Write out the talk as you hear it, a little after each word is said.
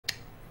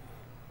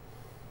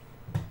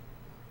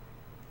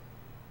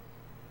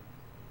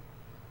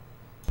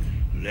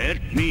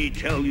Let me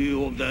tell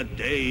you of the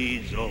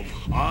days of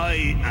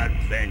high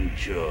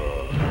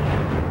adventure.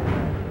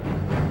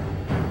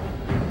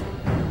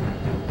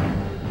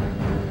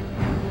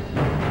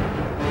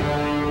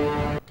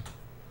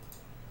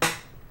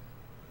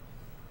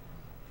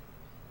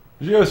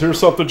 Did you guys hear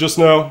something just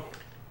now?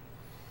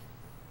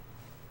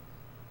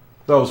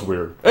 That was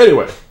weird.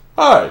 Anyway,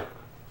 hi!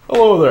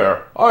 Hello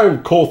there,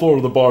 I'm Kothor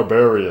the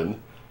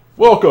Barbarian.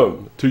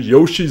 Welcome to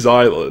Yoshi's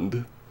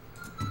Island.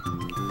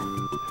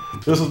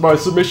 This is my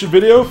submission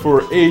video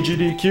for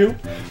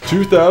AGDQ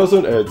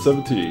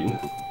 2017.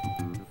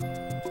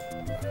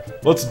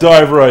 Let's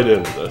dive right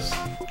into this.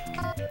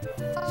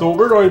 So what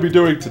we're going to be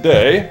doing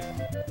today,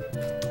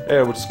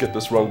 and we'll just get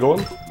this run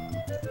going.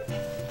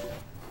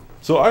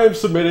 So I am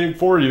submitting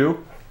for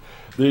you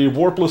the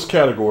warpless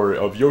category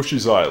of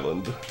Yoshi's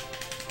Island.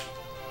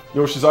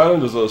 Yoshi's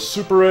Island is a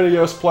Super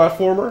NES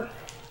platformer.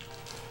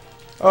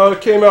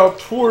 It came out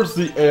towards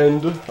the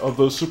end of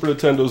the Super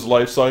Nintendo's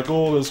life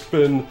cycle. It's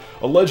been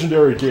a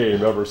legendary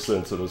game ever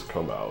since it has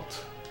come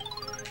out.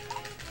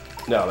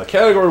 Now, the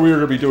category we are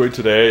going to be doing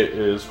today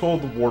is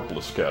called the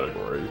warpless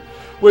category,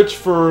 which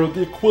for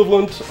the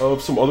equivalent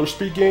of some other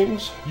speed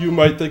games, you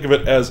might think of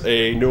it as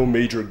a no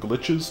major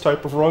glitches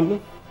type of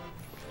run.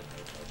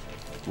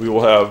 We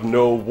will have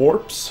no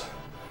warps,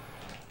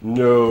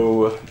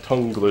 no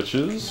tongue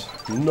glitches,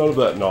 none of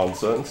that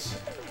nonsense,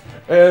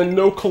 and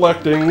no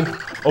collecting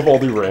of all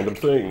the random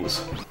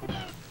things.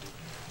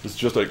 It's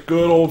just a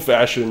good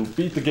old-fashioned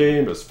beat the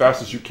game as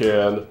fast as you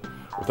can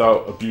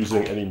without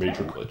abusing any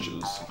major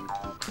glitches.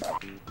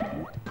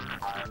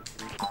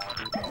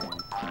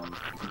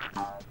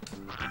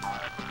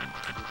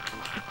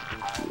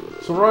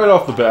 So right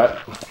off the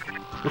bat,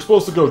 we're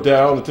supposed to go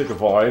down and take a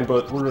vine,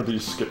 but we're going to be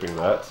skipping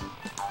that.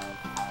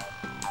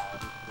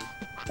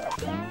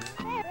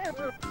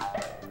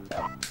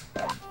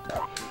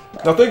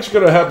 Now things are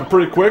going to happen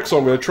pretty quick, so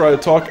I'm going to try to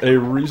talk at a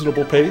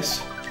reasonable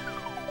pace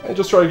and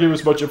just try to give you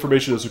as much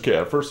information as we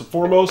can. First and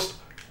foremost,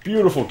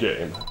 beautiful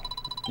game.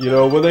 You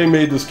know, when they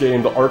made this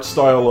game, the art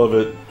style of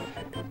it,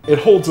 it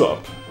holds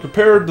up.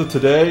 Compared to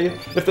today,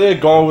 if they had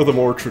gone with a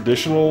more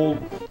traditional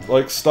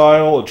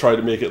style and tried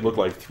to make it look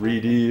like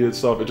 3D and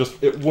stuff,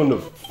 it wouldn't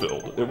have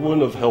filled. It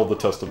wouldn't have held the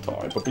test of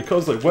time. But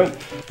because they went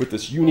with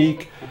this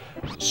unique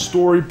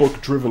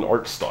storybook-driven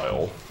art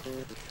style,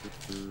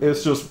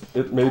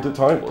 it made it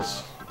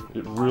timeless.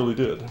 It really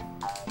did.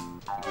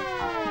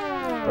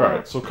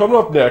 Alright, so coming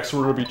up next,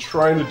 we're going to be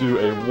trying to do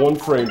a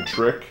one-frame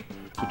trick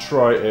to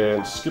try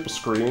and skip a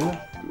screen.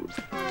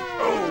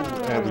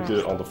 Oh, and we did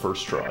it on the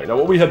first try. Now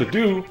what we had to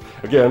do,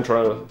 again,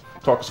 trying to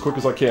talk as quick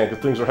as I can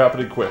because things are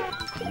happening quick.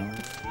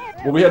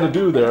 What we had to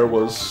do there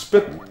was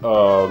spit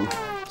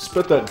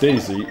that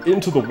daisy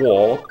into the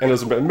wall, and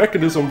as a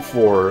mechanism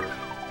for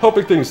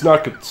helping things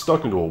not get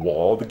stuck into a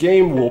wall, the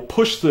game will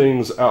push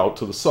things out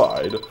to the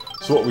side.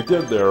 So what we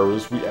did there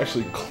was we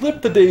actually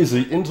clipped the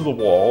daisy into the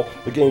wall,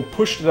 the game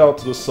pushed it out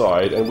to the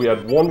side, and we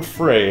had one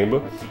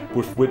frame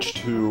with which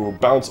to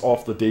bounce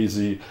off the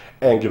daisy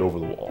and get over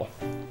the wall.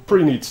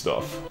 Pretty neat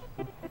stuff.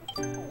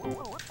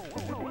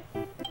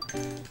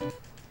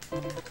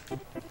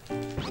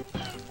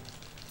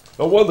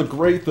 Now one of the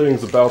great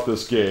things about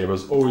this game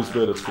has always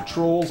been its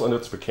controls and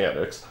its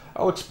mechanics.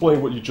 I'll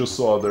explain what you just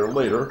saw there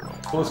later,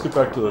 but let's get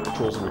back to the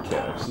controls and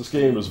mechanics. This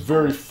game is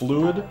very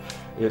fluid.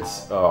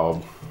 It's, I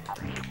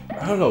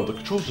don't know, the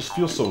controls just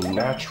feel so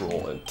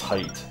natural and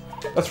tight.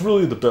 That's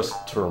really the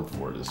best term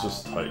for it, it's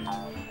just tight.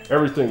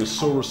 Everything is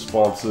so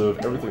responsive,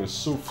 everything is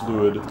so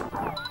fluid.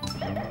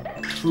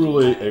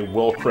 Truly a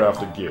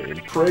well-crafted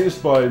game,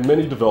 praised by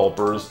many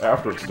developers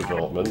after its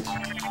development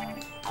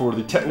for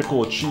the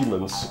technical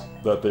achievements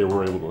that they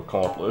were able to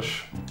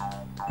accomplish.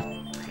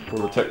 For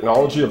the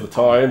technology of the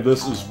time,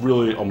 this is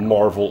really a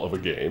marvel of a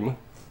game.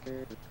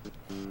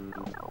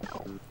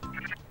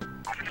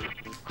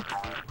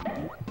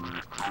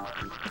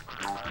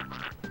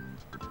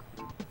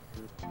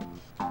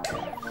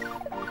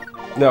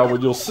 Now,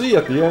 what you'll see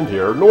at the end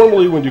here,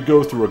 normally when you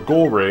go through a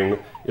goal ring,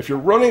 if you're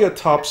running at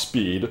top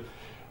speed,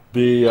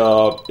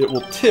 it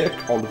will tick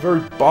on the very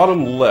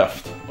bottom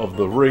left of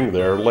the ring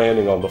there,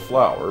 landing on the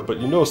flower, but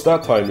you notice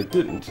that time it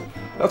didn't.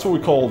 That's what we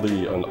call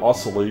an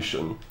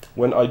oscillation.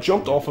 When I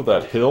jumped off of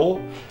that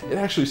hill, it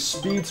actually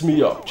speeds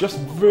me up, just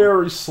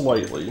very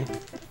slightly,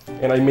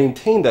 and I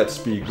maintained that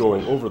speed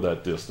going over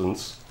that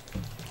distance,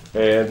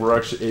 and we're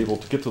actually able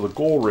to get to the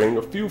goal ring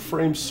a few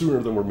frames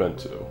sooner than we're meant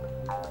to.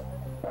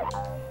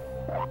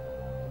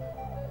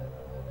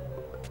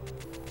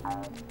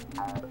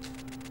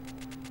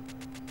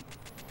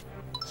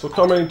 So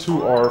coming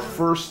to our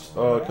first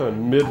kind of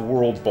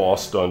mid-world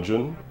boss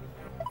dungeon.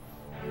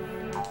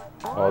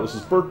 This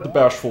is Bert the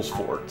Bashful's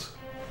Fort.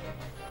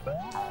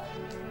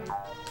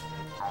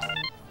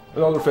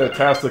 Another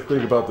fantastic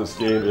thing about this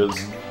game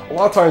is, a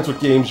lot of times with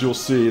games you'll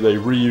see they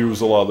reuse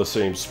a lot of the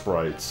same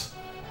sprites,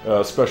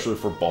 especially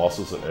for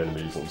bosses and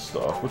enemies and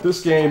stuff. With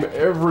this game,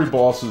 every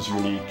boss is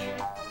unique,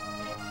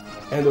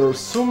 and there are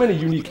so many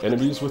unique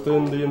enemies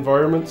within the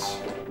environments.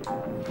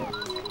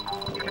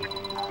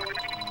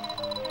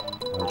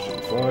 That should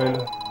be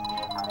fine.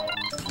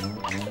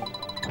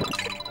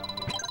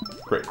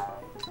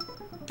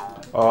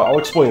 I'll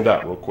explain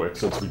that real quick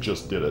since we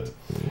just did it.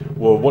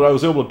 Well, what I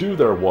was able to do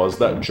there was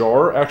that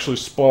jar actually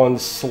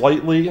spawned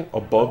slightly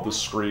above the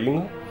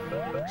screen.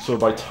 So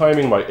by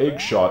timing my egg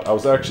shot, I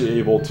was actually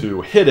able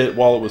to hit it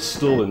while it was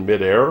still in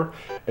midair.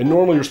 And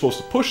normally you're supposed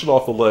to push it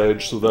off the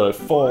ledge so that it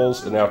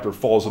falls, and after it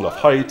falls enough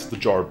height, the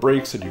jar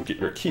breaks and you get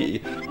your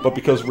key. But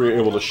because we were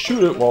able to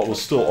shoot it while it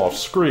was still off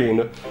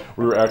screen,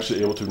 we were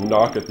actually able to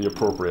knock at the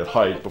appropriate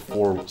height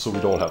before, so we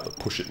don't have to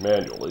push it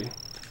manually.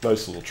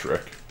 Nice little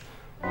trick.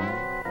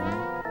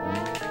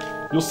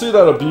 You'll see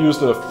that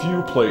abused in a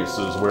few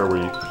places where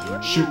we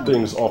shoot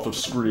things off of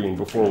screen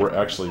before we're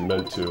actually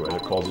meant to, and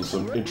it causes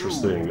some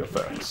interesting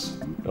effects.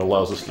 It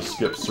allows us to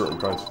skip certain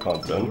kinds of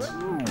content.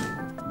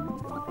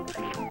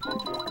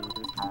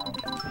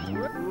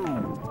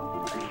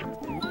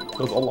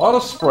 There's a lot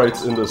of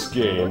sprites in this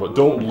game that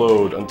don't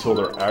load until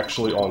they're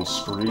actually on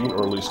screen,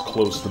 or at least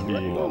close to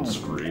being on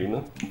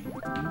screen.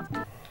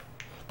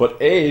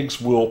 But eggs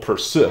will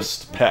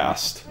persist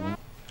past.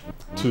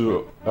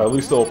 At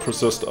least they'll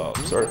persist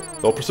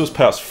they'll persist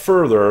past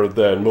further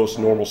than most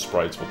normal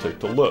sprites will take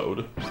to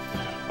load.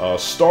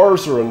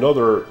 Stars are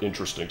another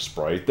interesting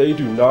sprite. They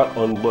do not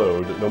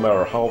unload no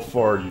matter how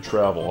far you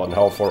travel and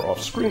how far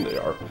off screen they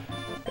are.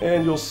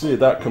 And you'll see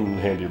that come in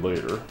handy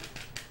later.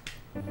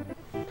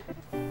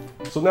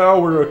 So now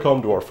we're going to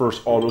come to our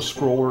first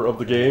auto-scroller of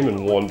the game in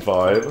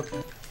 1.5.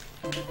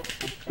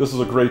 This is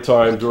a great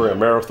time during a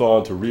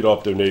marathon to read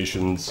off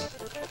donations.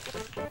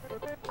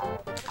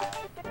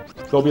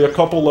 There'll be a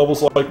couple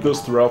levels like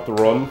this throughout the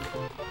run.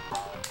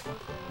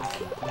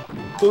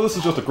 So this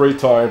is just a great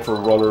time for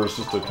runners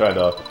just to kind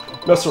of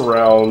mess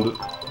around,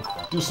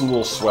 do some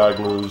little swag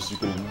moves. You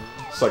can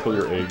cycle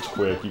your eggs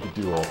quick, you can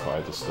do all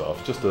kinds of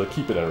stuff just to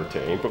keep it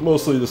entertained. But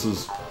mostly this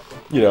is,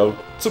 you know,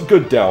 some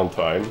good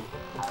downtime.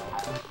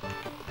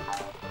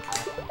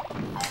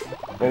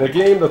 In a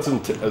game that's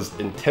as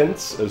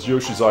intense as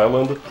Yoshi's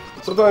Island,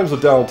 sometimes the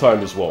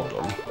downtime is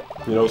welcome.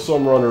 You know,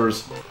 some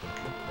runners,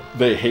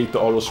 they hate the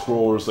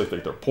auto-scrollers, they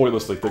think they're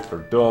pointless, they think they're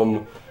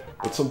dumb,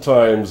 but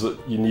sometimes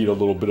you need a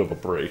little bit of a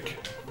break.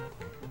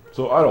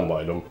 So I don't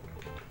mind them.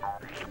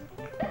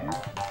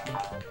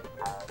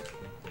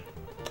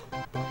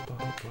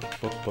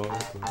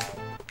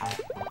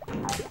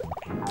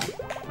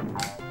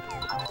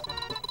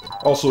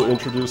 Also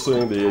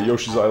introducing the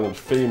Yoshi's Island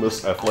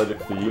famous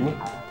athletic theme,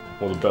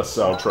 one of the best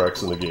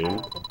soundtracks in the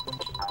game.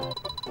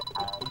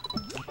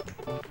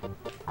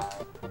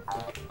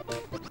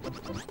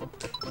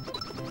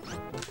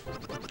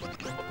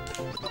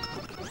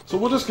 So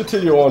we'll just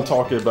continue on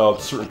talking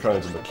about certain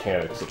kinds of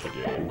mechanics of the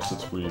game,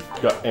 since we've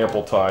got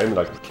ample time and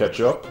I can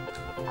catch up.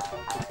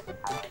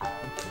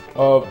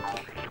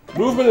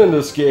 Movement in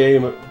this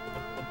game,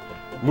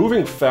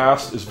 moving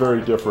fast is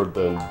very different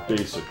than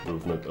basic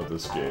movement of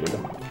this game.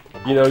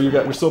 You know, you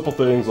got your simple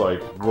things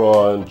like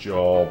run,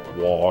 jump,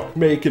 walk,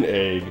 make an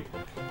egg.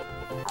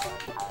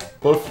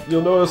 But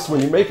you'll notice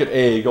when you make an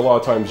egg, a lot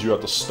of times you have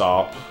to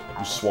stop,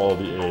 you swallow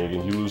the egg,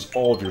 and you lose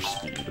all of your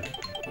speed.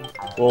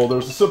 Well,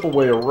 there's a simple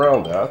way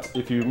around that.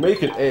 If you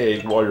make an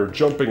egg while you're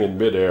jumping in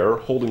midair,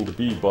 holding the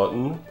B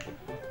button,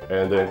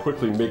 and then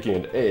quickly making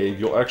an egg,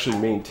 you'll actually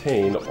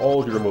maintain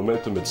all of your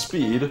momentum and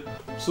speed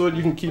so that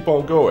you can keep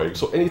on going.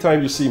 So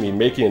anytime you see me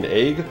making an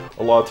egg,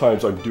 a lot of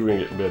times I'm doing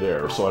it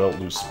midair so I don't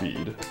lose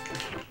speed.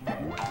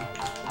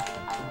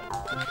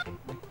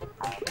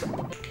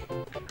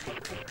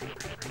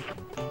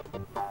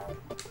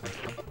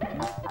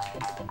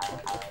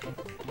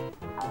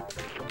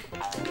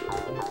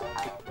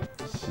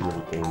 See if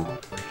we can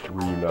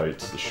reunite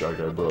the Shy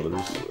Guy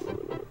brothers.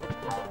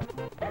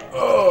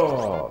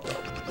 Oh!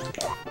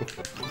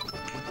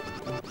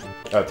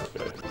 That's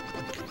okay.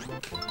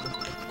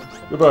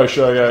 Goodbye,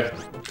 Shy Guy.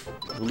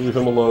 We'll leave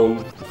him alone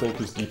to think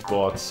his deep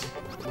thoughts.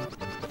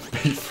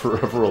 Be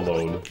forever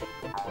alone.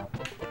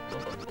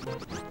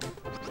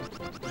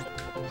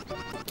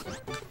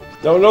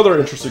 Now, another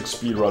interesting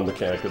speedrun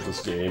mechanic of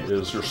this game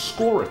is your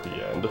score at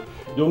the end.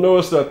 You'll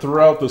notice that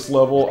throughout this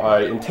level,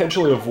 I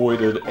intentionally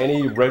avoided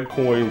any red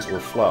coins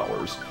or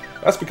flowers.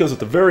 That's because at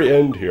the very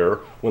end here,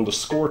 when the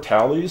score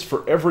tallies,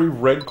 for every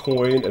red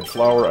coin and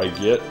flower I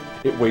get,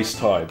 it wastes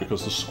time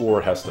because the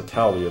score has to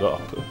tally it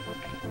up.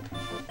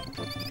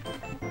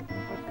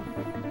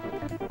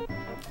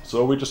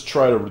 So we just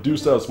try to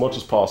reduce that as much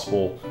as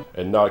possible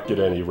and not get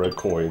any red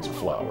coins or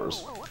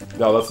flowers.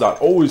 Now that's not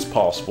always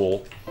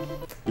possible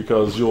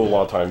because a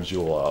lot of times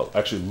you'll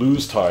actually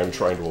lose time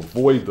trying to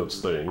avoid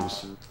those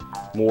things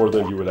more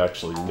than you would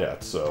actually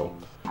net. So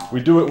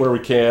we do it where we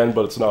can,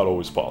 but it's not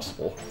always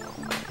possible.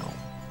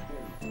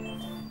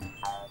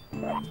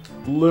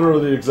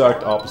 Literally the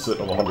exact opposite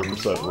of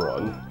 100%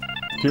 run.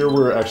 Here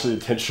we're actually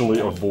intentionally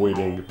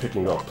avoiding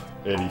picking up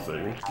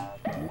anything.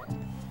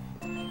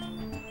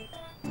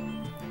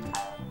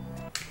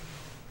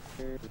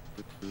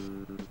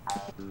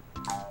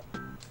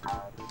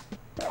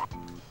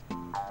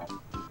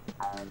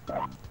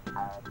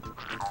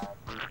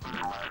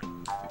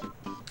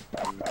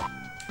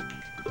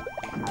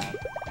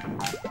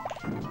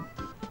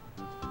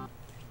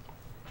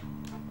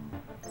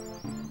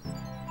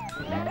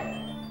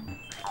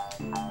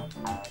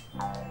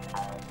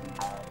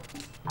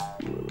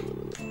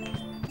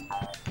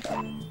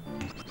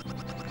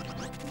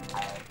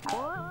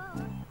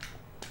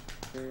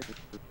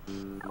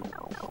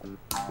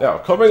 Now,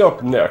 coming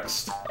up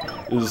next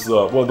is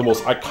one of the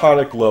most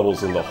iconic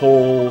levels in the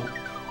whole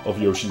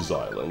of Yoshi's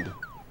Island.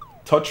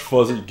 Touch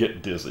Fuzzy,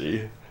 Get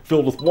Dizzy.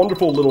 Filled with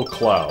wonderful little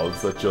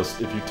clouds that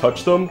just, if you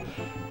touch them,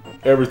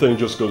 everything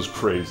just goes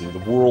crazy.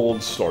 The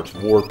world starts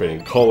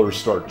warping, colors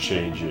start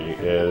changing,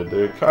 and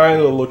it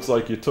kind of looks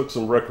like you took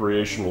some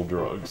recreational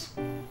drugs.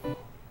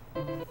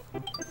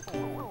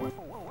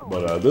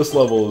 But this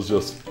level is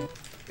just,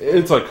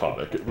 it's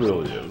iconic, it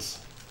really is.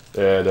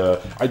 And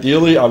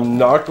ideally, I'm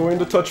not going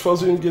to touch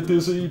Fuzzy and get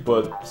dizzy,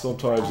 but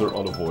sometimes they're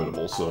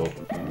unavoidable, so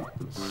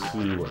let's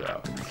see what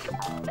happens.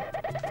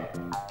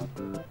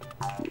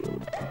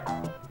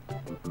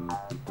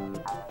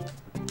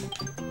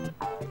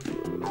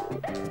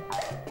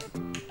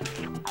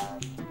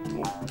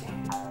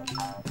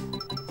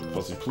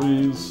 Fuzzy,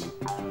 please.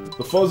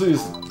 The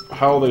Fuzzies,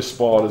 how they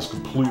spawn is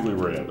completely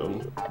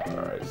random.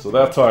 Alright, so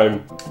that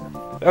time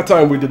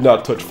we did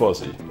not touch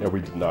Fuzzy, and we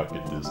did not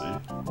get dizzy.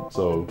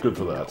 So, good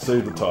for that.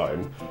 Save the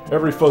time.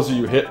 Every Fuzzy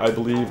you hit, I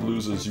believe,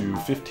 loses you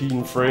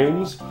 15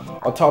 frames,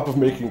 on top of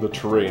making the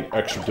terrain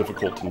extra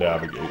difficult to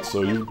navigate,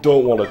 so you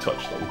don't want to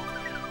touch them.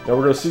 Now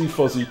we're going to see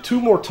Fuzzy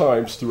 2 more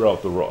times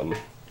throughout the run.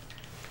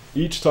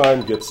 Each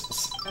time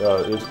gets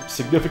is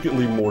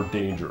significantly more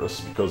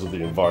dangerous because of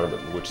the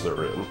environment in which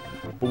they're in,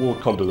 but we'll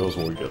come to those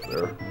when we get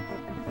there.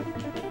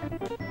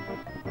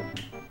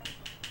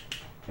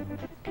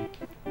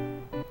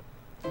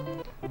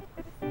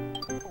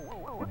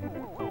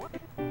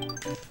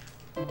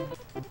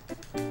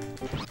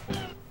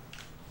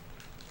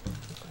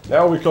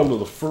 Now we come to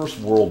the first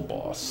world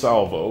boss,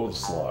 Salvo, the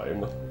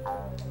slime.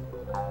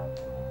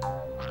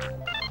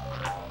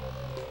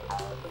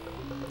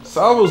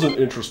 Salvo's an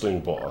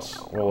interesting boss.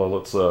 Well,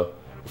 let's,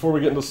 before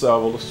we get into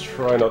Salvo, let's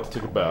try not to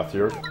take a bath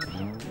here.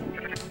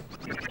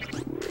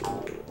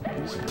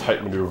 Some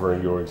tight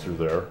maneuvering going through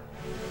there.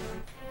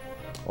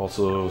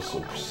 Also,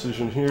 some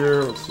precision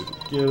here. Let's see if we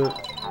can get it.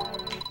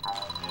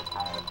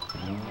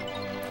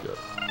 Good.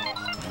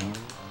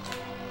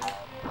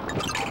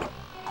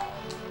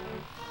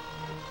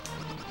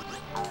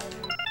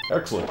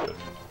 Excellent. Good.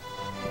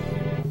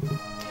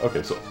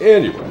 Okay, so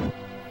anyway.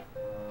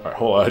 Alright,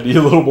 hold on, I need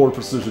a little more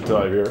precision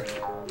time here.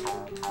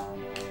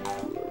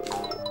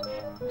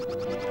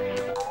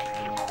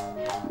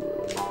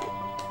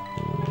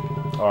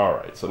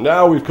 Alright, so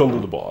now we've come to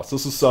the boss.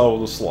 This is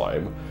Salvo the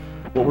Slime.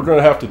 What we're going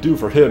to have to do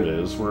for him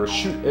is, we're going to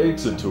shoot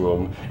eggs into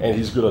him, and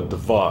he's going to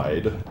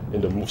divide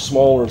into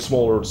smaller and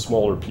smaller and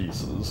smaller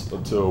pieces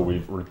until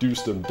we've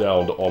reduced him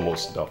down to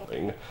almost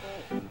nothing.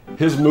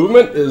 His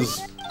movement is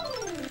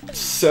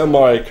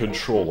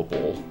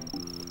semi-controllable.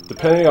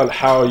 Depending on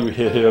how you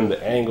hit him,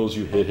 the angles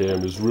you hit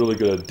him is really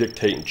going to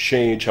dictate and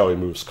change how he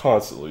moves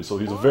constantly. So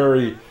he's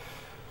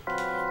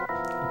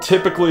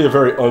typically a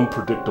very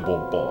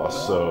unpredictable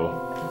boss, so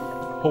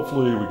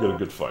hopefully we get a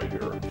good fight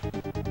here.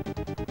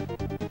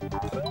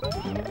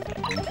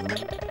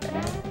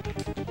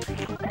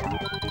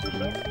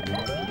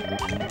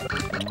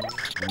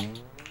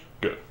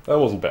 Good, that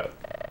wasn't bad.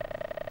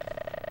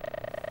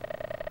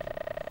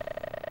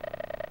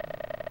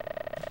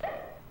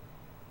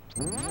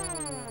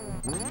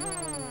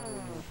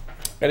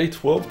 And a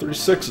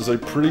 12:36 is a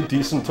pretty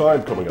decent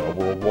time coming out of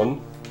World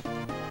 1.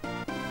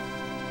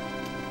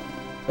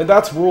 And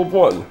that's World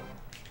 1.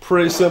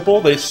 Pretty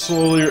simple. They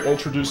slowly are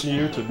introducing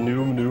you to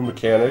new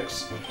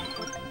mechanics.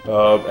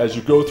 As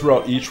you go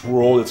throughout each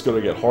world, it's going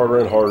to get harder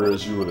and harder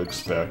as you would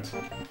expect.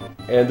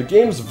 And the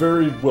game's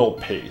very well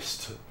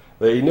paced.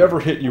 They never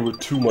hit you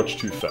with too much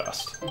too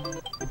fast.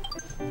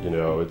 You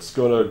know, it's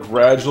going to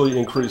gradually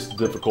increase the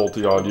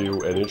difficulty on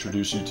you and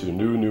introduce you to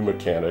new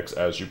mechanics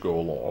as you go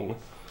along.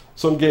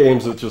 Some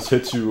games, it just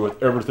hits you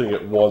with everything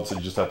at once and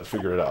you just have to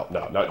figure it out.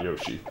 No, not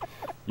Yoshi.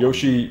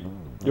 Yoshi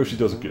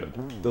does it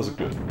good. Does it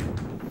good.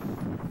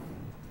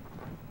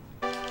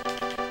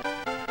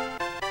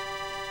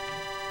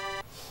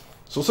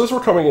 So since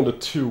we're coming into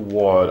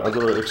 2-1, I'm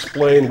going to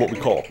explain what we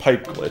call a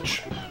pipe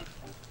glitch.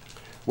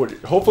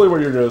 Hopefully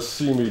what you're going to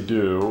see me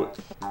do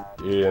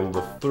in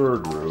the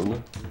third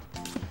room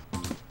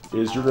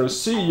is you're going to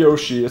see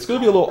Yoshi. It's going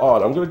to be a little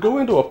odd. I'm going to go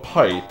into a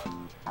pipe,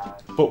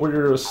 but what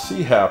you're going to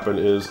see happen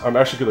is I'm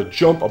actually going to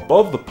jump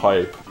above the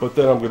pipe, but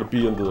then I'm going to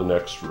be into the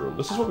next room.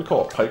 This is what we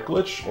call a pipe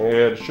glitch,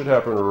 and it should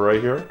happen right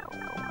here.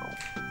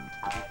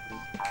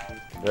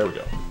 There we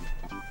go.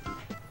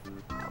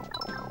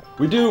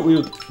 We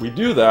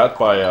do that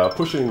by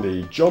pushing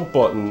the jump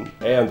button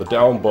and the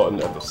down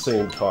button at the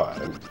same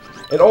time.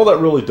 And all that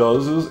really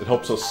does is it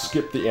helps us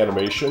skip the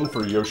animation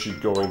for Yoshi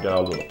going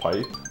down to the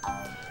pipe.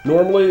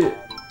 Normally,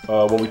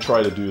 when we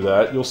try to do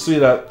that, you'll see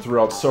that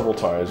throughout several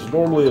times.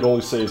 Normally it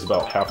only saves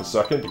about half a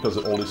second because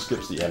it only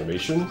skips the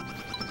animation.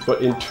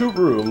 But in 2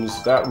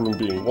 rooms, that room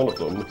being one of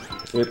them,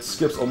 it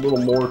skips a little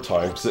more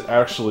time because it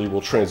actually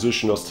will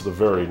transition us to the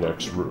very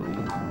next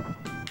room.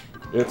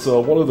 It's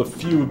one of the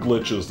few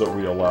glitches that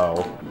we allow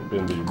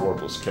in the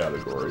warpless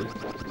category.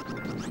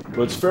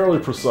 But it's fairly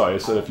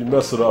precise, and if you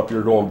mess it up,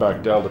 you're going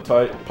back down the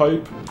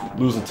pipe,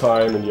 losing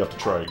time, and you have to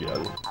try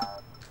again.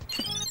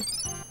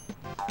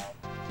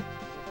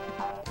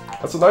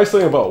 That's the nice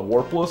thing about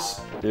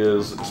Warpless,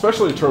 is,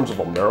 especially in terms of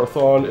a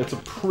marathon, it's a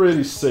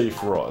pretty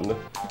safe run.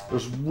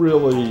 There's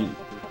really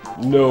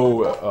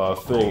no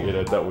thing in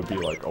it that would be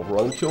like a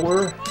run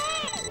killer.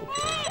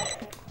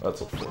 Okay. That's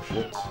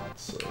unfortunate.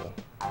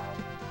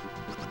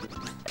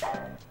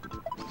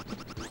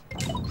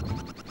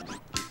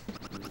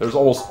 There's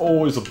almost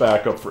always a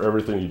backup for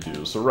everything you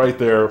do. So right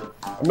there,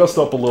 I messed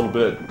up a little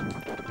bit.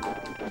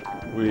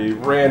 We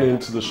ran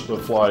into the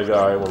fly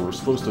guy when we were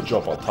supposed to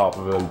jump on top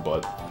of him,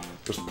 but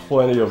there's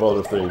plenty of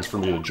other things for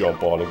me to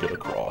jump on and get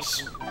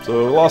across.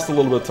 So we lost a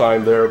little bit of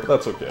time there, but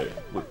that's okay.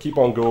 We'll keep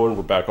on going,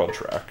 we're back on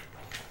track.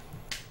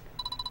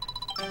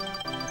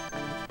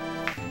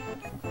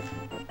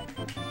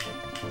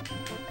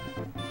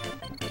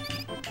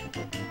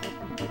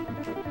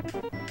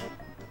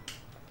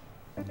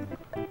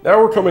 Now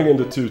we're coming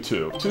into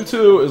 2-2.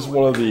 2-2 is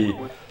one of the,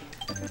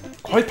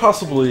 quite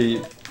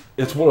possibly,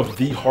 it's one of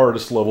the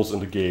hardest levels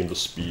in the game to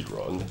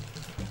speedrun.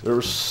 There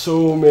are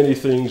so many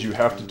things you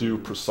have to do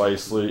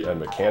precisely and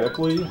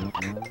mechanically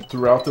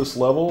throughout this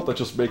level that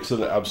just makes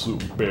it an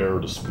absolute bear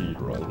to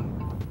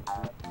speedrun.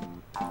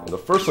 And the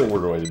first thing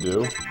we're going to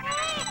do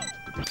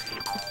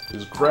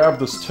is grab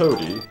this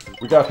toady.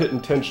 We got hit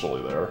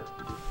intentionally there.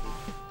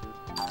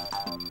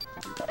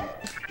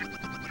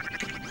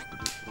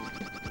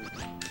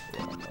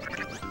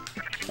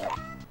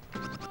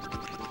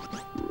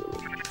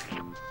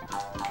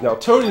 Now,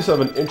 toadies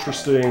have an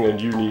interesting and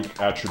unique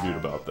attribute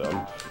about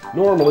them.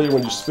 Normally,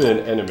 when you spin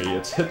an enemy,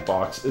 its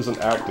hitbox isn't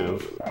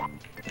active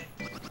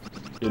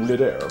in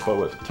midair, but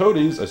with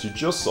toadies, as you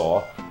just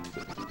saw,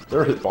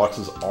 their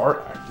hitboxes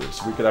are active,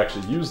 so we can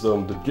actually use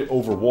them to get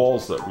over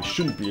walls that we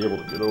shouldn't be able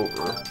to get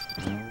over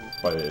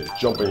by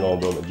jumping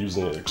on them and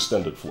using an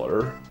extended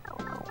flutter.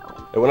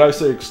 And when I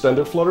say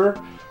extended flutter,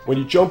 when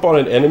you jump on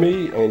an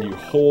enemy and you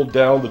hold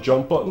down the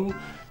jump button,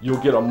 you'll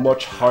get a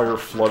much higher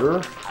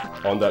flutter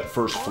on that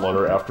first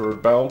flutter after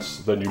it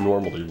bounces than you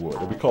normally would.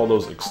 And we call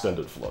those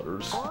extended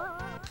flutters.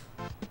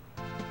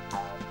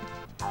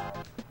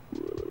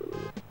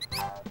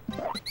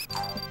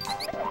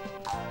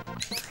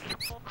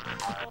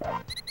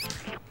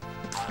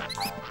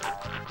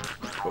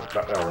 Oh,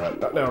 not now, rat.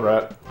 Not now,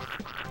 rat.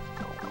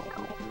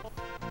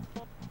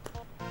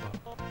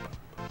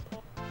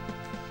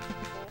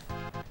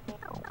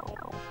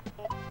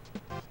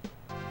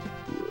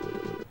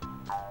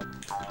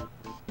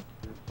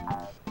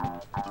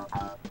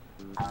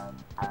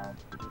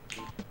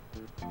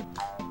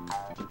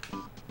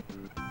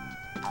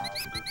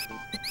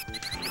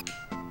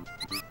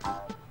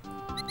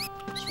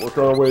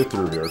 Working our way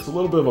through here. It's a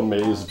little bit of a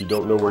maze if you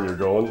don't know where you're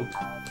going.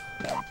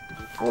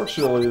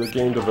 Fortunately, the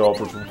game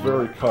developers were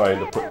very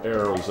kind to put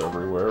arrows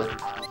everywhere.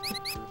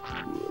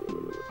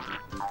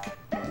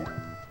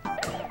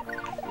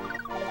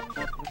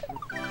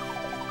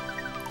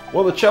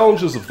 One of the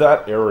challenges of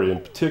that area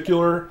in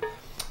particular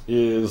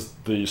is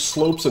the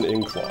slopes and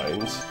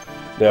inclines.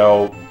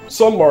 Now,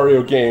 some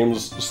Mario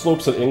games,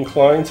 slopes and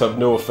inclines have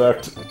no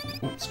effect,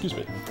 excuse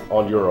me,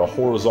 on your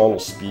horizontal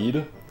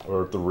speed,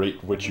 or at the rate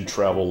at which you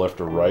travel left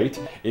or right.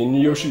 In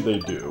Yoshi, they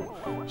do.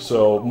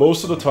 So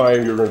most of the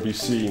time, you're going to be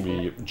seeing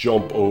me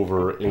jump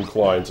over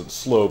inclines and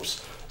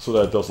slopes, so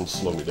that it doesn't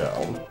slow me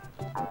down.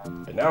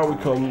 And now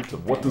we come to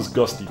what does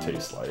Gusty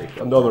taste like?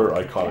 Another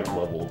iconic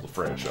level of the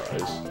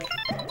franchise.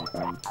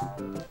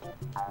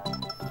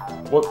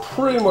 What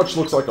pretty much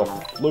looks like a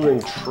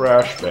floating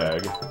trash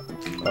bag.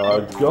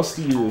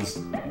 Gusty is...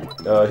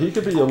 he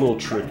could be a little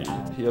tricky.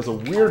 He has a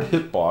weird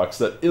hitbox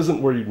that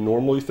isn't where you'd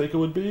normally think it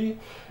would be.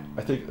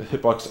 I think the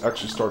hitbox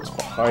actually starts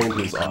behind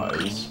his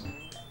eyes.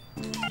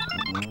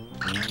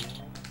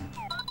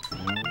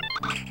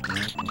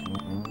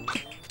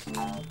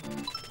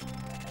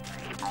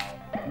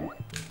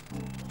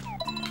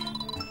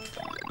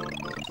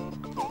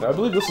 Now, I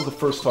believe this is the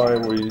first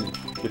time we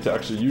get to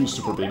actually use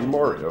Super Baby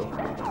Mario.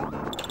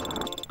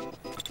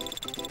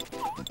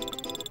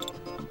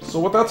 So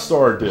what that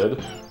star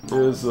did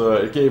is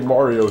it gave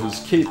Mario his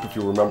cape, if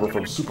you remember,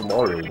 from Super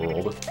Mario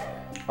World.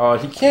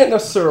 He can't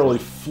necessarily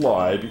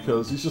fly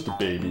because he's just a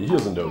baby. He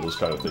doesn't know those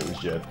kind of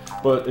things yet.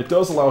 But it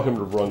does allow him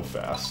to run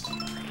fast.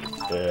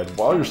 And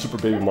while you're Super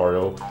Baby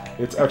Mario,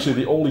 it's actually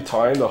the only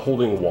time that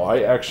holding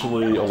Y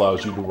actually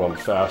allows you to run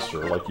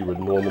faster, like you would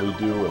normally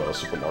do in a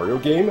Super Mario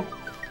game.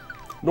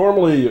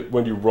 Normally,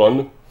 when you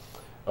run,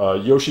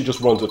 Yoshi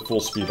just runs at full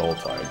speed all the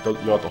time. You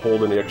don't have to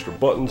hold any extra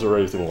buttons or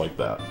anything like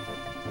that.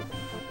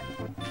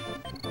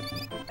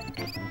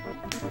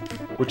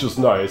 Which is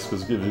nice,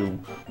 because it gives you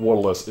one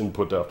less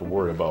input to have to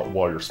worry about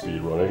while you're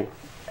speedrunning.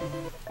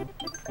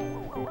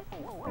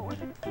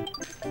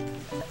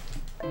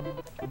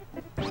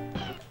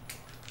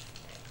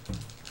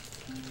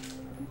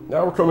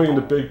 Now we're coming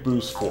into Big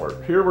Boost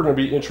Fort. Here we're going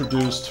to be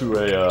introduced to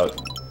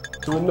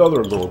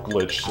another little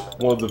glitch,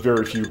 one of the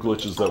very few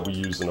glitches that we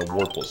use in a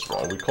warpless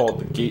run. We call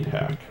it the gate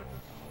hack.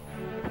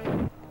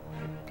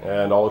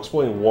 And I'll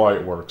explain why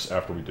it works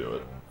after we do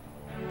it.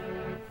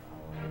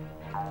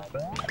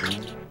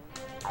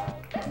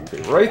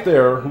 Okay, right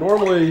there,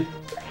 normally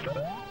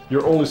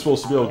you're only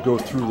supposed to be able to go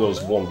through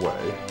those one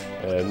way.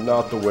 and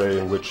not the way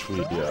in which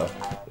we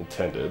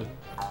intended.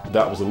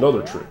 That was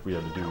another trick we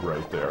had to do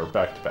right there,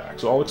 back to back.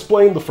 So I'll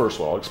explain the first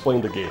one. I'll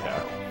explain the gate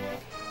hack.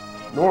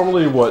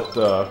 Normally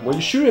when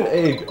you shoot an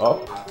egg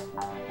up,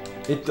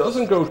 it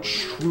doesn't go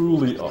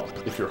truly up.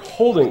 If you're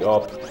holding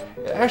up,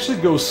 it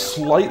actually goes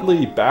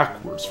slightly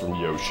backwards from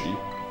Yoshi.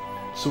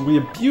 So we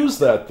abuse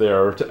that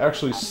there to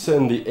actually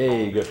send the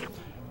egg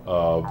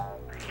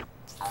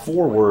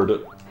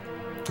forward.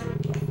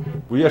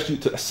 We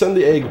actually send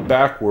the egg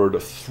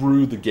backward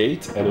through the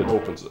gate, and it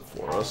opens it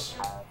for us.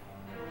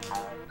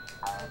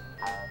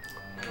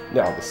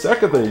 Now, the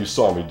second thing you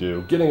saw me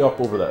do, getting up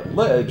over that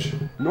ledge,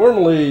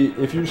 normally,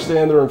 if you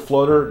stand there and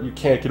flutter, you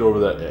can't get over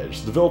that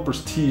edge. The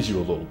developers tease you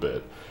a little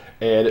bit,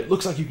 and it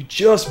looks like you could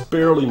just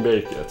barely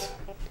make it,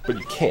 but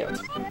you can't.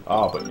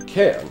 But you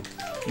can.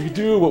 You can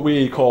do what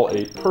we call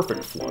a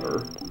perfect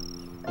flutter.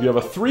 You have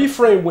a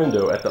 3-frame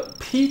window at the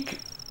peak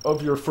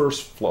of your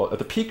at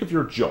the peak of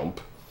your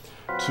jump,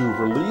 to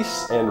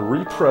release and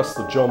repress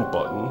the jump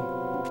button.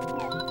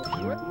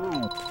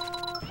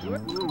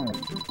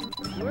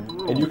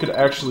 And you can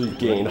actually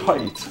gain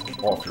height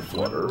off your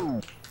flutter.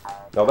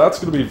 Now that's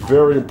going to be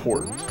very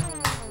important.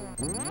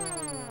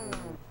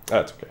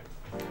 That's okay.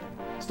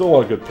 Still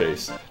on a good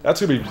pace. That's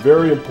going to be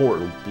very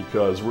important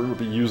because we're going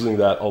to be using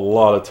that a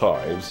lot of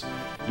times.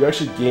 You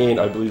actually gain,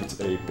 I believe it's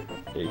a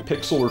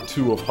pixel or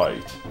 2 of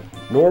height.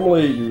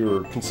 Normally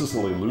you're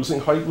consistently losing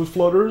height with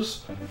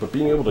flutters, but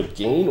being able to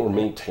gain or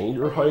maintain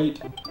your height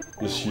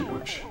is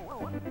huge,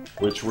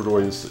 which we're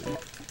going to see.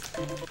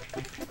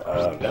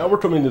 Now we're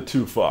coming to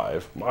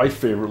 2.5, my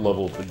favorite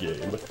level of the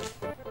game.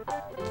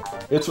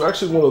 It's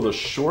actually one of the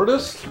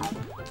shortest,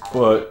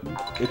 but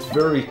it's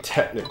very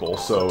technical,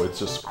 so it's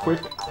just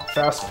quick,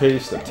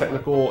 fast-paced, and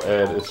technical,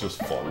 and it's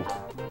just fun.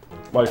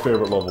 My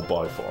favorite level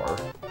by far.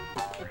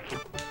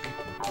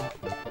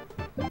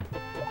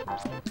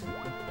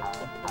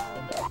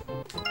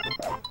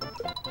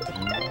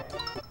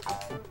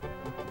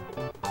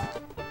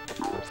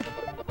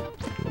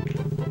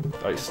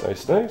 Nice,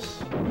 nice, nice.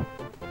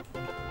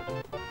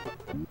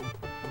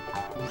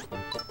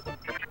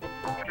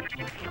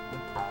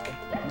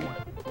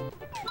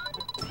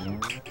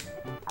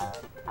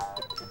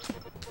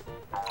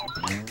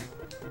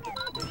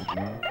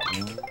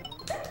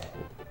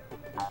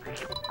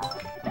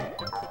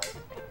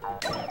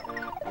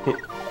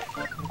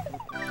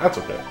 That's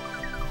okay.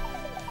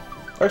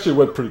 Actually, it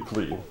went pretty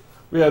clean.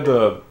 We had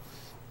to...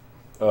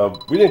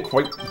 we didn't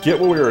quite get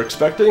what we were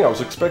expecting. I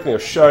was expecting a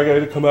Shy Guy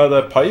to come out of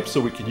that pipe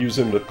so we could use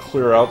him to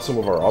clear out some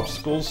of our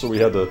obstacles, so we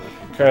had to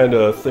kind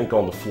of think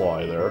on the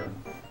fly there.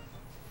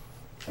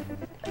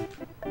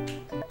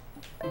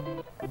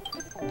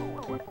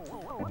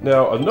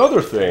 Now,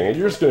 another thing, and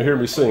you're just going to hear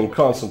me saying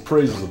constant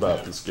praises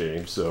about this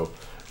game, so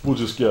we'll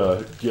just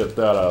get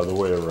that out of the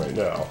way right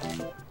now.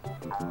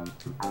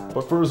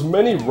 But for as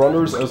many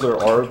runners as there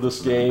are of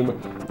this game,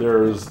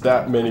 there's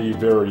that many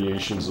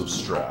variations of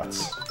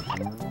strats.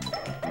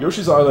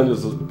 Yoshi's Island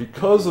is,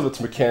 because of its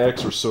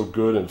mechanics are so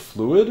good and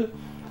fluid,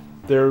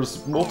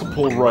 there's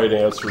multiple right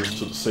answers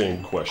to the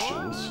same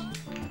questions.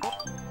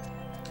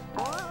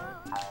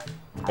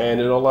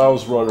 And it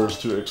allows runners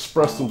to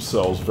express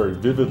themselves very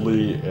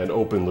vividly and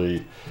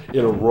openly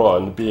in a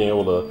run, being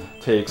able to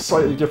take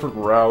slightly different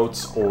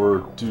routes or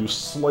do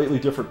slightly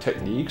different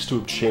techniques to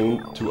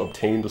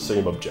obtain the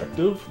same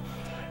objective,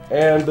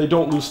 and they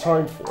don't lose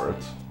time for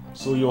it.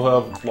 So you'll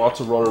have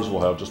lots of runners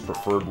will have just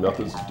preferred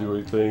methods of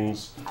doing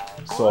things.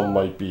 Some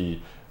might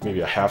be maybe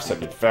a half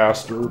second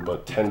faster,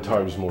 but 10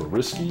 times more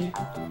risky.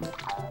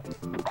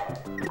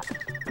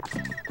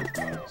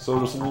 So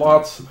there's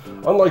lots,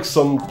 unlike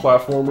some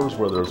platformers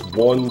where there's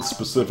one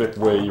specific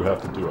way you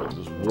have to do it.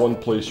 There's one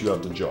place you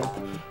have to jump,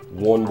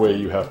 one way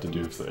you have to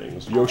do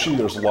things. Yoshi,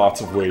 there's lots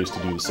of ways to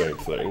do the same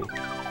thing.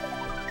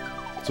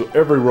 So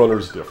every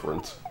runner's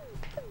different.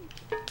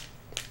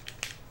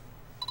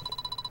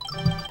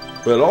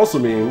 But it also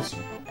means,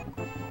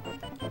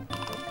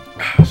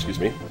 excuse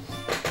me,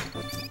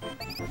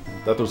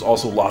 that there's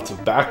also lots of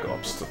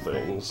backups to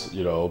things,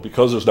 you know,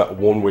 because there's not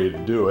one way to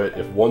do it.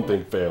 If one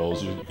thing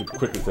fails, you could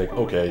quickly think,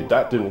 okay,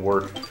 that didn't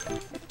work,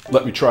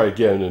 let me try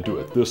again and do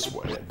it this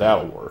way, and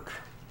that'll work.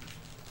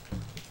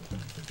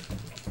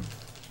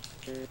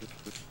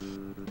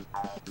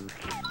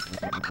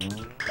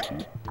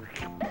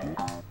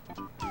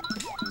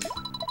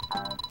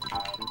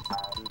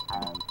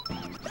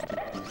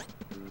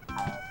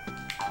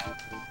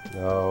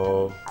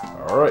 Now,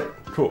 alright,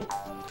 cool.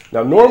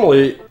 Now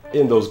normally,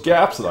 in those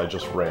gaps that I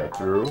just ran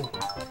through,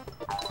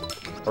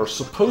 are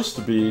supposed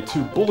to be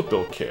 2 bullet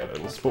bill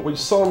cannons, but what you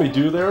saw me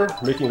do there,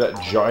 making that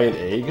giant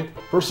egg,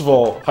 first of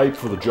all, hype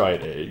for the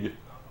giant egg,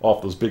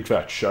 off those big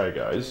fat Shy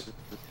Guys.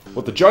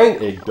 What the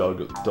giant egg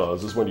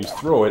does is when you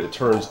throw it, it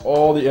turns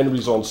all the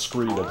enemies on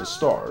screen into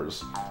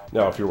stars.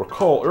 Now, if you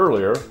recall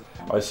earlier,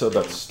 I said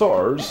that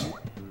stars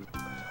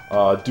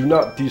do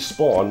not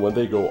despawn when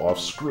they go off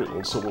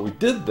screen. So what we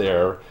did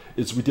there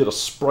is we did a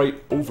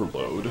sprite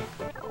overload.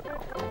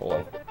 Hold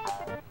on.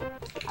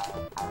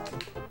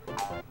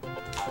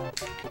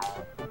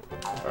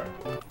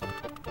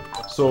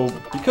 Alright. So,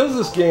 because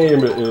this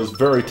game is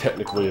very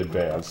technically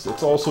advanced,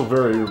 it's also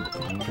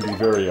can be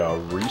very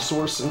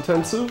resource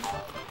intensive,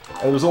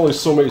 and there's only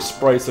so many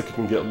sprites that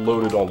can get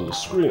loaded onto the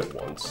screen at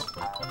once.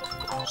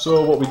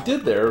 So what we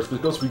did there is,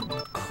 because we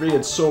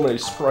created so many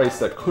sprites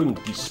that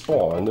couldn't be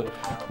spawned,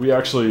 we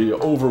actually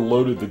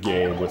overloaded the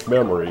game with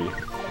memory,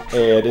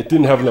 and it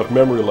didn't have enough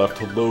memory left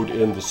to load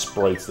in the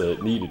sprites that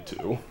it needed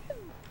to.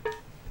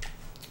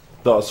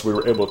 Thus, we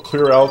were able to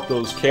clear out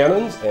those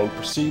cannons and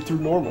proceed through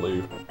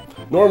normally.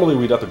 Normally,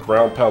 we'd have to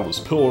ground pound those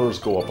pillars,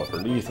 go up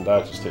underneath, and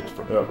that just takes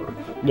forever.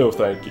 No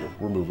thank you,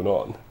 we're moving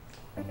on.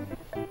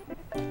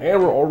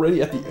 And we're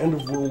already at the end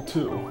of World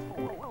 2.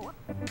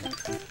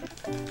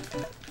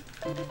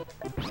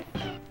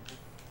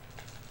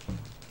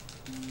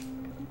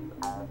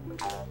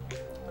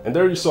 And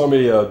there you saw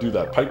me do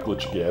that pipe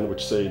glitch again,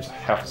 which saves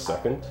half a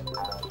second.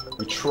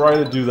 We try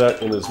to do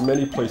that in as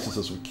many places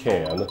as we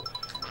can,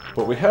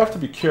 but we have to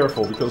be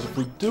careful, because if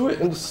we do it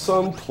in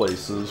some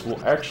places,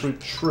 we'll actually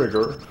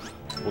trigger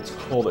what's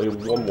called a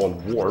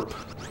 1-1 warp,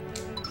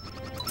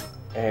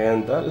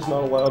 and that is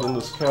not allowed in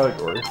this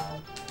category.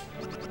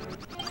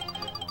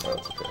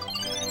 That's okay.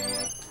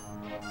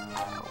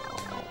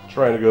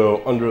 Trying to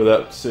go under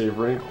that save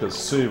ring, because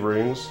save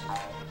rings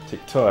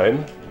take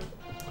time.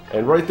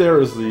 And right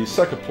there is the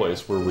second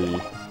place where we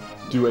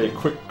do a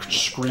quick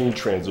screen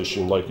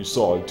transition like you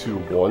saw in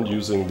 2.1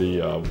 using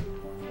the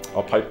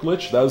pipe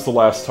glitch. That is the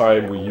last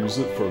time we use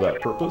it for that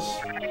purpose.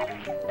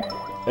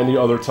 Any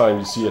other time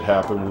you see it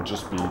happen would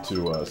just be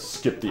to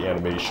skip the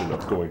animation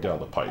of going down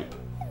the pipe.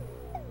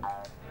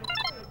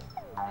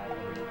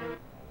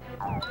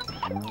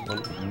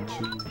 1,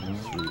 2,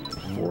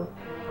 3, 4.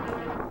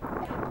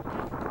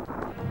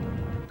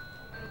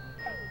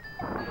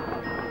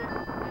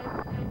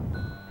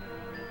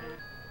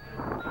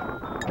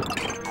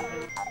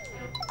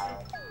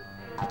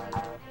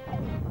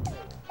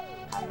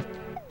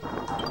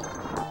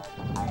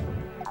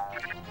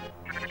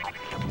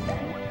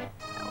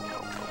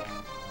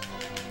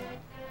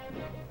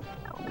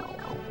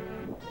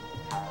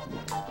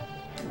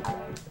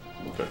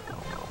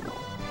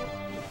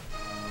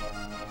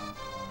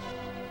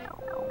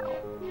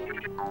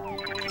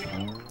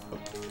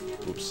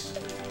 Oops.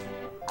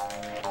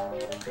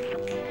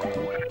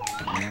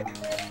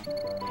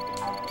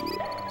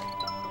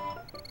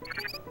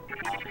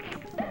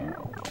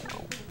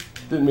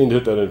 Didn't mean to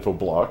hit that info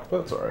block,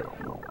 but that's alright.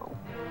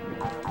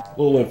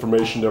 Little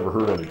information never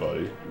hurt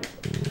anybody.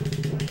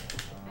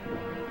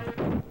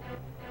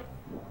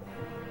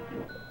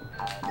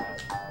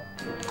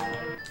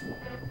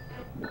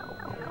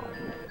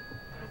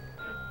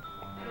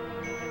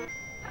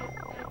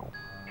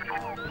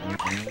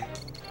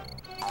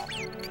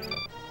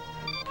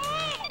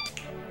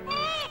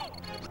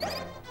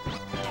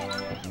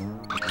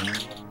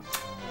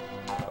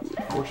 That's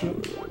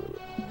unfortunate.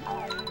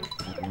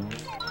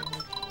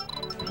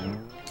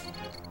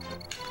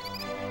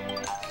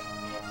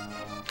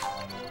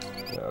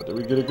 Now, did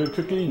we get a good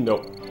cookie?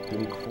 Nope.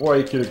 Didn't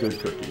quite get a good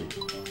cookie.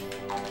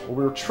 What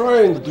we were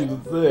trying to do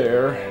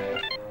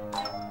there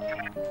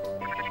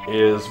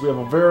is we have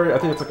a very, I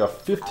think it's like a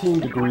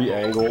 15-degree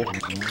angle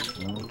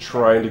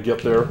trying to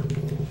get there,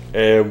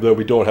 and then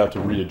we don't have to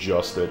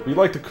readjust it. We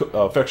like to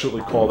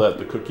affectionately call that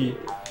the cookie.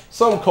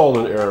 Some call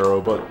it an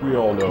arrow, but we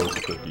all know it's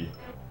a cookie.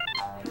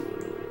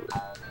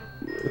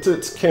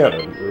 It's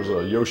canon. There's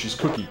a Yoshi's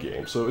Cookie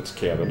game, so it's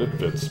canon. It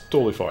fits.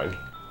 Totally fine.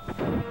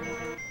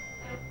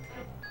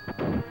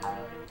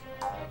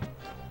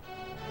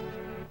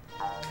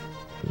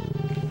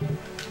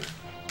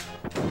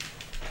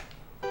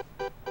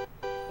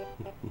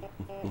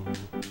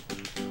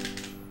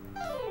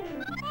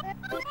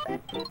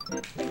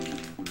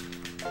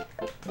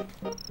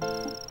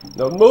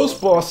 Now,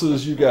 most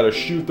bosses, you gotta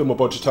shoot them a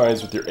bunch of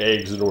times with your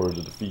eggs in order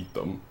to defeat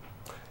them.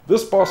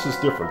 This boss is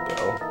different,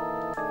 though.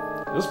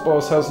 This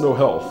boss has no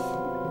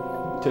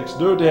health. Takes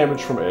no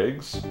damage from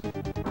eggs.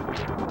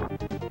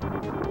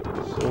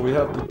 So what we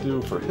have to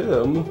do for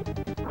him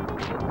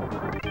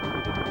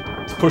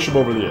is push him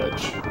over the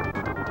edge.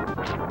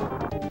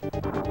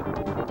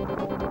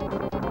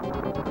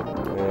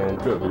 And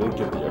good, we didn't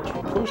get the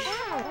extra push.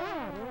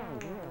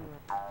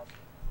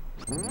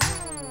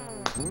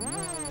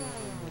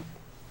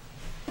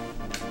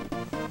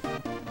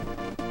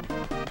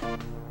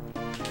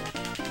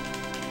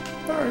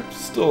 Alright,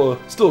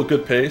 still a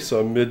good pace,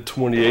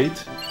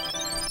 mid-28.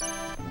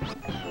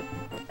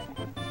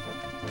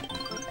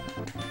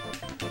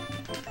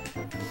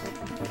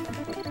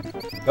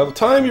 Now the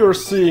time you are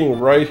seeing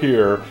right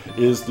here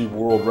is the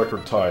world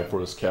record time for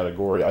this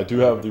category. I do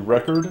have the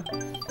record,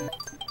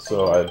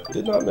 so I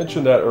did not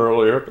mention that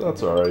earlier, but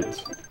that's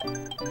alright.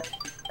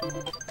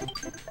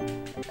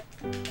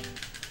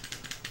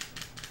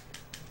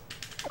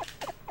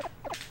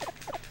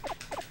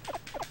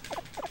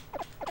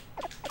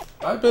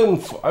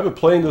 I've been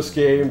playing this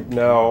game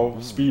now,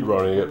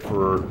 speedrunning it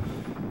for,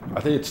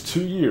 I think it's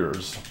 2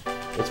 years.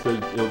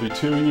 It'll be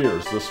 2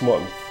 years this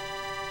month.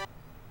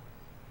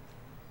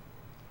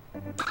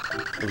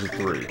 Or is it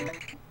 3?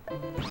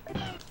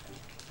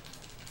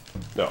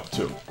 No,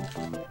 2.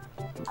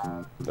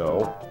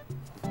 No.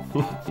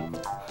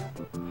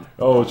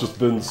 Oh, it's just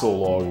been so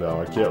long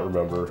now, I can't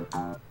remember.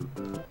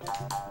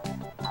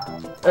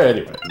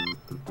 Anyway,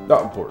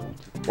 not important.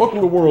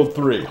 Welcome to World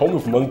 3, home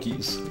of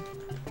monkeys.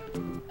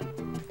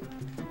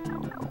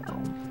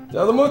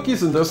 Now the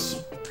monkeys in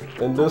this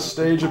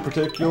stage in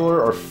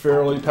particular are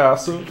fairly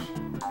passive.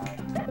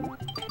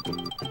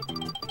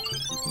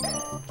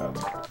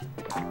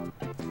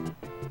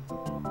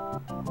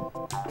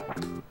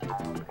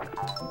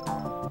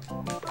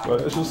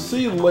 But as you'll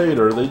see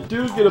later, they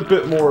do get a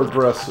bit more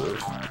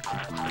aggressive.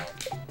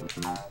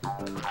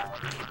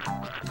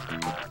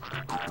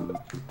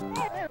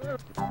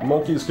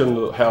 Monkeys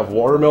can have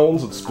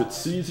watermelons and spit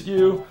seeds at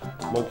you.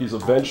 Monkeys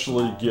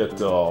eventually get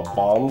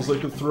bombs they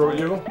can throw at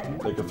you.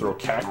 They can throw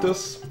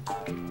cactus.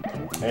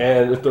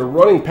 And if they're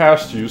running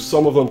past you,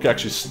 some of them can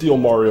actually steal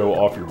Mario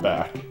off your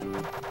back.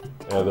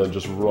 And then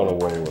just run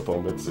away with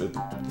them. It's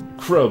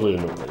incredibly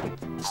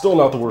annoying. Still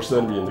not the worst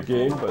enemy in the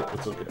game, but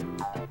it's okay.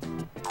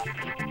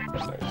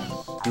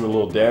 Nice. Do a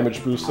little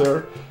damage boost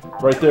there.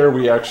 Right there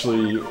we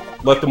actually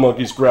let the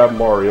monkeys grab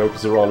Mario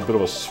because they're on a bit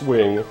of a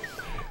swing.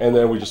 And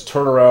then we just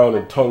turn around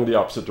and tongue the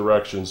opposite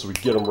direction so we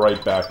get them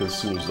right back as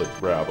soon as they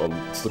grab them.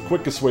 It's the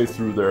quickest way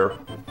through there.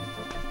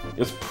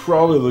 It's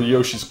probably the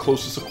Yoshi's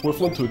closest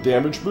equivalent to a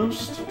damage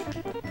boost.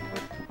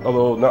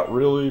 Although, not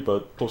really,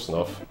 but close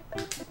enough.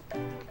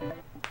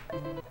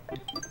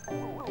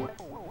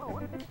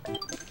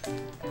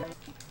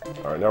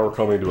 Alright, now we're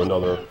coming to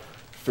another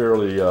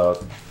fairly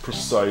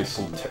precise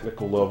and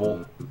technical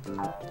level.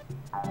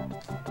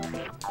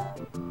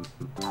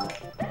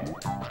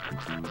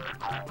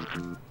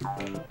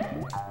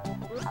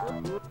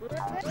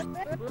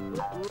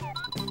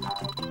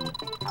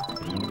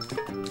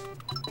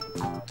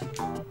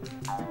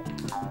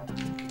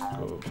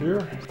 Go up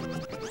here.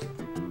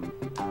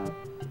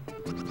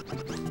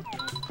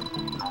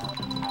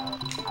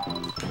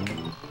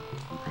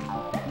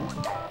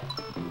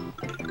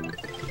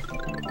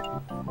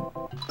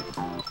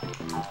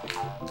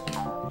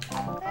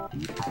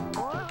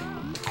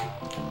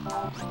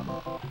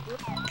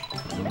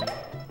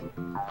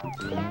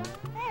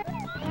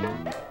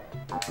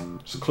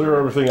 Just clear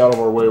everything out of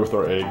our way with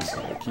our eggs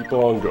and keep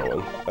on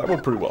going. That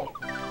went pretty well.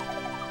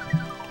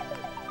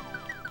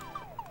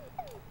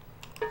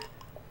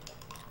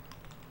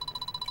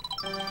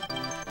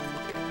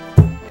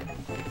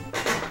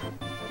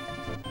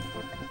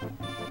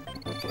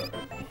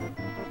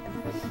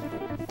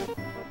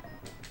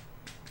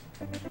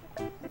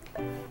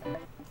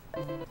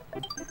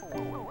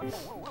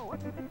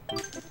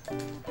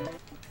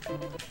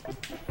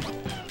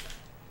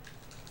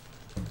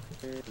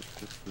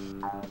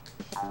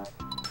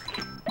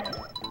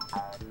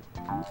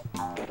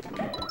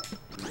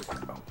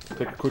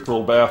 Take a quick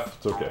little bath,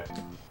 it's okay.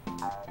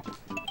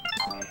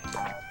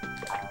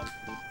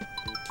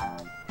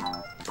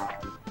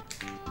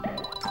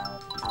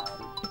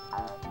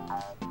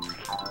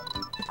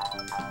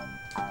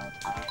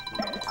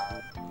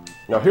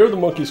 Now here the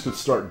monkeys could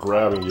start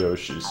grabbing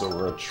Yoshi, so we're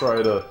going to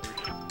try to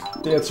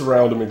dance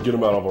around him and get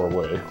him out of our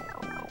way.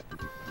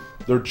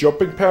 Their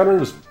jumping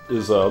pattern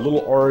is a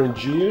little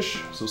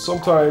RNG-ish, so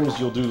sometimes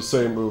you'll do the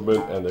same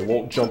movement and they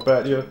won't jump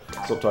at you,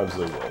 sometimes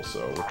they will,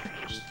 so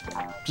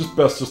just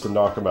best just to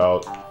knock them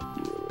out.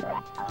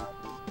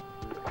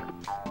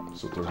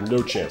 So there's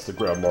no chance to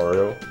grab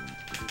Mario.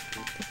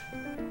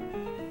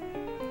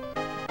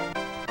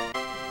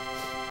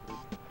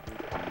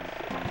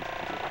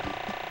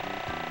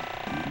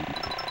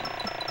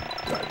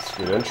 Nice,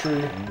 good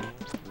entry.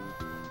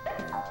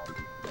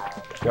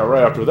 Now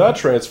right after that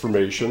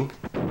transformation,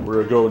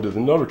 we're going to go into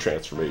another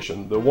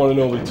transformation. The one and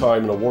only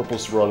time in a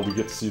warpless run we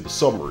get to see the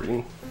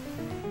submarine.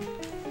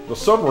 The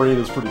submarine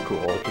is pretty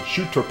cool. It can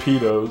shoot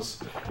torpedoes.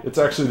 It's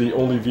actually the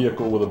only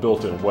vehicle with a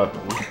built-in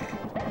weapon.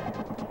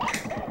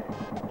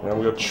 And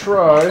I'm going to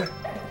try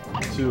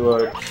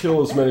to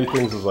kill as many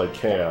things as I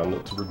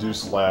can to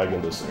reduce lag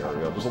in this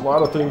area. There's a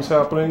lot of things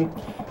happening.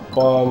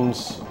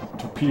 Bombs,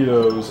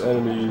 torpedoes,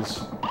 enemies.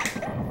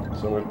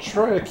 So I'm going to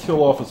try to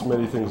kill off as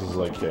many things as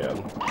I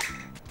can.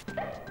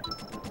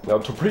 Now,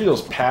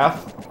 torpedo's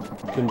path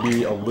can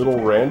be a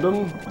little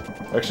random.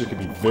 Actually, it can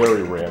be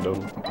very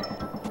random.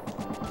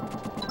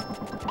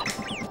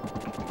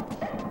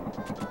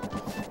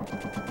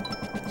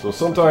 So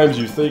sometimes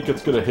you think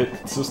it's going to hit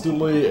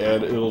consistently,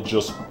 and it'll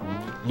just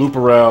loop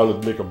around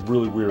and make a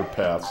really weird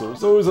path. So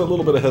there's always a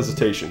little bit of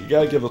hesitation. You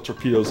gotta give the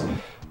torpedoes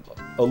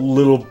a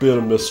little bit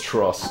of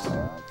mistrust.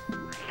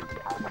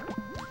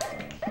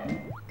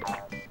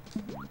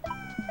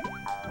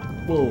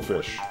 Whoa,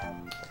 fish.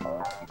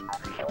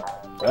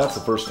 That's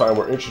the first time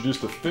we're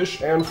introduced to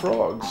fish and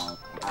frogs.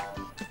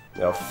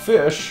 Now,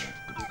 fish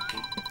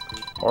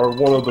are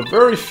one of the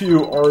very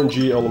few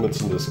RNG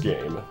elements in this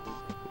game.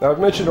 Now, I've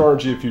mentioned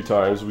RNG a few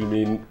times. We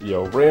mean,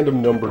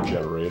 random number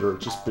generator.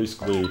 It's just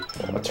basically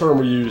a term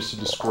we use to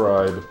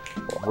describe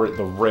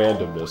the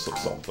randomness of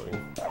something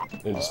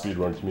in the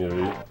speedrun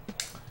community.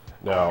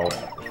 Now,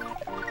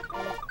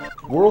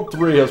 World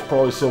 3 has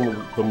probably some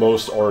of the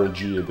most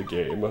RNG in the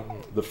game.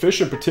 The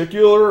fish in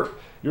particular,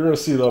 you're going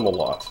to see them a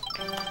lot.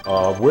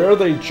 Where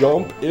they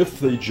jump, if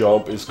they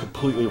jump, is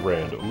completely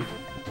random.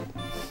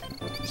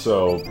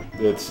 So,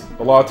 it's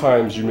a lot of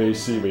times you may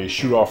see me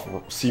shoot off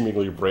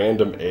seemingly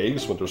random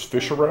eggs when there's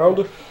fish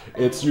around.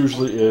 It's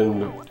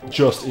usually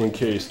just in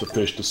case the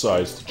fish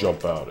decides to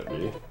jump out at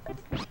me.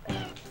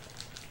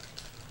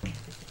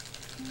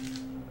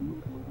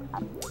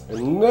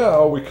 And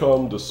now we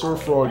come to Sir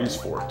Froggy's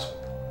Fort.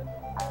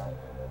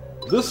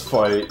 This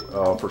fight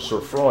for Sir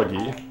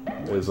Froggy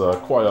is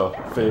quite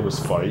a famous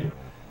fight.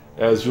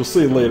 As you'll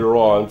see later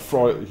on,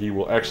 he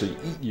will actually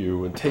eat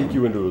you and take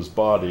you into his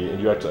body, and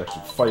you have to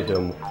actually fight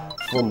him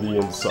from the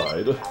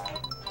inside.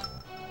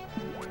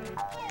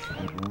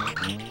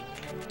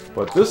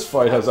 But this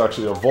fight has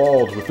actually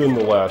evolved within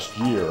the last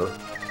year.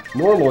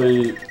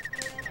 Normally,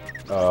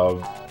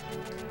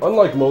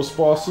 unlike most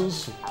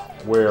bosses,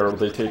 where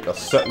they take a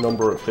set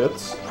number of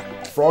hits,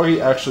 Froggy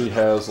actually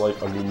has like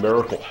a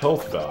numerical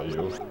health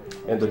value,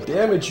 and the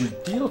damage you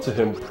deal to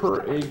him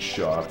per egg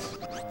shot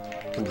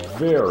can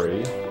vary.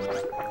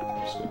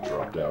 I'm just going to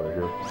drop down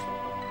here.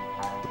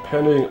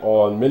 Depending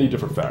on many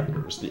different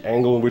factors. The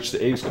angle in which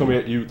the eggs come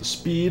at you, the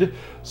speed.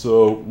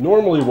 So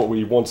normally what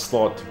we once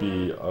thought to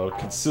be a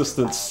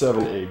consistent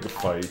 7-egg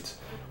fight,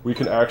 we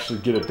can actually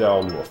get it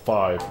down to a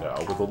 5 now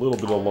with a little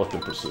bit of luck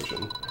and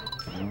precision.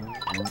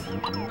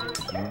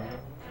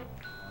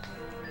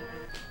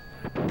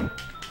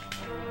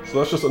 So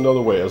that's just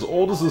another way. As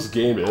old as this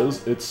game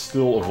is, it's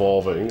still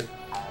evolving,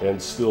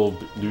 and still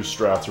new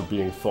strats are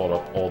being thought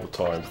up all the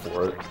time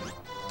for it.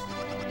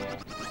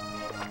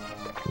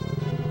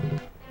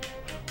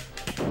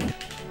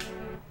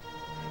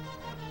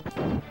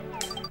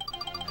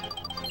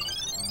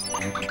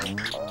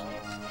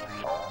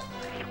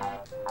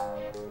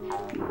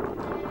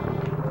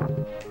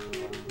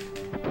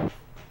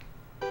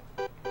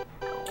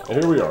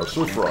 And here we are,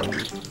 Sir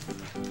Froggy.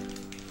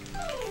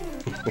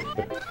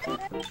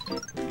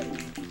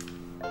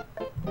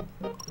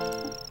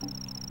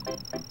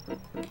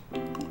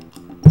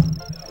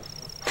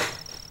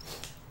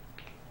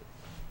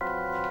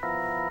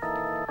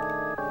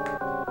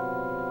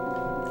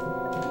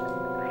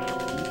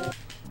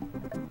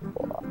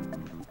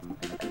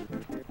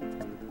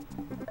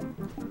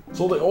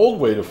 So the old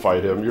way to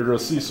fight him, you're going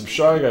to see some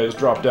Shy Guys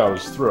drop down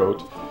his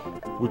throat,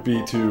 would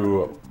be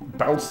to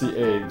bounce the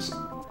eggs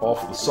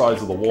off the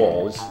sides of the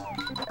walls,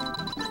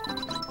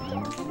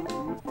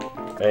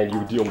 and you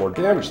would deal more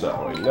damage that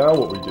way. Now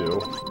what we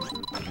do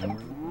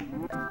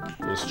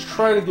is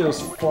try to get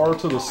as far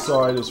to the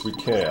side as we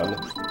can,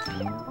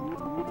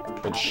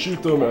 and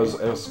shoot them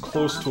as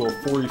close to a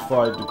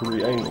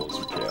 45-degree angle as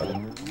we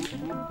can.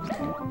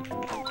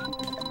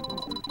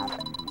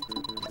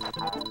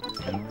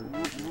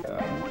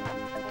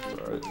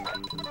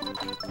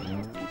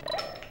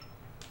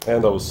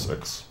 And that was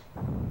 6.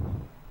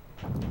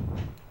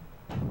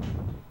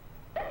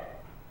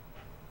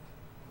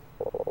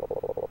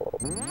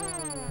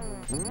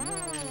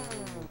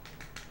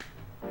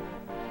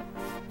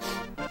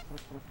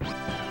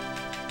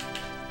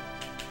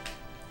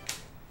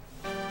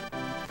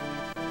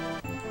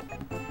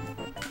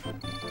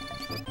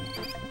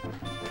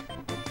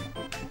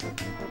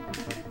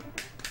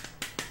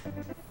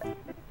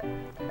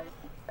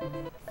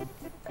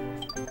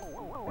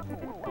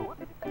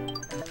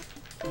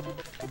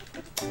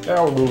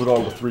 Now we're moving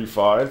on to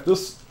 3-5.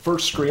 This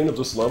first screen of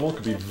this level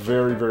could be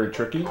very, very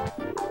tricky.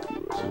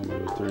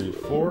 2, 3,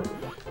 4.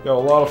 Got a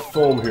lot of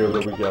foam here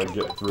that we gotta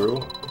get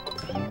through.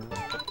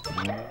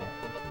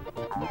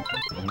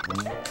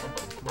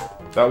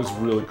 That was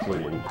really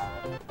clean.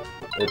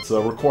 It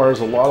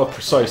requires a lot of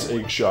precise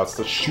egg shots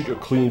to shoot a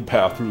clean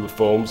path through the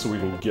foam so we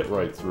can get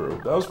right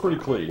through. That was pretty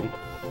clean.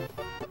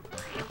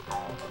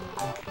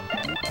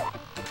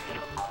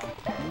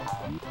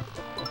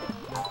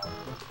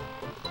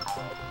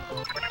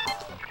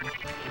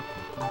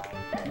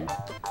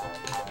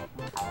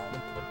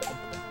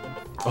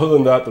 Other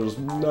than that, there's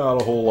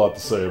not a whole lot to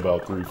say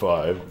about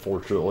 3-5,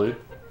 unfortunately.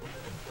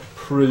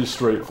 Pretty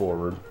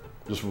straightforward.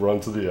 Just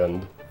run to the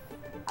end.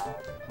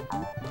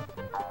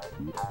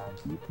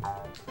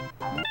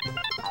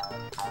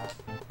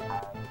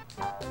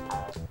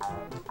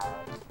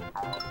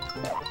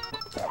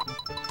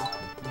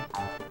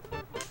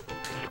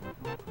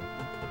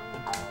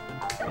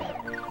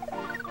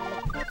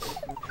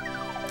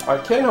 I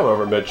can,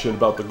 however, mention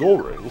about the goal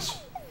rings.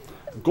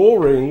 Goal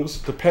rings,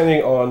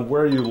 depending on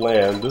where you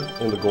land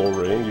in the goal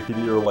ring, you can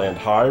either land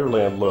high or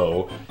land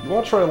low. You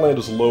want to try to land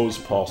as low as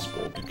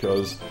possible,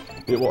 because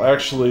it will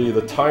actually,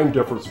 the time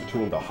difference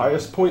between the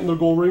highest point in the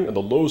goal ring and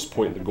the lowest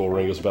point in the goal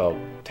ring is about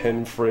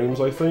 10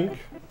 frames, I think.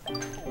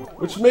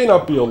 Which may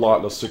not be a lot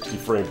in a 60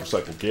 frame per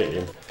second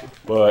game,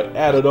 but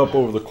added up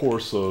over the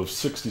course of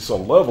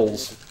 60-some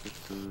levels,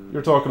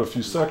 you're talking a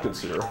few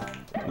seconds here,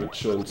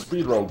 which in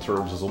speedrun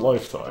terms is a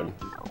lifetime.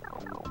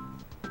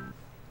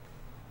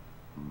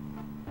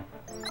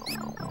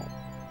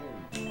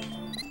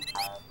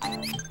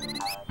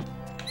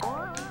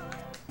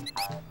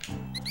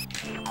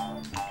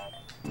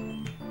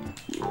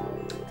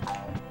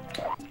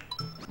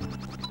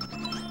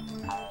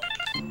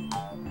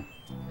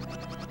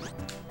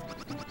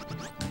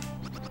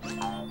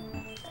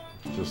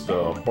 Just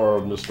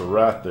borrowed Mr.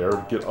 Rat there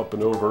to get up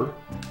and over.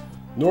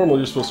 Normally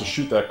you're supposed to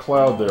shoot that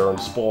cloud there and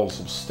spawn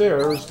some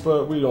stairs,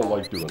 but we don't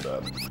like doing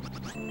that.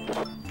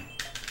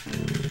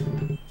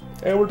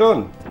 And we're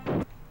done.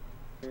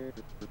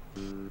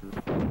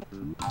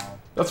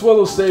 That's one of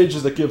those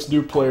stages that gives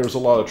new players a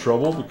lot of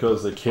trouble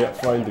because they can't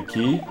find the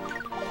key.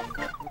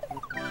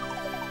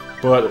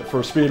 But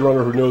for a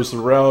speedrunner who knows the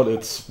route,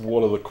 it's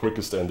one of the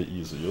quickest and the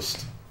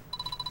easiest.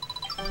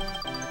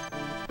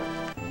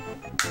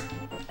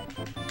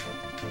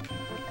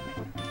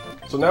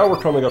 So now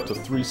we're coming up to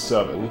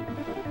 3-7.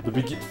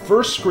 The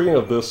first screen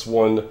of this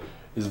one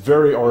is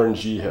very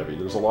RNG heavy.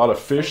 There's a lot of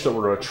fish that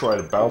we're going to try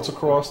to bounce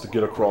across to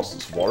get across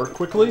this water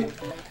quickly.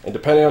 And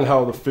depending on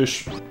how the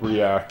fish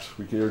react,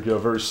 we can either get a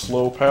very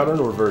slow pattern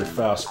or a very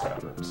fast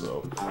pattern.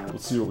 So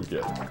let's see what we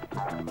get.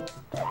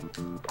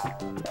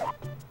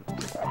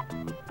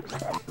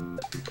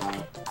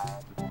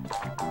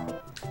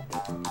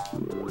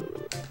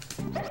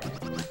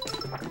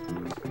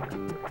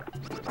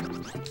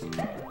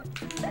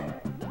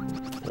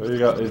 You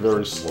got a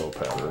very slow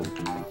pattern.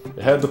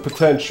 It had the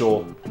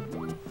potential,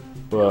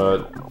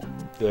 but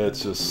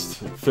it's just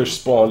fish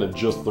spawned in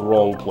just the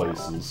wrong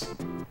places.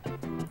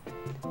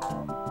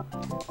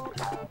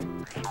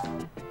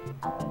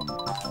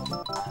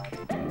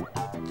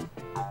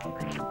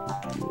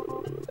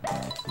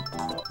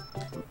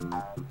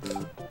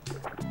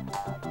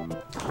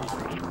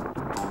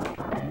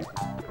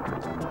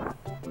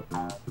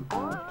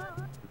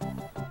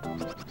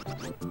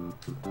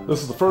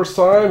 This is the first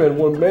time, and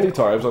one many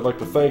times, I'd like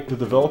to thank the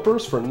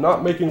developers for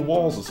not making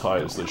walls as high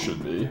as they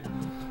should be.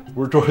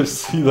 We're going to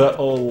see that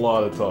a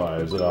lot of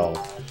times, and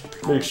I'll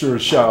make sure to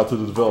shout out to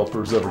the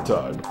developers every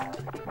time.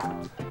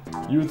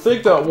 You would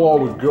think that wall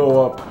would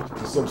go up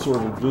to some sort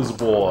of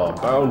invisible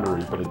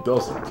boundary, but it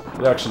doesn't.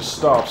 It actually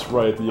stops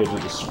right at the edge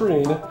of the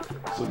screen,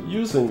 so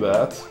using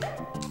that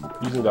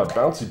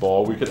bouncy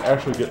ball, we could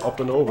actually get up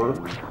and over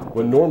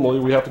when normally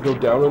we have to go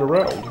down and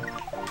around.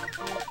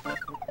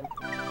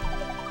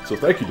 So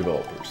thank you,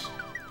 developers.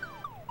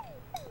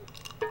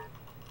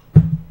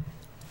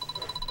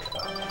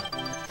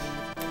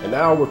 And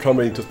now we're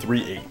coming to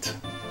 3-8.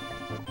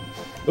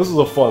 This is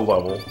a fun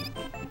level,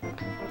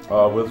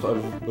 with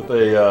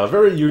a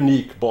very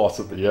unique boss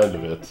at the end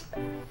of it,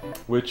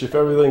 which, if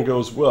everything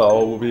goes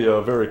well, will be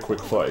a very quick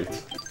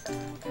fight.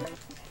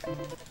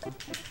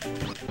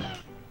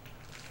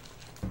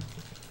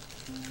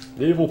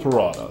 The Evil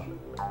Piranha.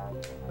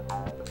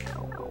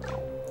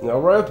 Now,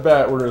 right off the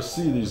bat, we're going to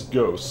see these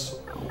ghosts,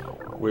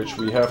 which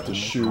we have to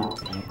shoot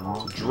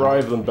to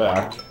drive them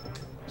back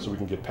so we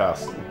can get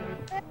past them.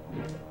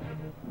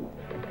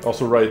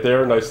 Also right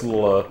there, nice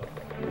little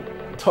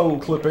tongue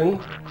clipping.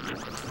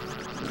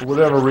 For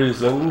whatever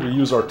reason, we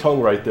use our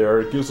tongue right there.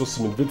 It gives us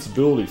some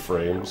invincibility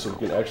frames so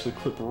we can actually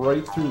clip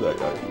right through that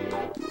guy.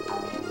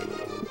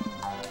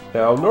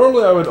 Now,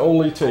 normally I would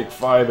only take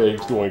 5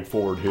 eggs going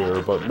forward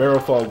here, but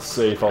Marathon's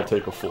safe, I'll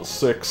take a full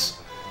 6.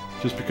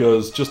 Just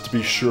to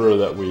be sure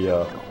that we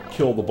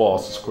kill the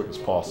boss as quick as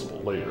possible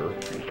later.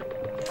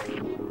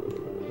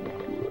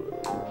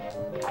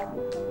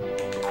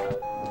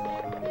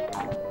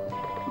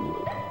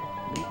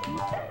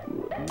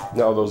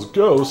 Now those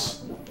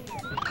ghosts...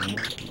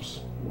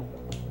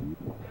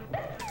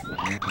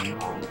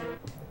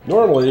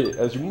 Normally,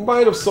 as you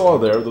might have saw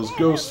there, those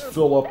ghosts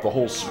fill up the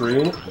whole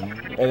screen,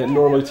 and it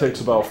normally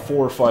takes about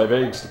 4 or 5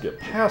 eggs to get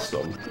past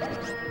them.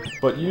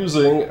 But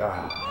using...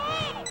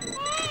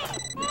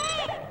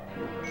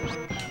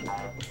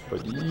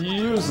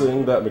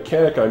 using that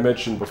mechanic I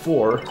mentioned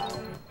before,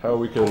 how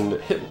we can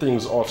hit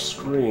things off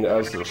screen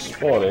as they're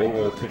spawning. I'm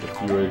going to take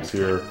a few eggs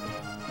here,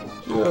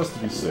 just to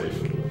be safe.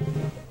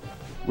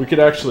 We could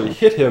actually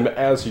hit him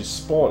as he's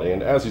spawning,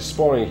 and as he's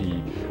spawning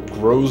he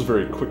grows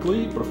very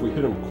quickly, but if we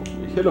hit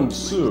him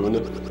soon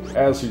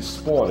as he's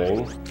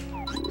spawning...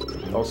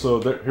 Also,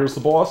 here's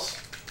the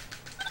boss,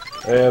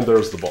 and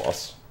there's the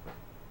boss.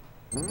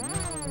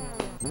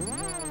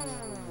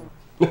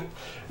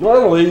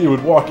 Normally, you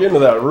would walk into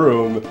that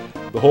room,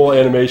 the whole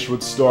animation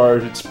would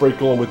start, it'd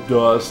sprinkle him with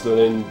dust, and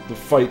then the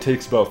fight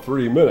takes about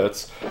 3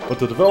 minutes. But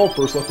the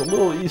developers left a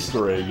little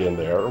Easter egg in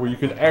there where you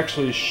could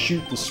actually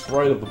shoot the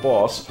sprite of the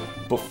boss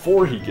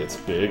before he gets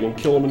big and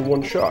kill him in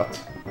one shot.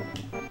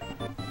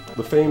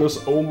 The famous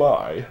Oh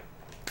My.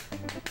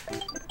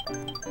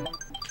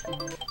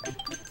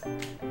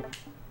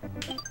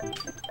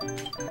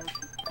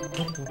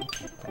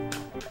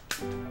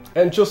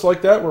 And just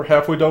like that, we're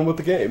halfway done with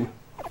the game.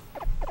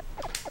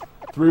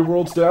 3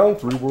 worlds down,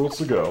 3 worlds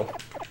to go.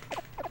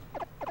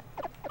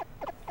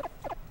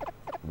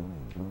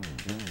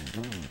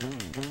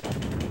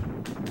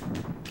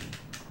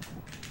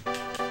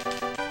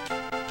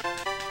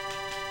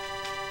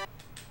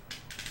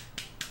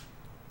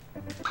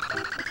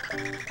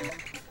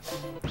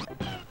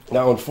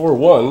 Now in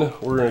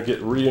 4-1, we're going to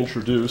get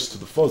reintroduced to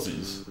the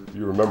Fuzzies, if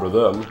you remember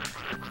them.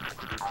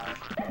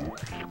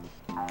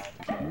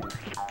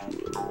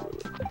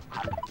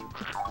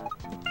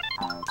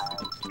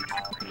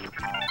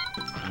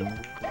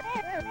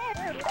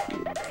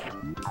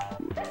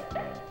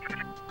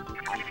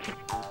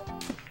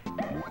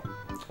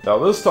 Now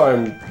this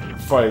time,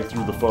 fighting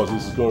through the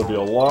fuzzies is going to be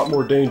a lot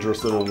more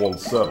dangerous than in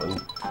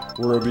 1.7.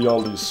 We're going to be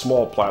on these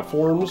small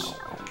platforms,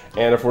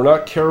 and if we're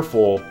not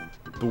careful,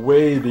 the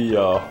way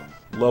the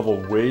level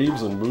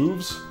waves and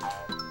moves,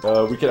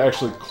 we can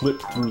actually clip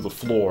through the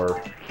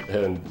floor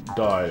and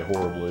die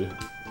horribly.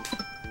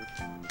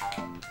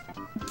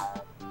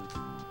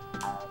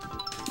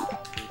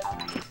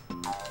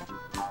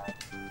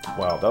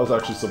 Wow, that was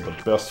actually some of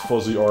the best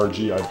fuzzy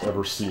RNG I've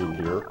ever seen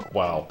here.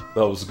 Wow,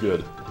 that was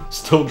good.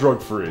 Still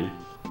drug-free.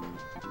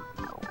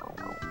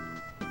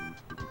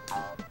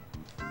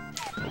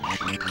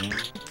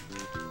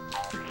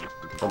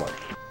 Come on.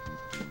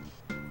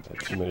 I had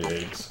too many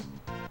eggs.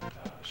 I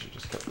should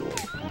just kept going.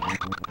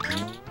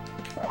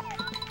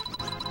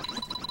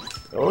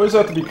 You always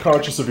have to be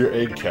conscious of your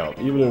egg count,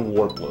 even in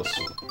Warpless.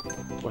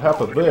 What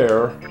happened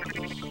there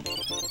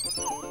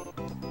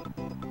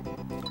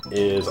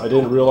is I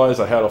didn't realize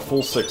I had a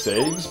full 6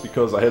 eggs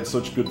because I had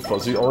such good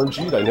fuzzy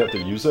RNG that I didn't have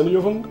to use any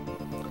of them.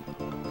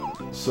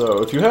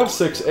 So if you have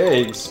 6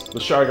 eggs, the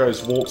Shy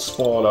Guys won't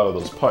spawn out of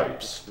those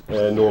pipes,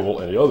 and nor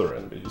will any other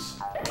enemies.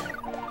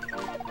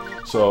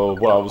 So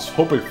what I was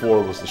hoping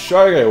for was the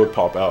Shy Guy would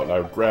pop out and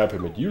I would grab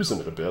him and use him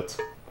in a bit.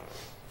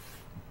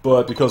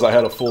 But because I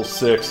had a full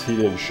 6, he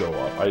didn't show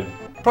up. I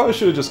probably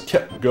should have just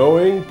kept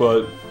going,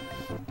 but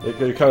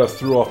it kind of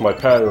threw off my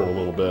pattern a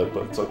little bit,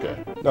 but it's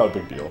okay. Not a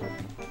big deal.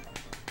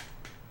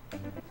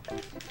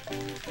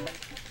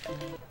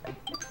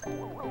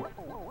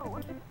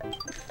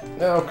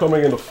 Now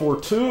coming into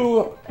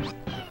 4.2,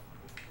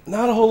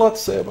 not a whole lot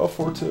to say about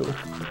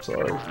 4.2.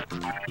 Sorry,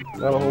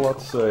 not a whole lot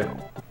to say.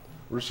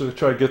 We're just going to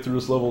try to get through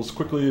this level as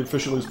quickly and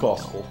efficiently as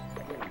possible.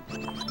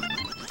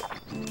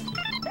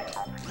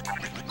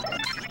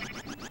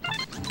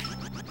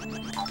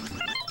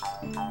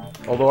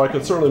 Although I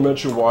could certainly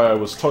mention why I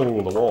was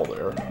tonguing the wall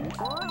there.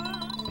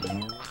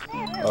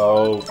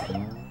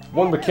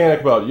 One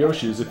mechanic about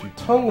Yoshi is if you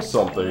tongue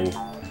something,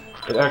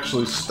 it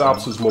actually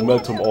stops his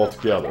momentum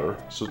altogether.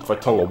 So if I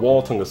tongue a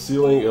wall, tongue a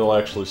ceiling, it'll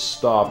actually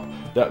stop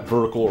that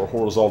vertical or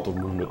horizontal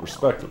movement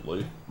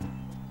respectively.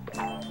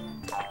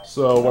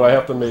 So when I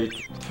have to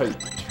make tight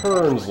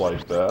turns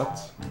like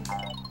that,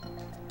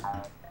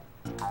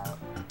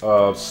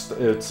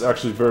 it's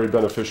actually very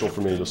beneficial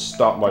for me to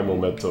stop my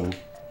momentum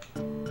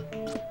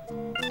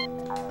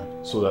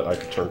so that I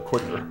can turn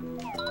quicker.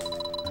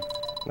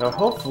 Now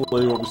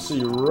hopefully what we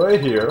see right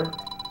here,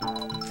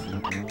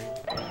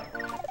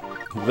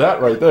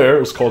 that right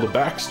there is called a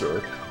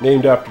Baxter,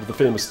 named after the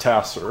famous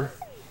Tasser,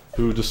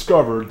 who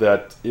discovered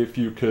that if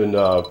you can,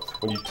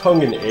 when you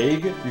tongue an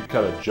egg, you can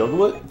kind of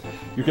juggle it,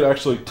 you can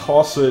actually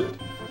toss it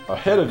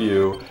ahead of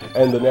you,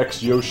 and the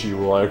next Yoshi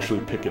will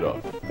actually pick it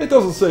up. It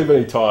doesn't save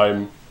any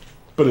time,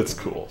 but it's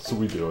cool, so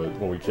we do it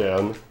when we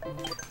can.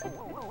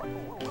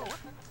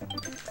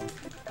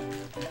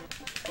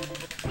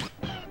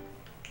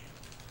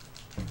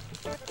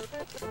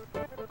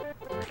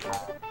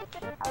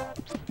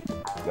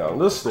 Now on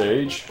this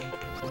stage,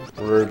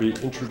 we're going to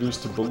be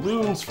introduced to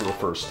balloons for the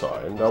first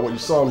time. Now what you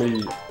saw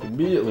me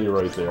immediately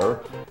right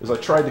there is I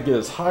tried to get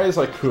as high as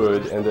I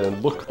could and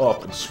then look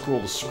up and scroll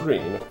the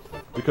screen,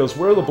 because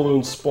where the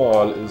balloons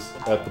spawn is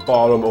at the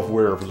bottom of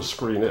wherever the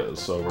screen is.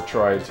 So we're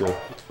trying to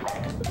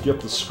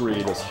get the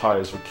screen as high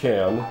as we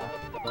can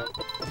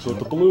so that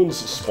the balloons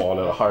spawn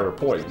at a higher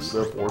point,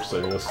 therefore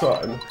saving us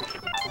time.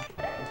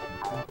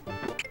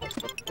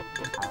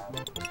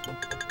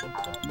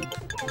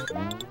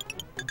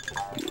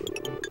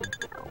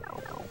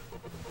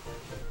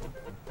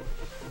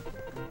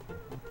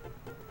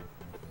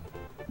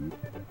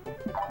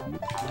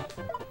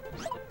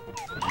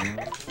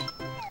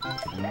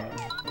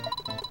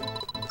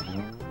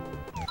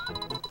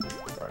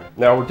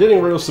 Now we're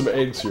getting rid of some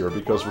eggs here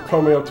because we're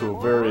coming up to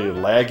a very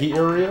laggy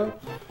area,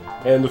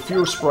 and the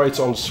fewer sprites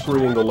on the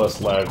screen, the less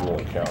lag we'll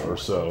encounter.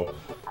 So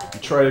you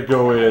try to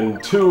go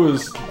in, 2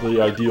 is the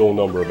ideal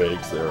number of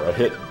eggs there. I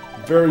hit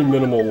very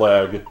minimal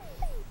lag,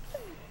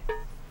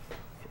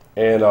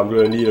 and I'm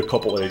going to need a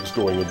couple eggs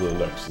going into the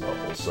next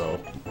level, so.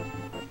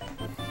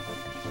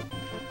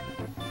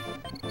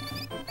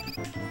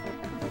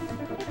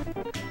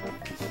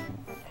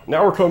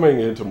 Now we're coming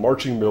into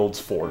Marching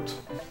Mild's Fort.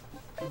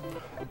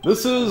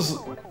 This is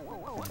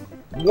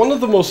one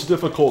of the most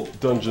difficult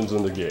dungeons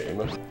in the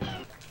game,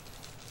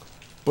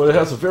 but it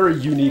has a very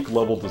unique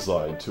level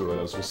design to it,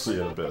 as we'll see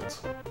in a bit.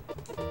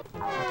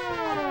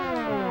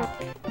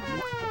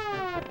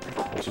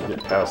 Once we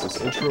get past this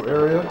intro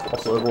area,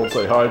 also everyone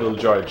say hi to the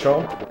Giant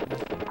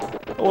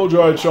Chomp. Hello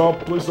Giant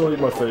Chomp, please don't eat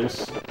my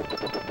face.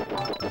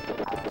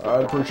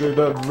 I'd appreciate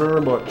that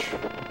very much.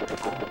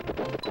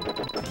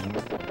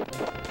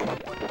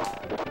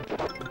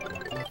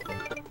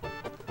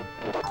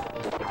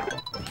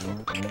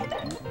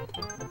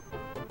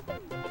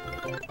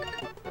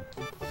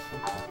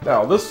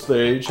 Now, this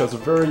stage has a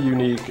very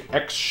unique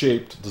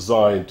X-shaped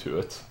design to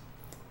it,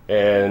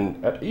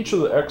 and at each of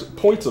the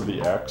points of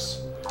the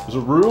X, there's a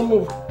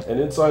room, and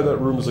inside that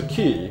room is a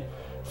key.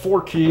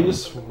 4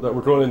 keys that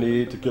we're going to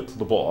need to get to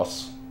the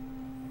boss.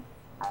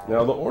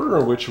 Now, the order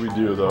in which we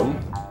do them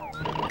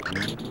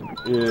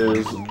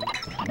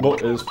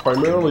is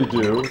primarily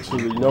due to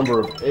the number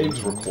of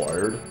eggs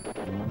required.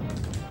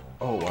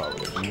 Oh wow,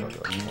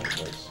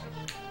 nice.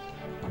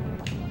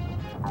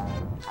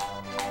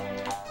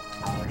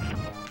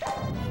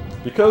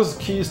 Because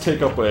keys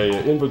take up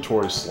a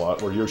inventory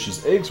slot where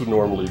Yoshi's eggs would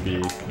normally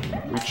be,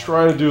 we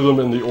try to do them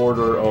in the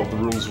order of the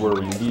rooms where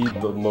we need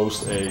the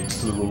most eggs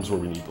to the rooms where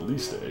we need the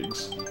least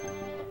eggs.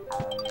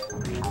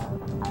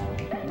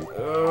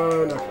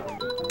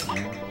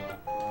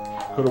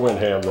 Could have went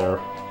ham there.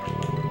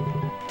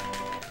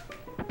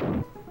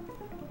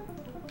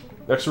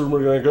 Next room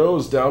we're going to go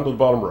is down to the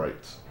bottom right.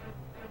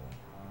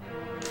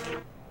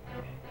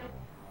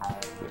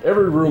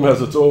 Every room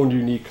has its own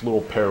unique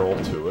little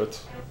peril to it.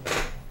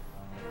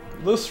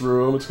 This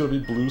room, it's going to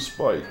be blue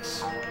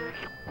spikes.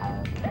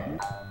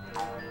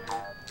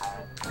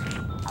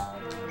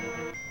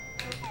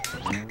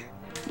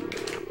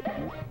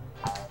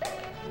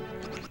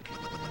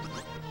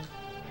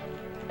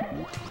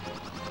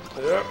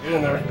 Yep, get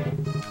in there.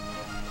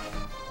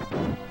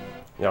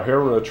 Now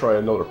here we're going to try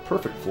another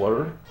perfect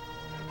flutter.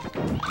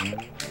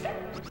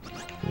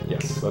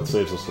 Yes, that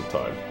saves us some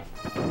time.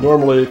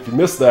 Normally, if you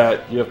miss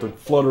that, you have to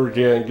flutter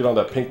again, get on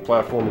that pink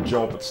platform and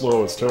jump. It's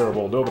slow, it's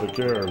terrible, nobody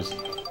cares.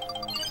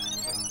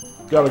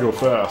 Gotta go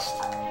fast.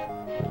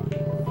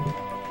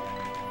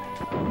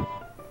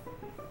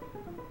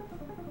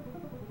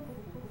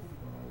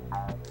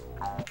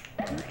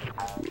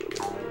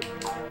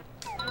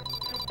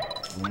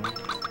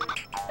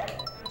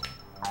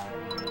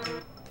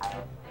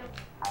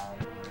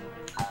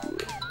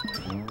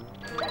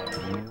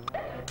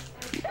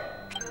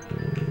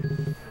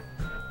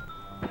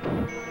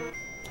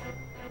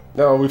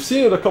 Now, we've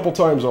seen it a couple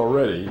times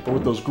already, but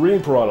with those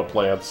green piranha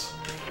plants,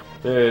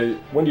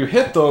 when you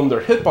hit them,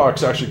 their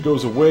hitbox actually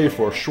goes away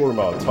for a short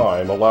amount of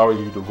time, allowing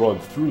you to run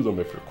through them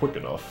if you're quick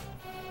enough.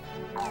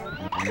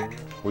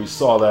 We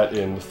saw that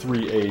in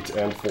 3.8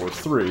 and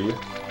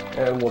 4.3,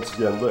 and once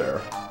again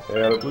there.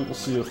 And I believe we'll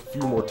see it a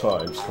few more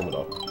times coming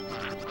up.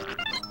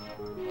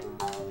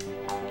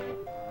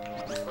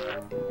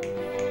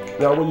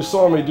 Now, what you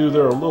saw me do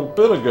there a little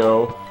bit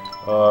ago,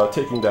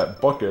 taking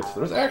that bucket,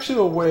 there's actually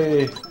a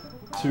way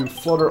to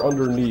flutter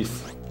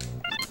underneath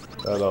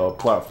that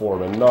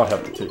platform and not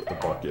have to take the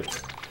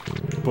bucket.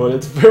 But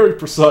it's very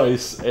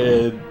precise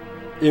and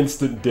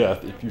instant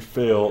death if you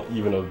fail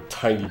even a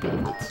tiny bit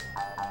of it.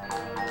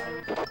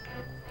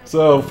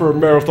 So for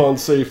marathon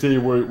safety,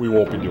 we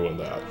won't be doing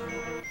that.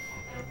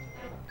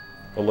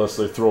 Unless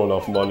they throw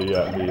enough money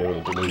at me in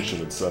a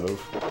donation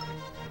incentive.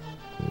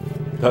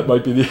 That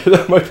might be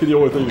the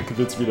only thing to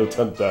convince me to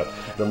attempt that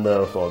in a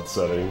marathon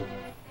setting.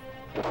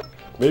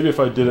 Maybe if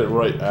I did it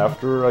right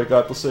after I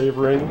got the save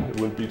ring, it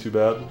wouldn't be too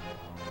bad.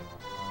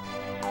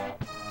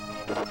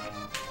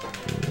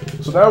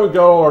 So now we've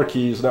got all our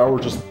keys, now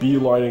we're just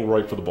beelining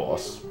right for the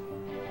boss.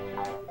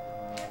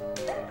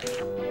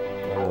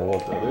 I don't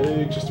want that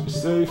egg, just to be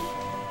safe.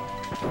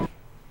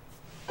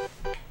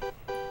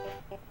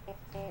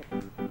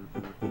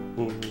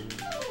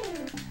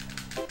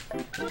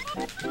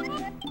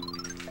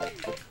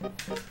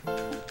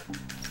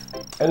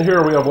 And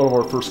here we have one of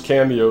our first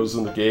cameos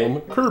in the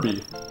game,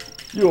 Kirby.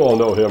 You all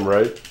know him,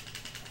 right?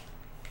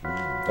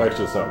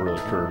 Actually, it's not really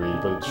Kirby,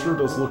 but it sure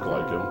does look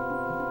like him.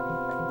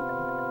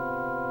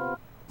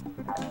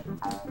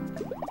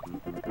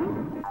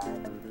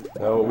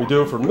 Now what we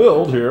do for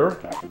Mild here,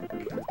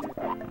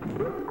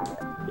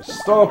 we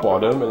stomp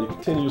on him and he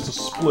continues to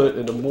split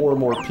into more and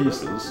more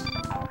pieces.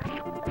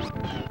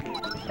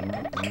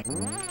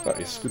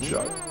 Nice, good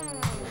shot.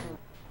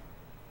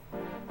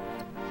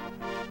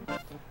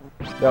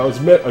 Now,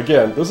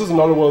 again, this is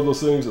another one of those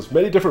things, as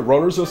many different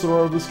runners as there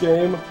are in this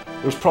game,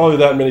 there's probably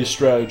that many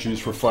strategies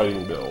for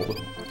fighting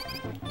Mild.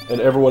 And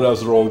everyone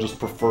has their own just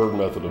preferred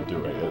method of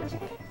doing it.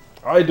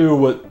 I do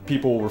what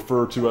people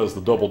refer to as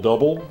the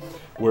double-double,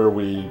 where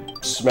we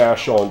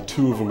smash on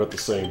two of them at the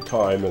same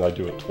time, and I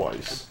do it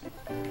twice.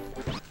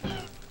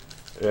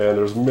 And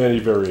there's many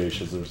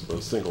variations. There's a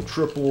single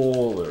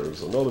triple,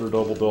 there's another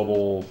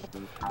double-double.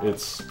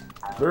 It's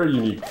a very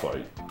unique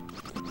fight.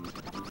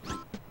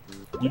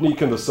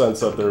 Unique in the sense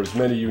that there's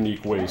many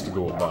unique ways to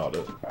go about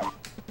it.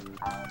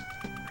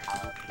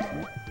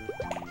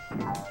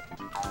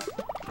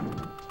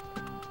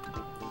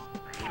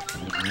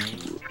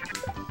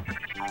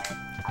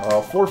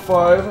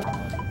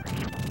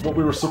 4-5, what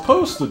we were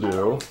supposed to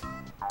do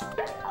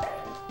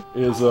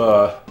is,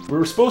 we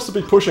were supposed to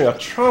be pushing a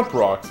Chomp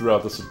Rock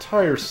throughout this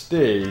entire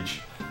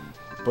stage,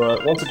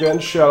 but once again,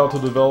 shout out to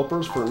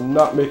developers for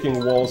not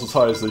making walls as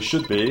high as they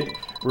should be.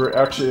 We're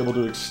actually able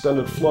to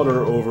extended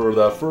flutter over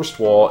that first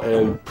wall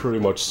and pretty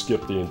much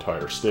skip the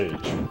entire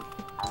stage.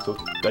 So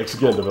thanks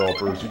again,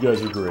 developers, you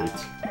guys are great.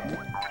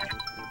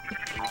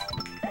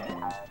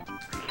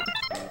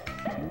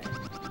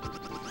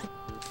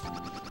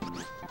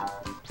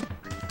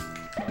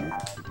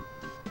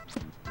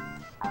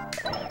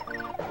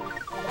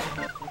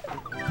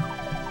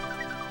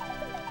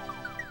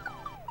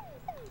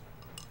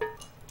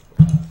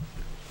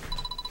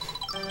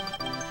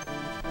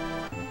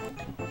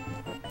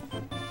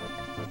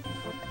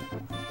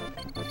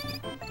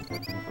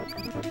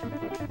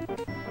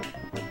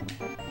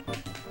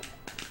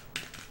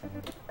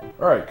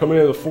 Alright, coming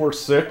into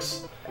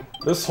 4-6.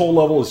 This whole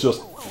level is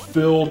just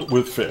filled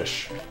with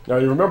fish. Now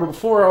you remember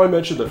before I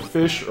mentioned that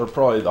fish are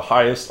probably the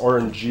highest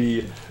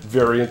RNG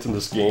variant in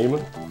this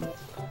game?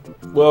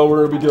 Well,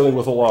 we're going to be dealing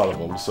with a lot of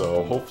them,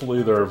 so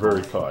hopefully they're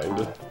very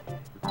kind.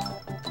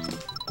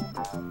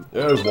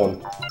 There's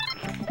one.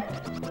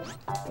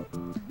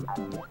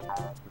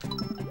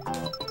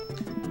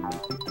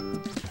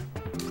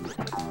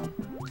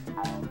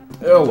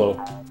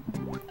 Hello.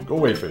 Go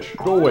away, fish.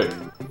 Go away.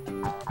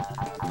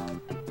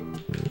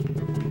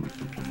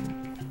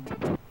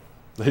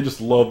 They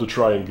just love to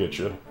try and get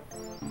you.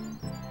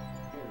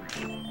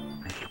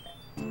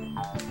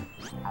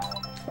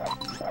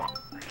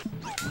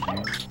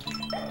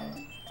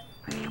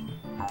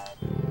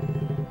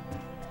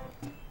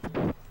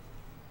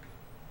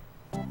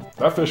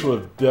 That fish would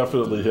have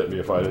definitely hit me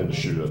if I didn't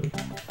shoot it.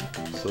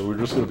 So we're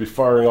just going to be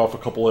firing off a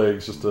couple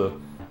eggs just to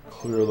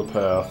clear the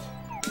path.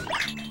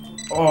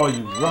 Oh,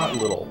 you rotten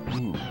little...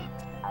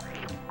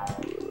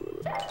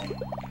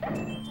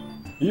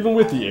 Even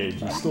with the egg,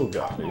 he still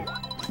got me.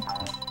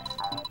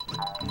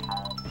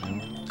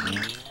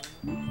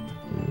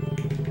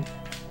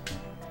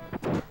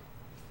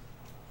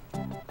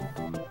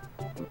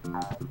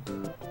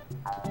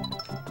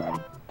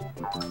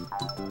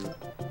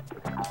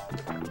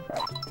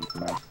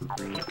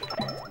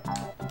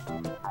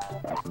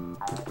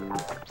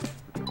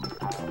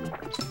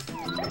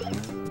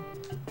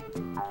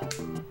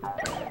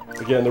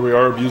 Again, there we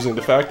are abusing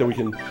the fact that we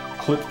can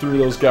clip through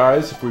those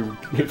guys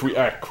if we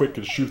act quick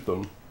and shoot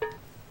them.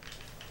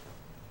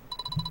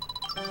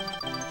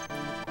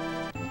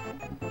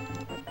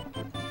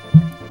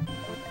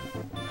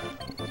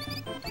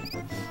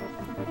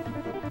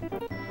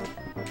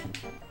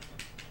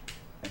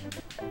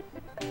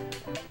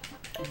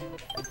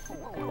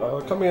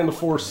 Coming into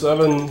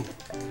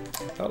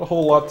 4-7, not a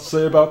whole lot to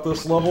say about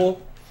this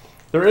level.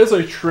 There is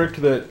a trick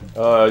that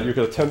you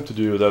can attempt to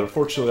do that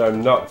unfortunately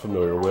I'm not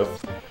familiar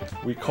with.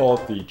 We call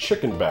it the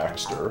chicken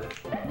Baxter.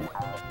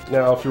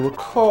 Now, if you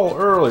recall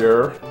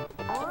earlier,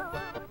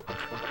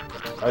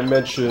 I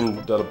mentioned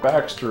that a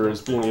Baxter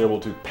is being able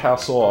to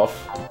pass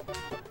off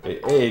an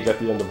egg at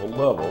the end of a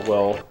level.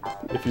 Well,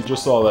 if you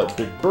just saw that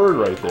big bird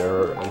right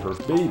there and her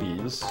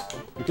babies,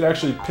 you can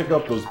actually pick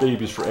up those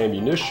babies for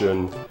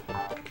ammunition,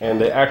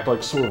 and they act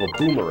like sort of a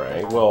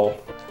boomerang. Well,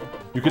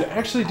 you can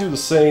actually do the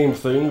same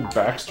thing,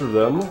 Baxter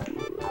them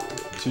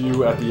to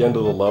you at the end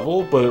of the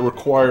level, but it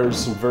requires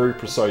some very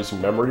precise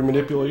memory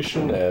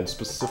manipulation and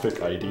specific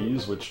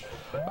IDs, which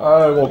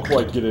I won't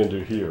quite get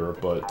into here,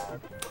 but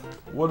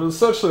what it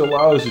essentially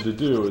allows you to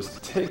do is to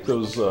take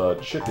those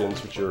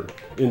chickens, which are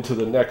into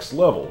the next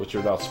level, which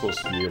you're not supposed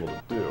to be able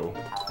to do,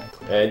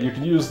 and you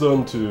can use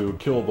them to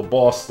kill the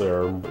boss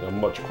there in a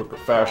much quicker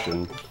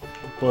fashion,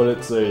 but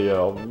it's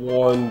a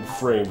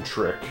one-frame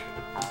trick,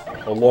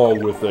 along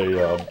with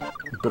a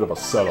bit of a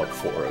setup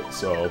for it,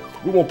 so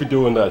we won't be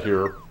doing that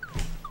here.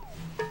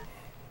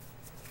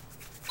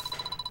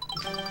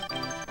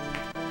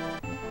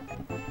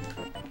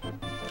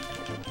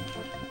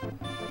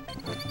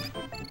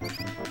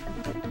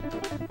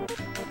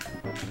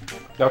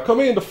 Now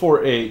coming into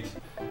 4-8,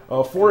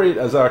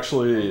 4-8 is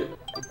actually,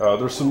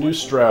 there's some new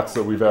strats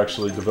that we've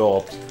actually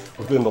developed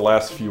within the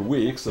last few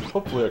weeks that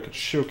hopefully I could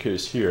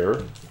showcase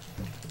here,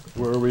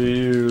 where we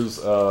use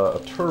a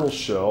turtle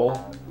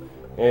shell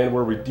and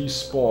where we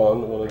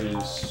despawn one of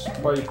these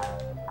spike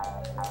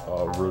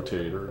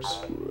rotators.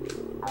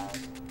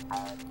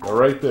 Now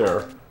right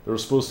there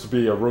was supposed to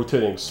be a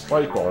rotating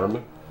spike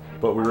arm,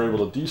 but we were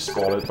able to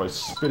despawn it by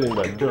spitting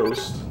that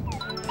ghost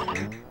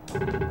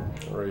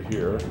right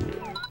here.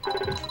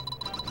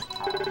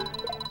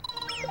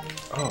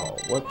 Oh,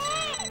 what?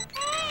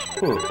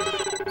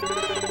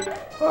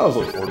 That was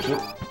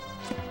unfortunate.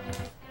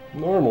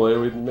 Normally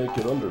we'd make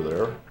it under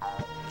there.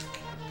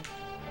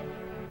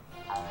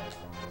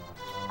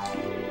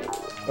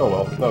 Oh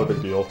well, not a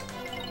big deal.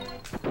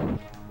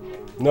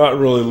 Not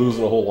really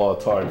losing a whole lot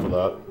of time for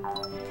that.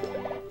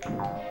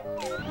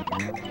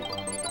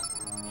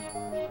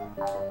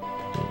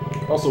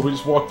 Also, we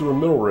just walked through a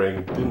middle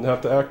ring, didn't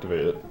have to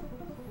activate it.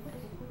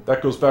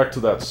 That goes back to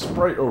that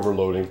sprite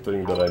overloading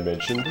thing that I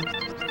mentioned.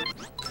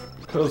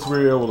 Because we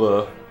were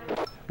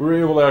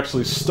able to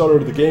actually stutter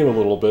the game a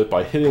little bit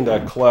by hitting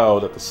that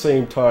cloud at the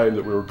same time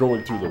that we were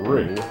going through the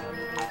ring.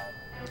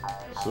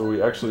 So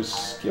we actually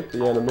skipped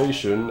the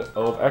animation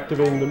of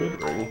activating the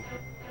mid-ring.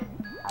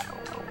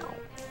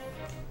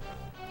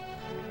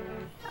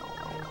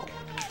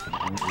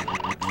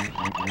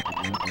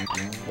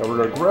 Now we're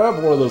going to grab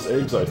one of those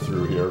eggs I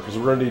threw here, because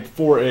we're going to need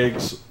 4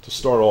 eggs to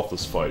start off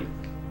this fight.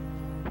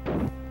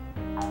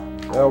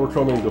 Now we're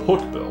coming to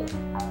Hookbill.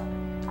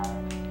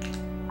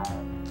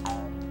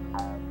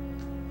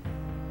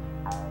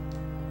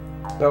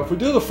 Now if we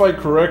do the fight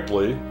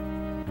correctly,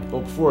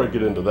 well before I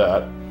get into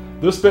that,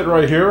 this bit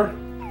right here,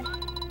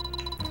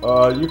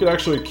 you can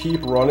actually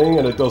keep running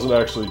and it doesn't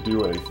actually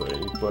do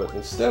anything, but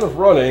instead of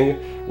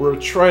running, we're going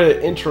to try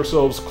to inch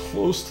ourselves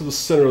close to the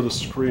center of the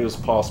screen as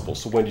possible,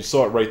 so when you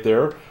saw it right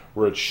there,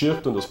 where it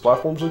shifted and those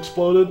platforms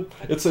exploded,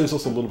 it saves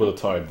us a little bit of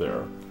time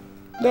there.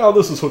 Now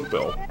this is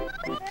Hookbill.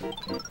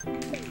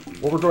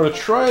 What we're going to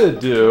try to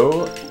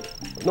do,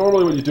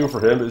 normally what you do for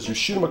him is you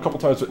shoot him a couple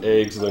times with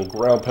eggs and then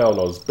ground pound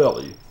on his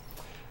belly.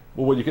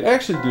 Well, what you can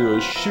actually do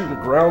is shoot a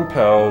ground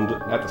pound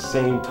at the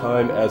same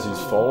time as he's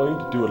falling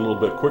to do it a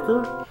little bit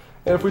quicker.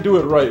 And if we do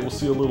it right, we'll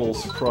see a little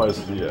surprise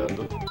at the end.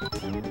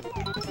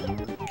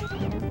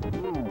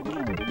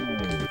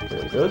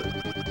 Very good.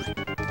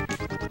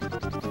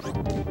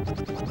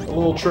 A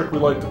little trick we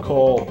like to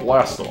call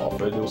blast off,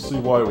 and you'll see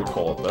why we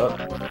call it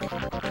that.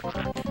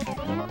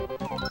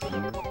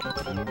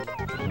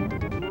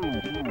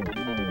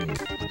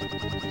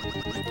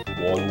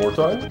 One more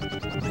time.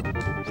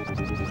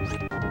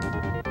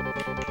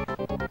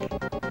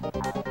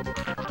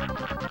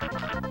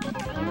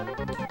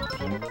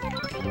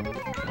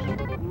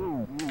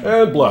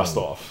 And blast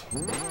off.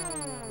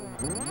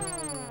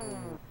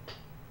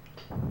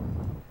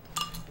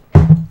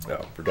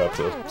 Yeah, forgot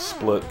to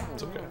split.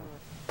 It's okay.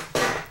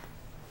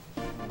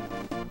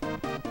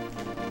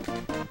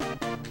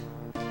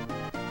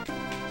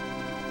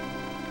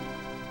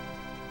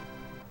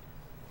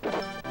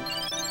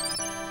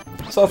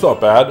 So that's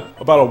not bad.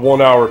 About a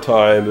 1 hour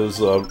time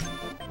is a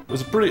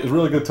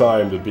really good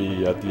time to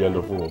be at the end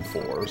of World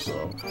 4,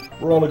 so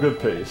we're on a good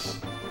pace.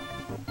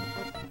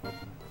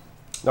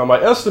 Now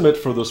my estimate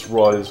for this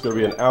run is going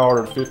to be 1 hour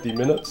and 50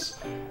 minutes,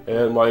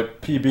 and my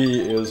PB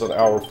is 1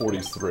 hour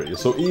 43.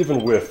 So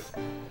even with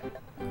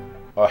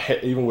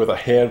a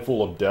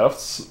handful of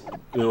deaths,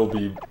 it'll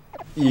be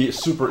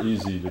super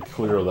easy to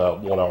clear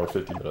that 1 hour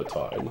 50 minute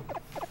time.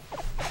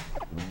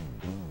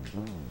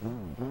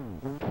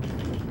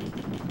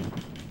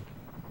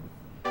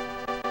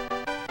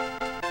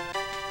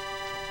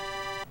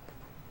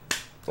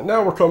 And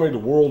now we're coming to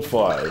World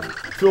 5,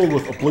 filled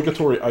with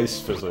obligatory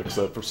ice physics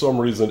that for some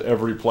reason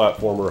every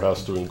platformer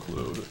has to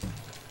include.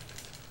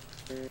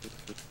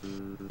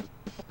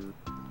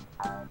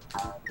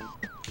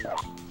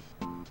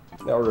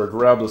 Now we're going to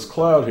grab this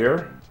cloud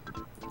here.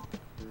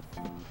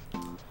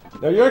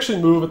 Now you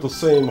actually move at the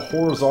same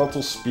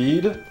horizontal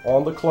speed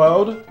on the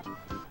cloud,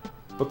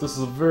 but this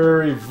is a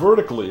very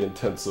vertically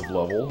intensive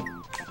level,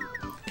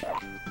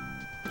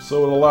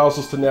 so it allows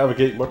us to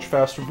navigate much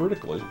faster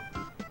vertically.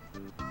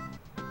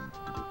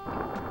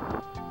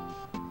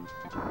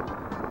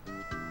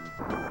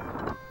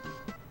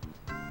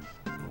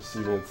 See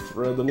if we can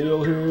thread the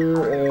needle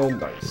here, and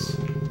nice.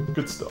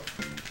 Good stuff.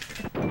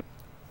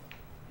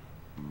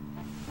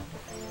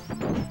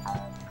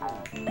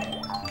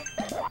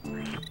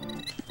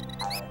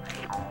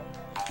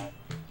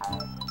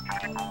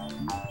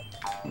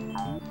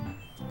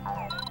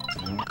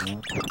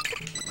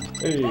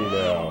 Hey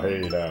now,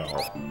 hey now.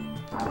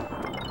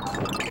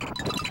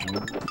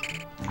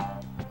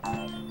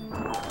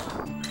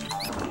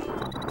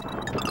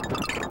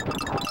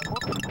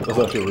 That's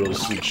actually a really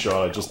sweet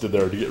shot I just did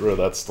there to get rid of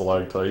that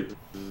stalactite.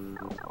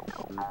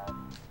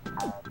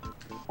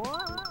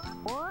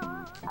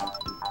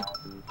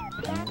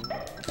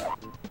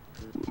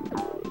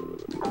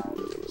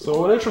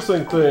 So an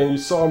interesting thing, you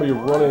saw me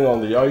running on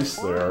the ice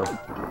there.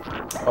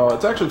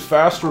 It's actually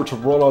faster to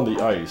run on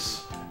the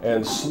ice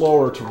and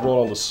slower to run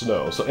on the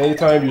snow. So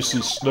anytime you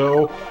see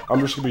snow, I'm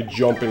just going to be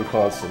jumping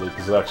constantly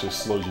because it actually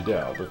slows you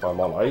down. But if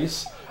I'm on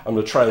ice, I'm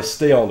going to try to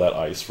stay on that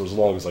ice for as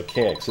long as I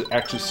can because it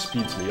actually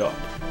speeds me up.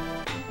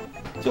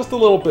 Just a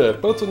little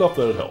bit, but it's enough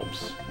that it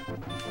helps.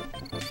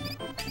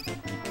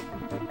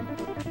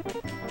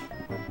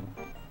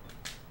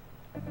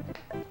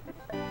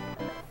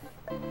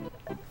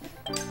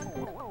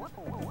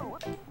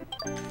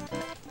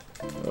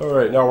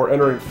 Alright, now we're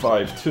entering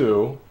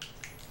 5-2.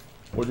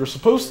 What you're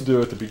supposed to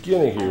do at the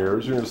beginning here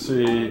is you're going to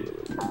see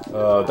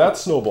that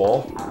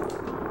snowball.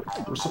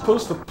 We're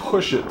supposed to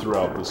push it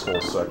throughout this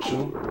whole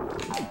section,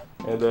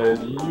 and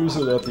then use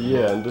it at the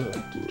end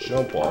to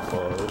jump off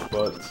of,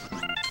 but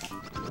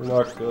we're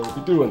not going to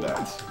be doing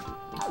that.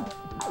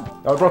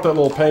 Now I brought that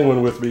little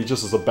penguin with me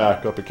just as a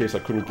backup in case I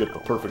couldn't get the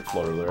perfect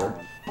flutter there.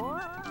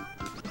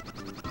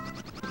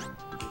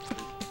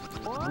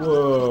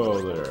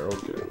 Whoa, there,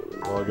 okay.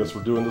 Well, I guess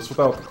we're doing this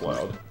without the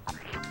cloud.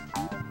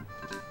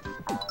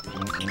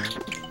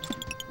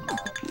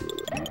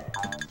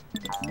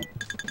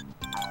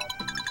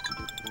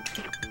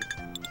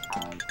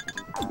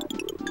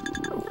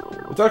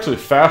 It's actually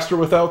faster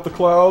without the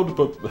cloud,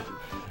 but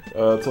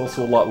it's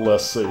also a lot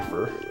less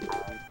safer.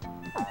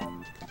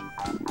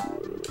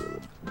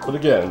 But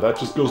again, that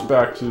just goes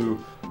back to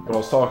what I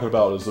was talking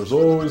about, is there's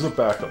always a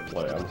backup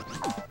plan.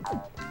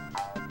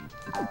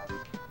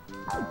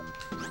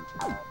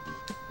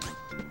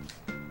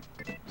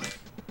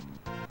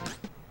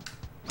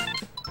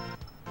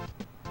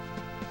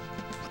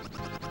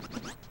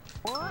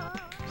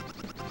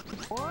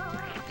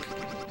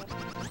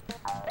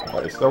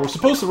 Nice. Now we're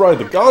supposed to ride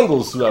the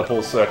gondolas through that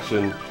whole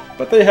section,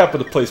 but they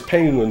happen to place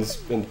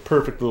penguins in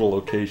perfect little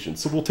locations,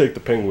 so we'll take the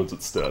penguins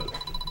instead.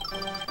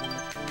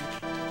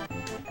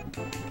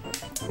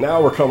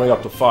 Now we're coming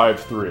up to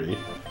 5-3,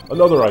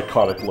 another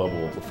iconic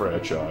level of the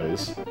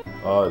franchise.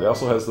 It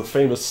also has the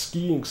famous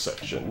skiing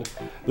section.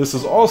 This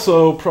is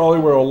also probably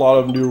where a lot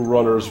of new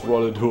runners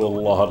run into a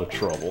lot of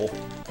trouble.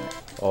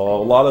 A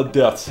lot of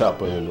deaths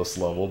happen in this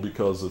level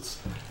because it's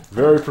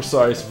very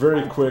precise,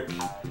 very quick,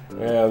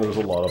 and there's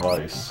a lot of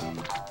ice.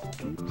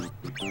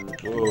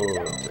 Whoa,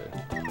 okay.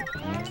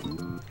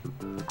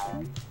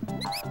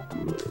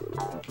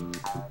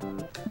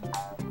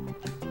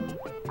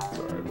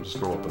 Sorry, we'll just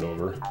go up and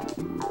over.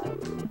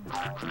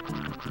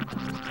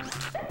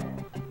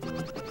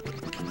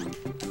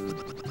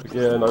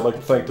 Again, I'd like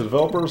to thank the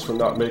developers for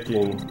not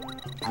making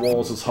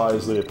walls as high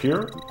as they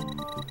appear.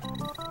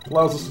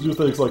 Allows us to do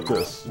things like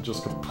this, and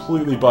just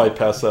completely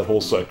bypass that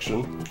whole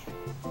section.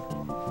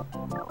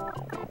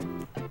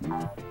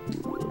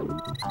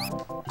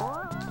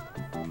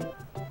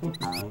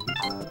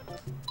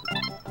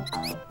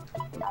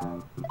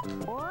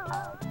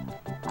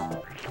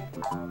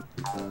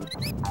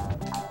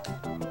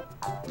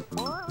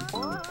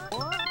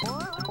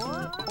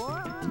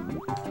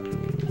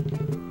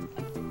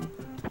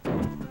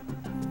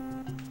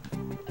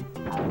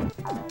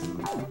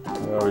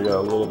 Now we got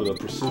a little bit of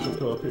precision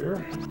come up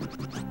here.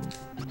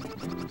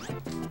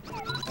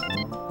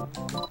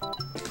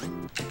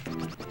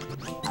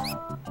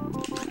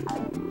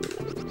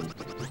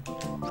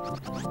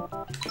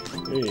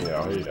 Hey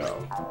now, hey now.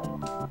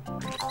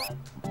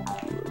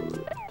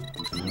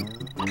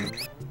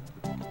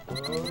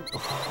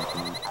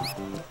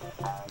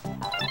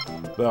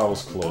 That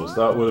was close.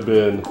 That would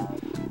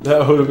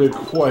have been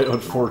quite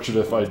unfortunate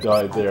if I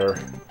died there.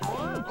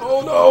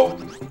 Oh no!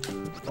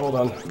 Hold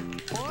on.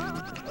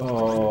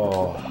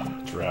 Oh,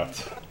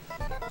 trapped.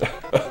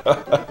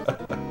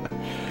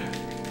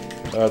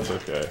 That's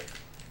okay.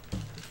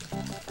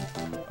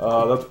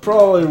 That's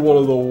probably one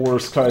of the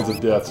worst kinds of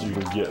deaths you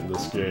can get in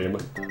this game,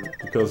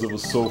 because it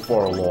was so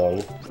far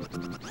along.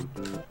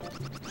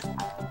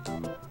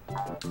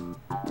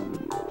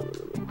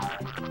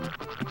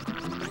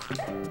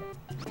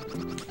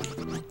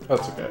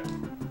 That's okay.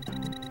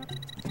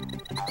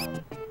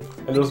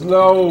 And there's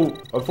no,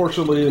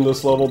 unfortunately in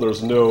this level,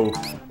 there's no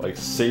like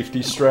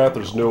safety strat,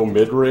 there's no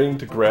mid-ring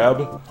to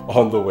grab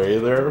on the way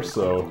there,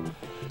 so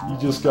you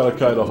just gotta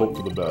kinda hope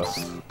for the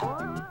best.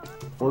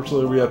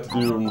 Fortunately, we have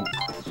to do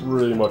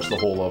pretty much the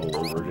whole level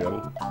over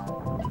again.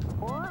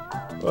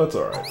 That's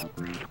alright.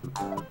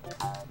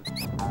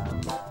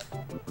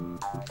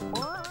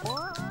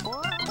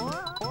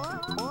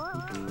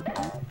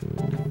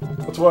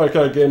 That's why I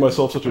kinda gave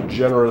myself such a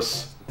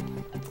generous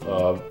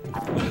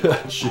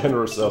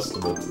generous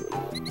estimate.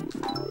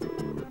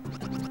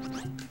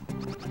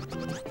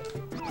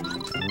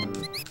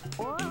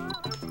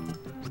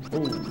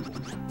 Oh,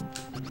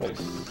 nice.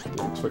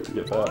 Didn't expect to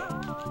get that.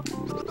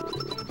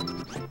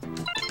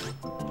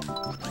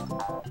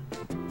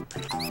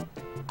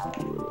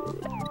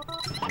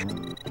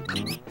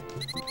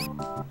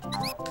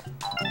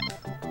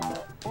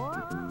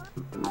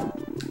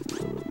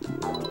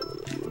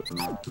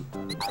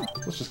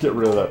 Let's just get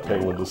rid of that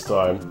penguin this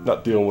time.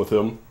 Not dealing with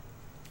him.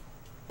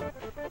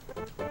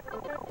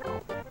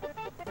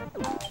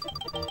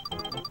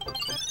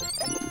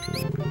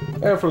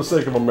 And for the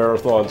sake of a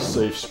marathon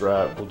safe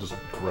strat, we'll just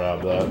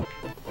grab that.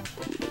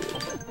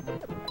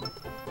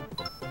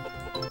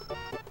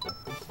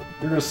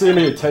 You're going to see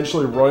me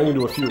intentionally running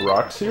into a few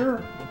rocks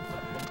here.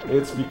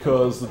 It's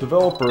because the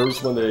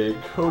developers, when they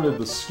coded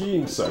the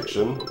skiing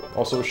section,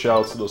 also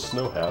shouts to the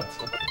snow hat,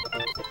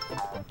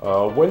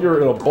 when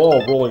you're in a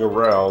ball rolling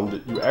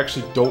around, you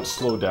actually don't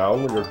slow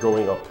down when you're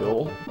going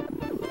uphill.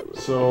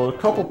 So a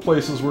couple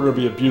places we're going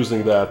to be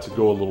abusing that to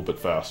go a little bit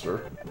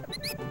faster.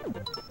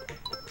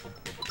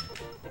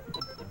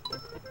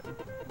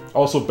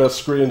 Also, best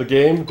screen in the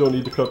game, don't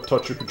need to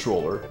touch your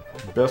controller.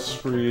 Best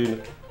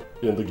screen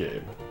in the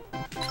game.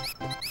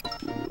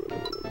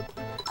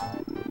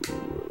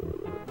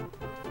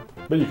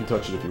 But you can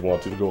touch it if you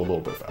want to go a little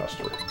bit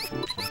faster.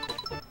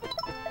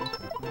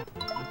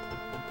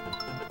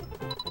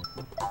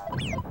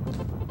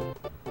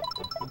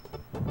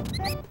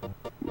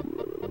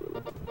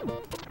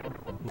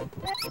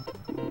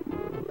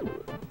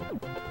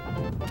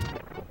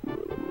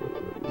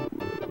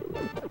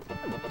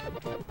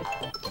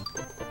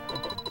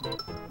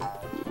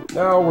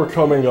 Now we're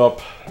coming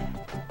up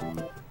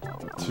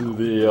to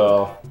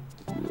the,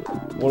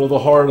 one of the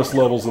hardest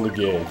levels in the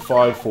game,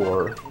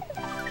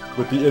 5-4,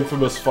 with the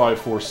infamous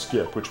 5-4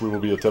 skip, which we will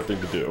be attempting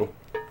to do.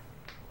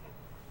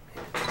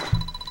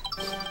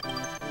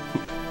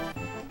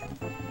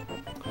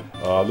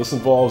 This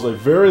involves a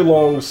very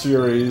long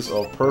series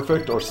of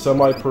perfect or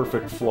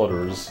semi-perfect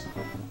flutters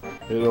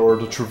in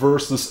order to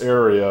traverse this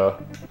area.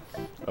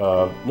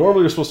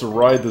 Normally you're supposed to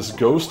ride this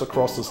ghost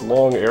across this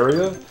long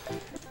area,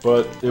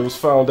 but it was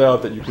found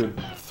out that you could,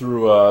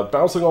 through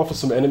bouncing off of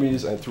some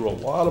enemies and through a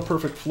lot of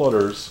perfect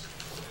flutters,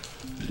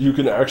 you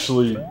can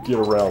actually get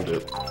around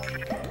it.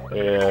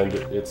 And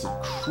it's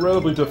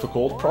incredibly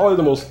difficult, probably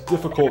the most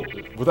difficult,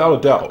 without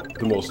a doubt,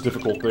 the most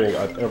difficult thing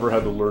I've ever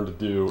had to learn to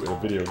do in a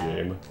video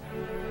game.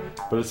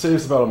 But it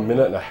saves about 1.5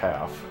 minutes,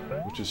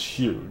 which is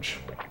huge.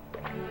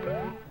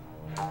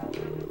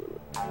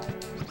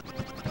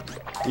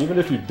 even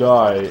if you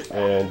die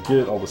and get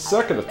it on the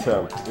second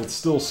attempt, it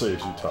still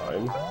saves you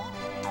time.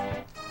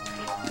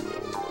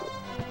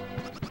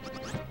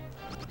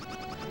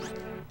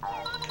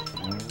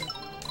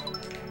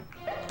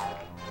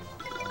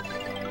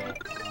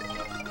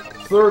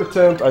 Third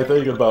attempt, I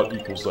think it about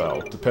equals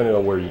out, depending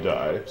on where you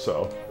die,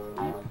 so...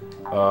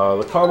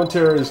 the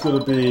commentary is going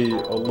to be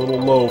a little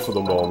low for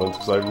the moment,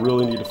 because I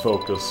really need to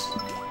focus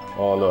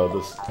on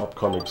this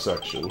upcoming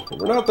section.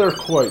 We're not there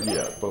quite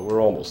yet, but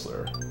we're almost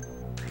there.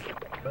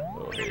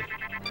 Okay.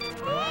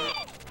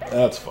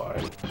 That's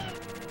fine.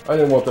 I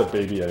didn't want that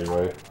baby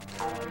anyway.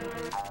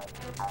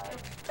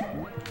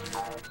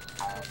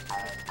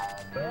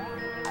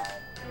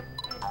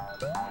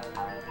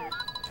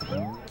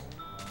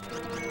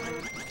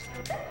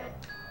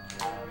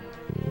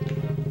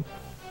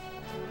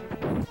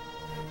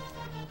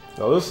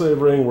 Now this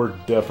save ring we're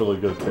definitely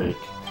going to take,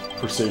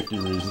 for safety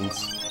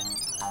reasons.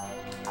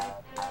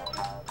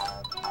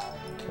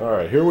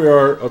 Alright, here we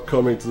are,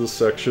 upcoming to this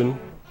section.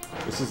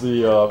 This is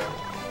the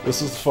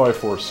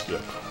 5-4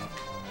 skip.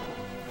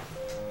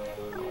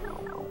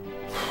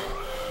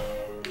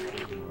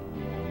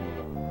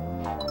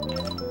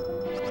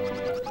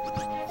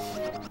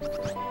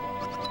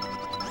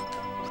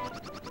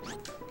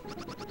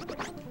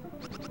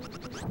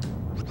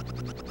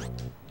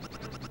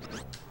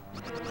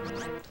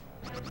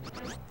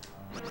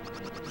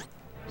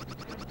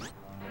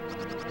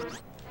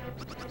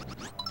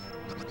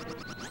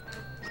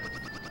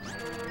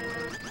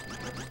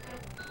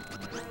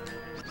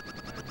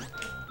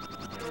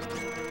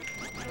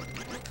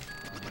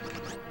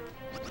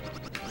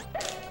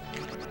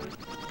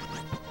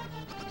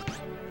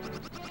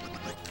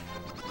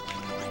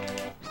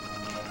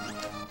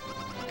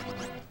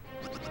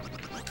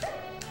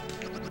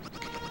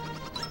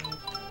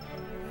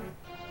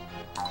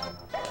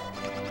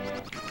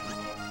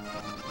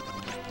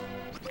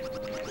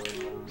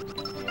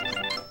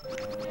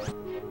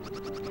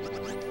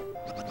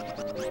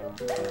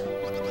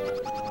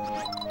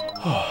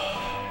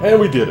 And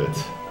we did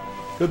it.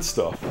 Good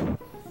stuff.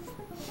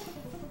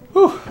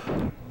 Whew.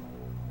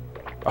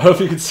 I don't know if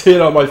you can see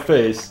it on my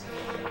face,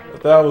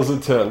 but that was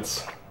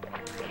intense.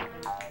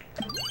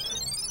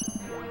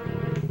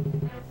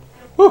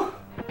 Whew.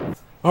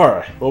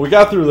 Alright, well we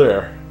got through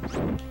there.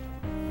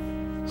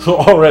 So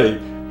already,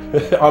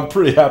 I'm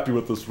pretty happy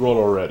with this run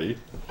already.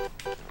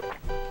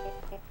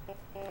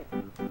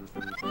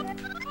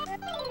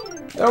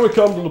 Now we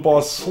come to the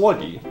boss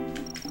Sluggy.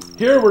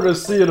 Here we're going to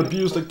see it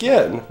abused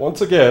again,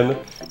 once again,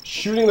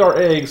 shooting our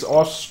eggs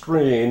off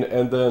screen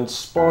and then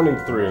spawning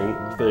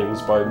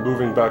things by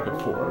moving back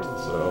and forth.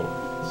 So,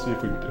 let's see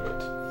if we can do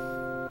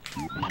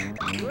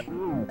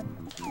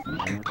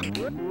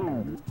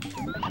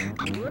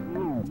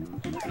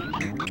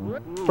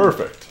it.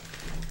 Perfect.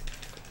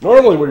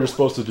 Normally what you're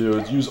supposed to do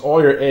is use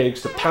all your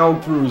eggs to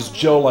pound through his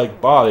gel-like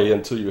body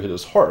until you hit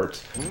his heart,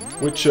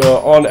 which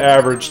on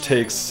average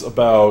takes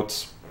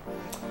about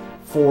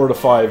 4 to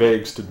 5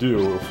 eggs to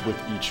do with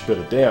each bit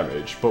of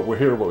damage. But what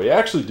we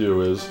actually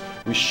do is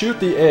we shoot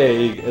the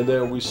egg and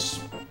then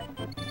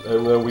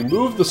we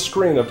move the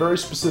screen a very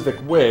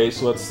specific way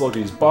so that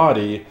Sluggy's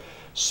body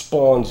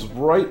spawns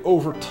right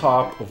over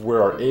top of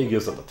where our egg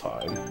is at the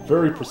time.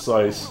 Very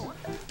precise,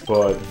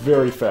 but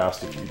very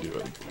fast if you do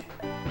it.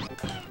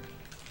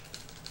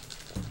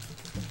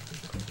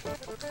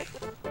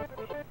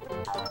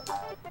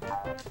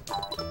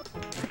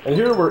 And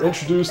here we're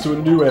introduced to a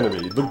new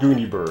enemy, the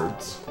Goonie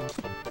Birds.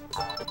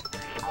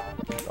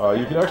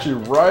 You can actually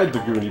ride the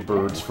Goonie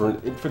Birds for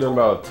an infinite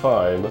amount of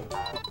time,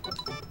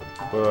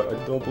 but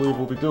I don't believe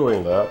we'll be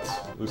doing that.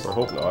 At least I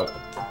hope not,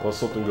 unless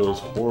something goes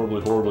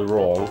horribly, horribly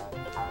wrong.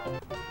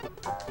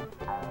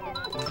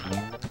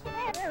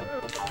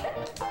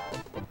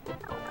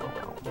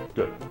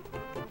 Good.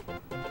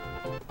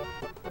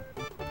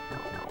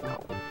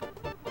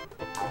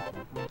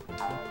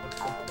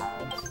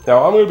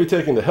 Now I'm going to be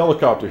taking the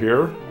helicopter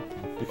here,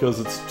 because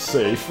it's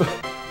safe.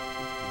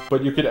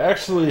 But you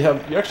actually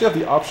have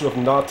the option of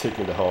not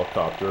taking the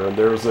helicopter, and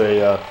there's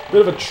a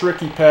bit of a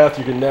tricky path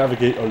you can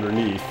navigate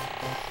underneath.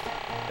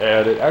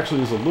 And it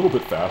actually is a little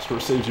bit faster,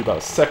 it saves you about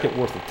a second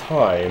worth of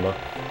time.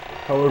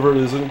 However, it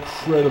is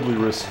incredibly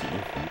risky.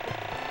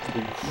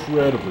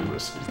 Incredibly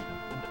risky.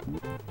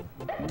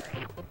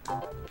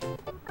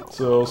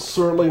 So,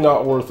 certainly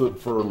not worth it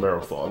for a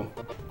marathon.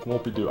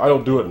 I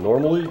don't do it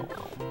normally,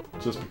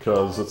 just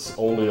because it's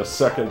only a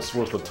second's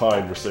worth of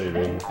time you're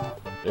saving,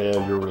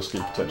 and you're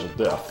risking potential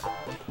death.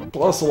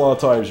 Plus, a lot of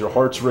times your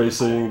heart's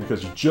racing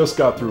because you just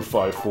got through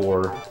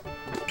 5-4.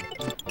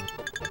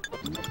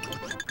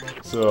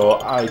 So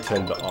I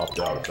tend to opt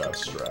out of that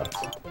strat.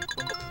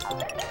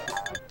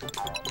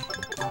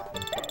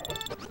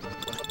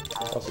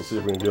 Also, see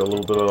if we can get a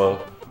little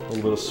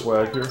bit of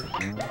swag here.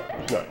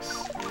 Nice.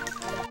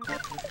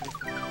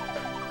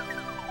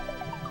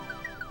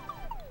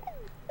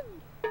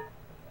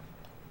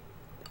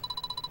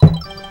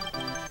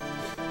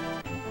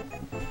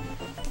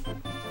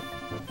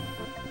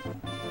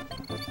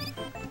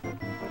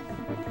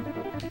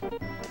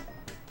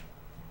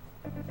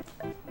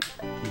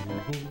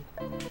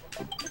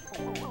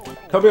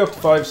 Coming up to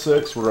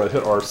 5-6, we're going to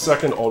hit our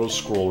second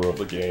auto-scroller of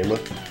the game.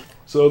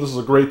 So this is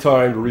a great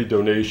time to read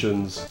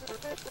donations.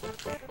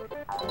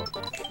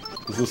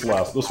 Because this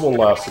one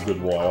lasts a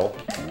good while.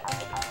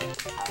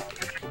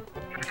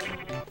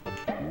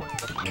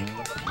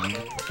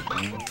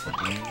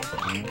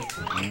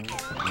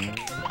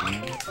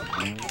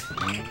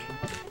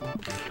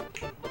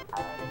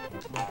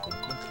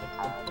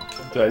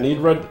 Do I need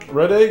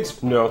red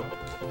eggs? No.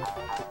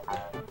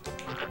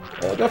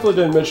 I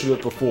definitely didn't mention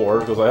it before,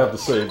 because I have to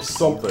save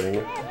something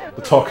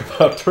to talk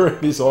about during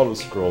these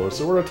auto-scrollers,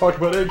 so we're going to talk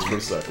about eggs for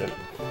a second.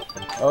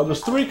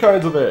 There's 3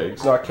 kinds of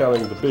eggs, not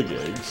counting the big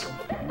eggs.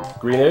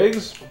 Green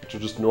eggs, which are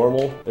just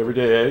normal,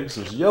 everyday eggs.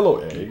 There's yellow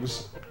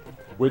eggs,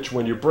 which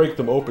when you break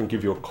them open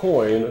give you a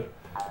coin.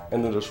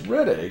 And then there's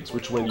red eggs,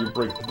 which when you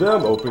break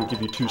them open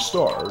give you 2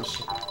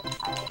 stars.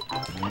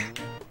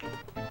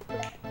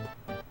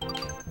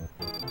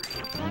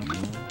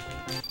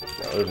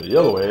 Now there's a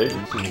yellow egg.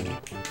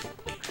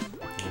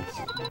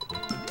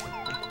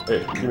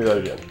 Hey, give me that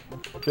again.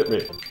 Hit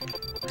me.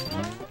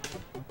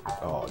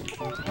 Oh,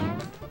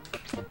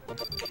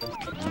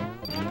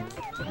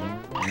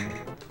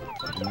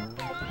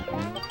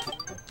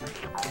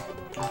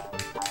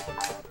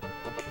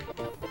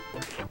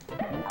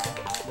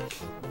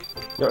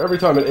 now every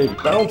time an egg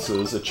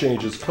bounces, it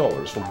changes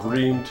colors from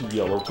green to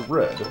yellow to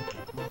red.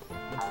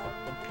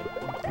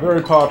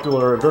 Very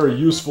popular, very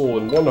useful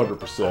in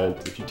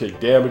 100%. If you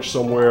take damage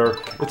somewhere,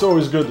 it's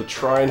always good to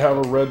try and have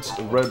a red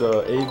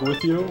egg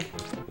with you,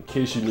 in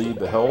case you need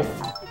the health.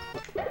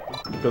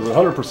 Because at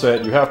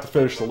 100%, you have to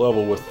finish the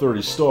level with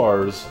 30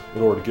 stars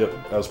in order to get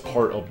as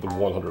part of the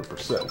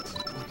 100%.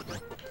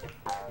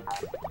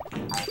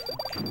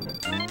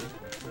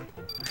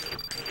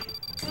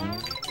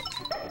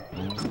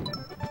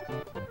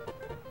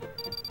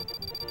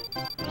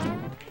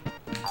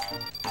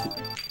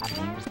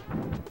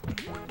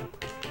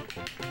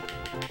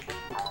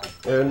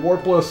 And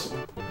Warpless,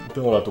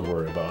 don't have to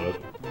worry about it.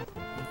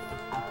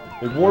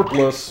 In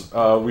Warpless,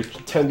 we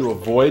tend to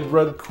avoid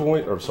red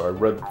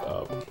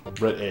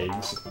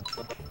eggs,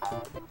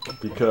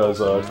 because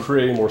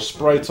creating more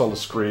sprites on the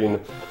screen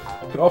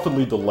can often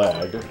lead to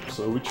lag,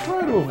 so we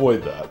try to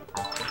avoid that.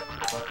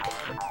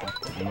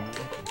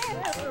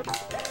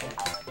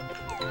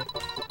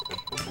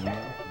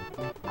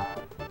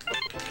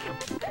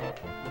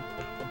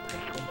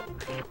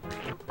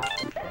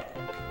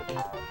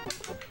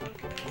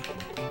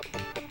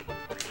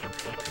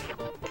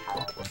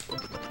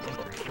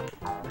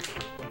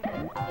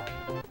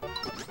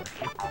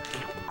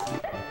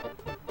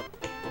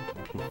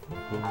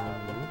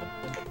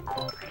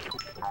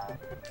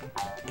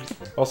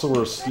 Also, we're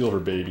gonna steal her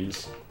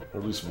babies, or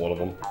at least one of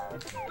them.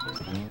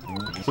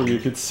 So you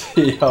can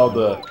see how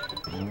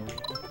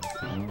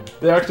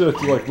they act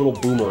like little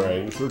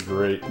boomerangs. They're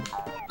great.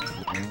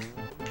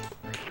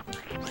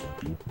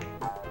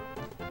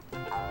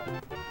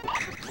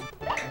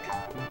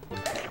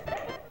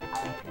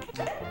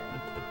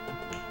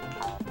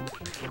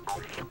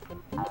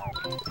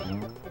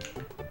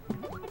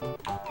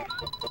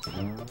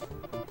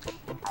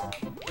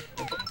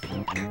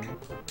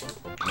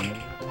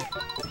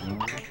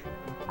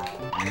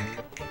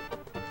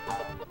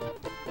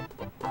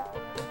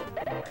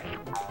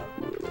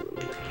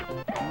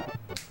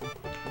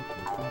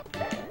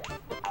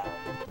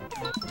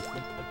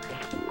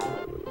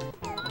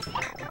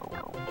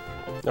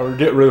 Now we're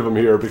getting rid of them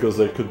here because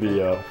they could be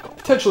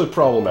potentially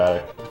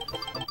problematic.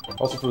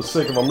 Also, for the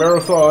sake of a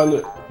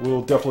marathon,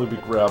 we'll definitely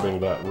be grabbing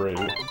that ring.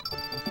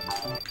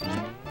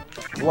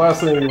 The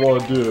last thing you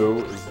want to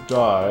do is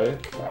die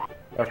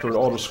after an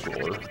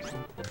auto-scroller,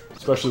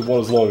 especially one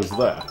as long as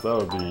that. That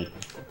would be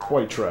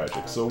quite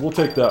tragic, so we'll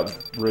take that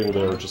ring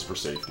there just for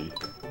safety.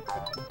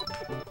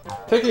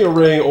 Taking a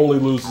ring only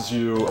loses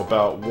you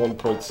about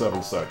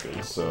 1.7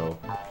 seconds, so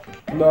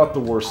not the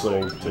worst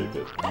thing to take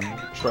it.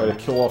 Try to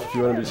kill off a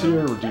few enemies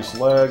here, reduce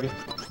lag,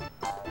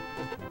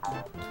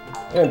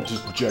 and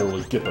just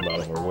generally get them out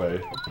of our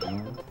way.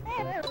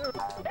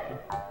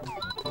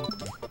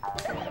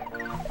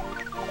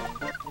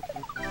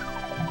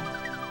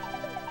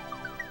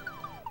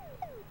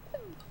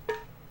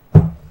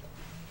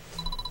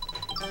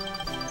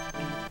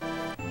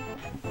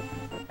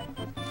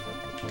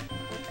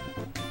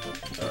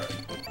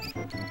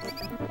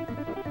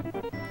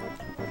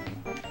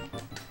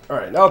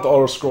 Alright, now that the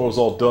auto-scroll is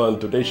all done,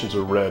 donations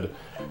are red.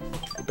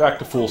 Back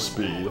to full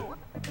speed.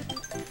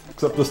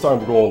 Except this time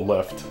we're going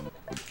left.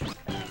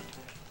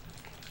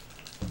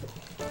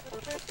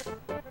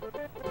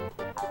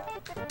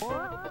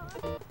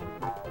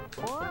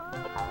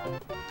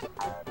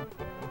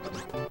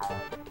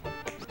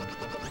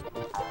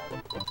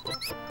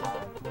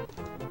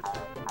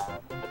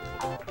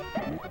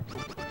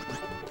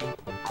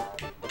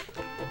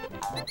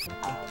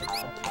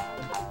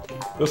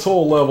 This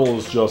whole level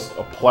is just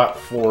a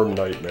platform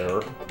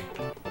nightmare.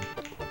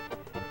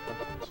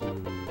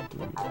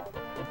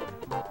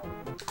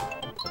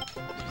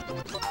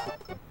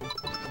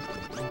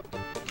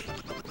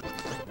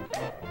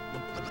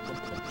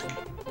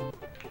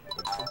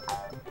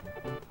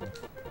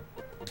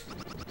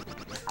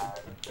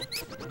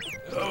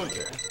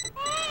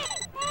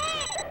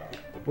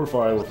 We're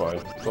fine, we're fine.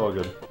 It's all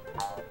good.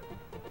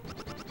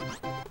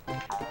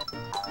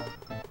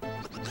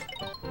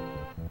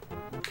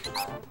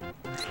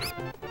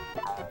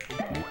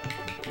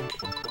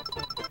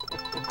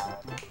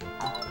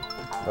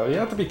 Now you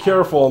have to be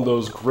careful on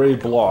those gray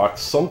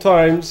blocks.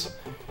 Sometimes,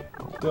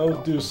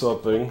 don't do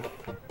something.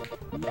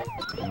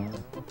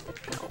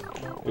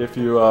 If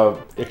you,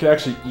 it can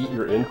actually eat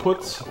your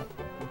inputs.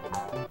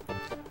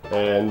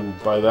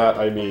 And by that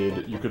I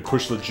mean, you could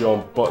push the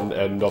jump button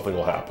and nothing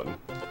will happen.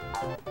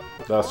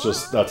 That's a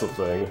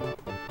thing.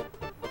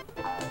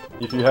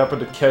 If you happen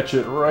to catch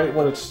it right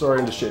when it's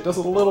starting to shake, does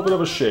a little bit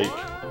of a shake,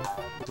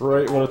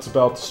 right when it's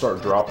about to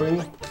start dropping.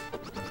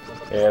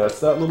 And it's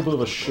that little bit of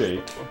a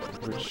shake,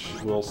 which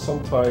will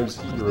sometimes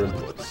eat your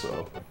inputs,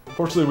 so...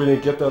 Fortunately, we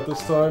didn't get that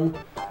this time.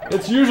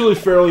 It's usually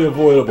fairly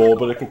avoidable,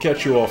 but it can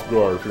catch you off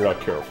guard if you're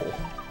not careful.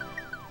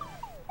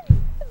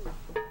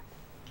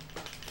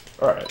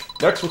 Alright,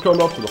 next we're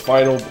coming up to the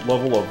final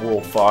level of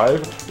World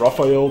 5,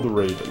 Raphael the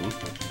Raven.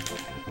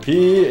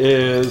 He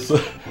is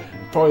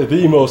probably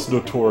the most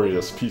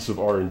notorious piece of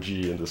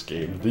RNG in this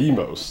game, the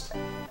most.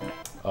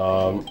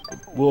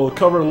 We'll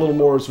cover a little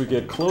more as we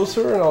get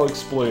closer, and I'll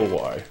explain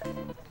why.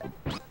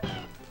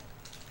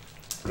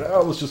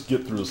 Now let's just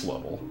get through this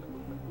level.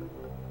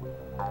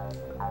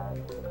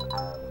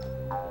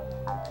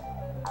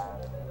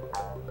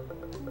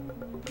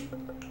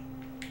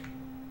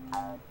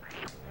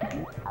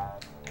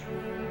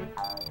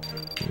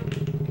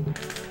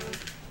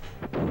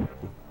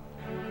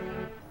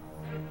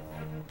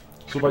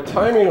 So by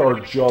timing our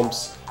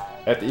jumps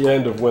at the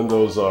end of when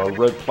those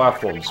red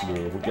platforms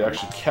move, we can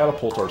actually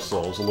catapult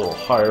ourselves a little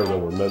higher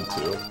than we're meant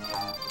to.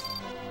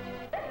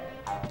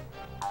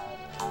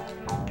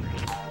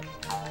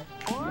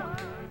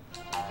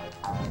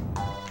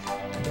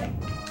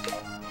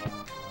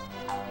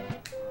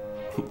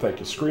 Thank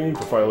you, screen,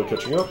 for finally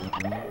catching up.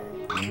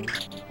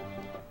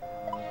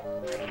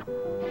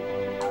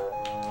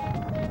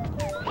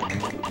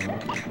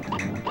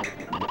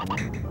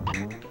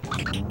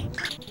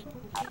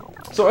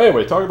 So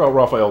anyway, talking about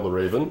Raphael the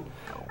Raven,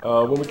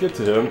 when we get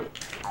to him,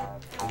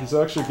 he's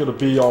actually going to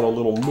be on a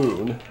little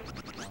moon.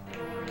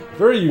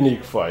 Very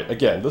unique fight.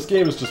 Again, this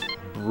game is just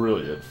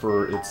brilliant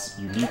for its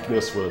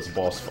uniqueness with its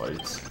boss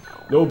fights.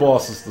 No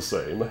boss is the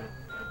same.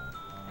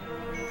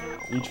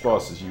 Each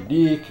boss is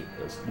unique,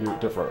 it's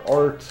different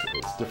art,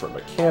 it's different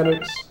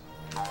mechanics.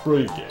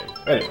 Brilliant game.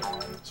 Anyway,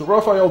 so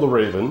Raphael the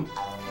Raven,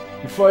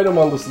 you fight him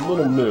on this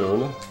little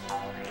moon,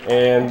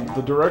 and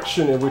the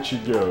direction in which he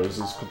goes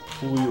is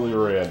completely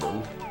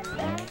random.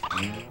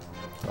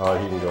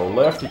 He can go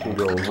left, he can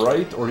go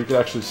right, or he can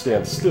actually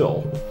stand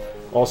still.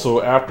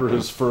 Also, after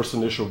his first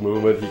initial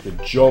movement, he can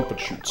jump and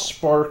shoot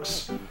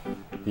sparks.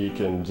 He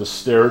can just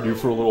stare at you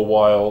for a little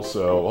while,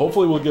 so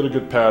hopefully we'll get a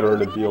good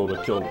pattern and be able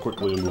to kill him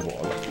quickly and move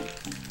on.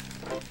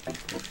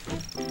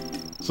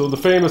 So the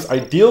famous,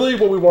 ideally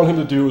what we want him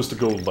to do is to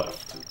go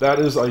left. That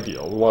is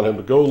ideal. We want him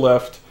to go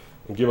left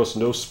and give us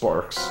no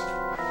sparks.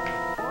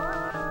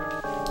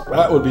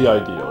 That would be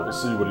ideal. We'll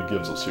see what he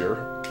gives us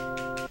here.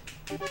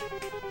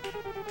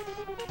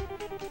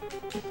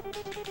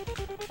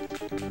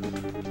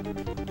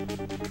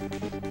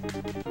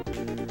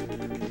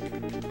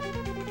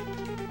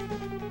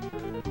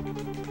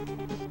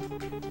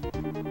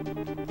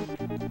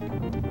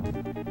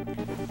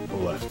 Go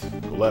left.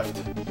 Go left.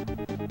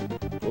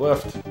 Go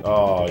left.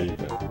 Oh, he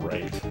went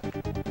right.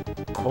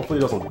 Hopefully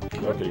he doesn't...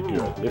 Okay,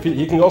 good. If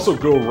he can also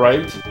go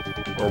right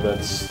and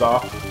then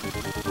stop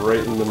right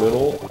in the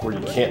middle where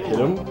you can't hit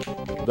him,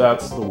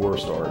 that's the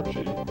worst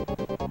RNG.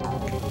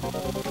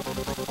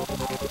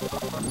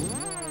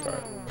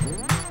 Alright.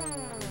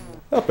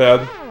 Not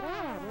bad.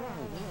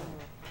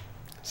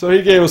 So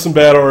he gave us some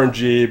bad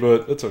RNG,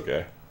 but it's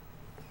okay.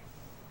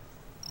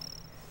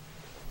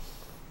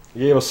 He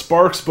gave us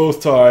sparks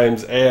both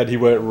times, and he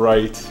went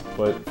right,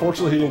 but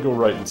fortunately he didn't go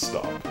right and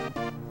stop.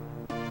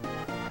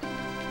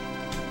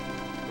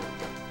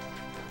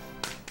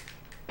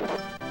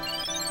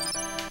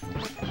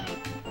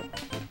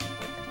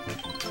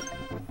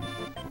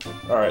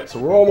 Alright, so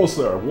we're almost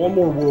there. One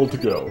more world to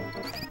go.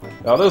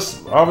 Now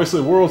this,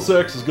 obviously, World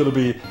 6 is going to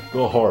be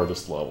the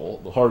hardest level.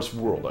 The hardest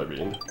world, I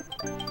mean.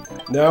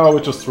 Now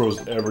it just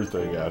throws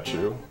everything at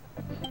you.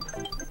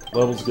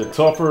 Levels get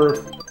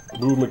tougher,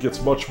 movement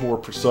gets much more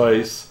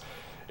precise,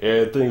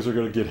 and things are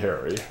going to get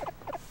hairy.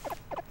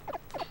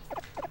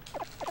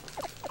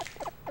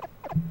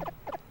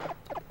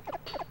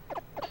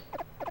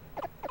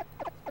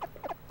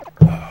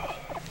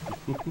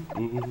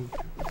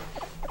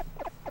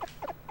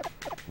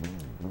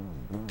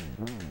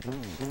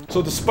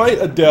 So despite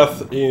a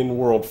death in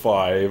World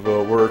 5,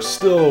 we're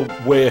still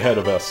way ahead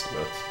of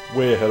estimate.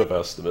 Way ahead of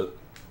estimate.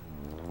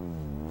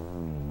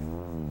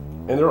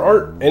 And there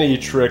aren't any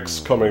tricks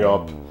coming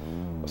up,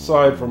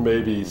 aside from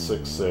maybe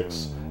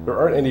 6-6. There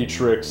aren't any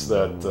tricks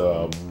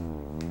that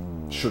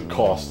should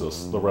cost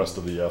us the rest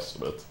of the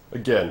estimate.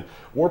 Again,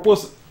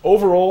 Warpless,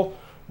 overall,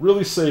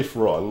 really safe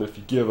run if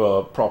you give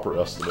a proper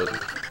estimate.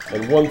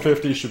 And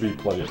 150 should be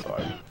plenty of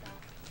time.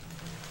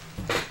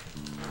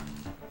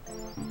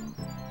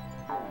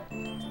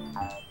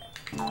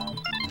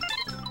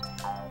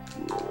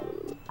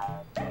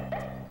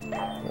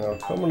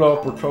 coming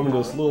up, we're coming to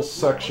this little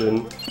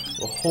section,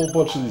 a whole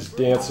bunch of these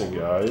dancing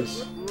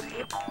guys.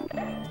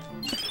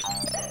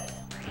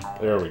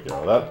 There we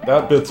go.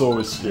 That bit's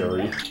always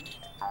scary.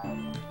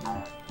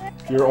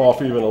 If you're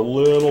off even a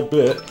little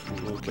bit...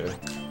 Okay.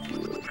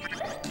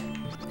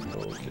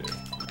 Okay.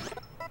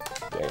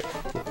 Dang it.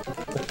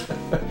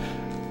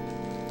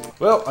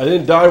 Well, I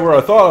didn't die where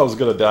I thought I was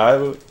gonna die,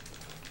 but...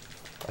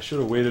 I should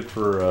have waited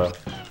for, the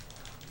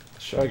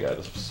Shy Guy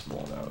to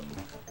spawn out.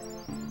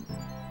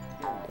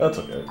 That's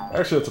okay.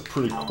 Actually, that's a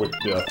pretty quick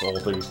death, all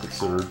things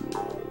considered.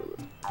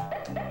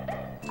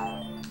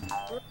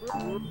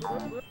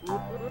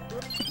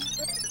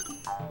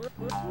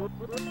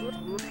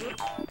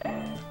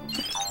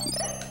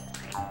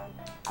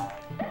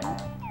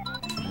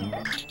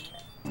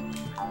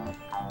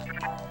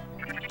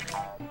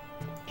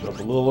 Jump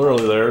a little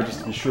early there,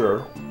 just to be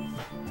sure.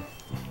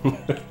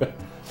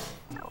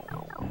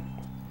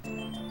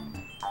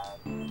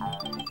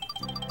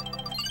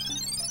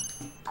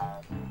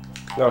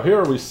 Now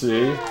here we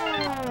see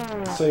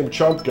the same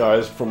chump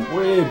guys from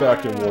way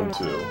back in 1-2.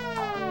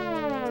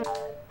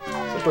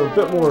 Except they're a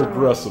bit more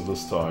aggressive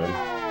this time.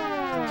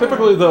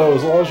 Typically though,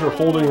 as long as you're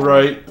holding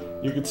right,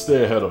 you can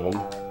stay ahead of them.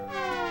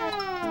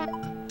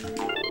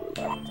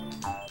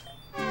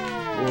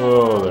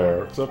 Whoa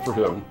there, except for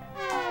him.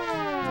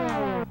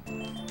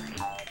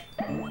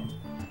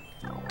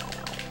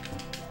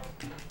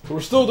 So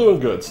we're still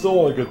doing good, still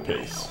on a good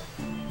pace.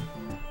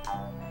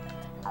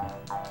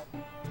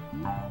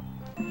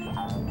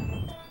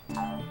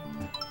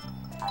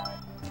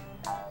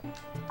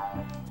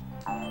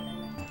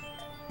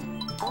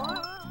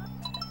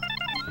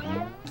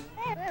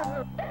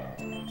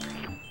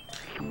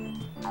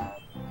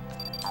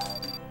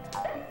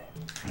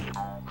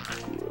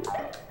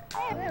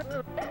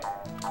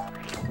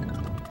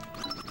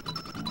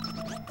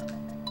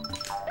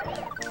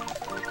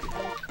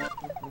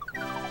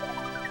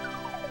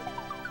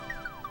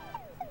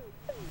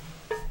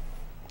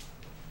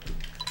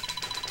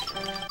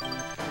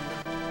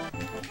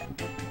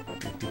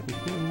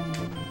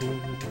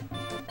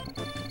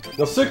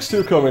 Now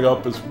 6-2 coming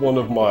up is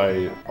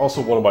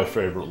also one of my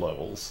favorite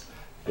levels.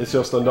 It's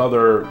just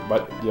another,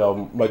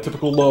 my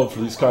typical love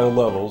for these kind of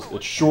levels.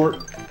 It's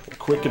short,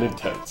 quick, and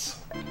intense.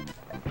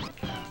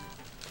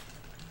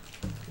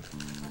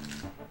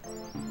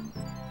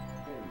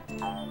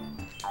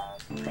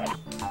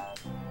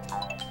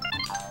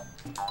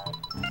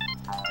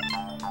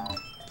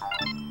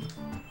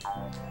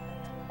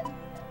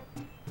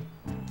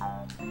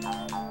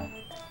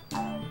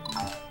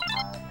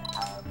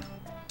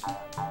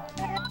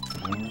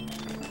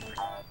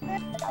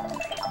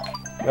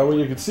 Now what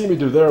you can see me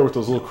do there with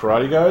those little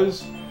karate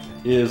guys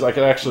is I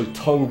can actually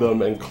tongue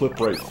them and clip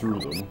right through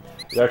them.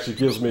 It actually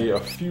gives me a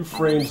few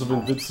frames of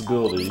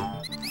invincibility.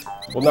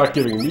 Well, not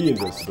giving me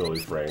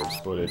invincibility frames,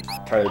 but it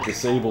kind of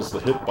disables the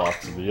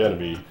hitbox of the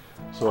enemy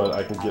so that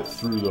I can get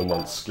through them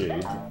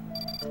unscathed.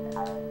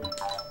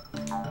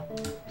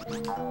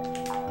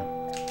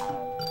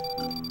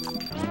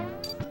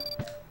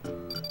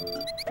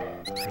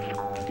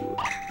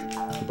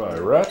 Goodbye,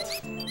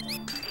 rat.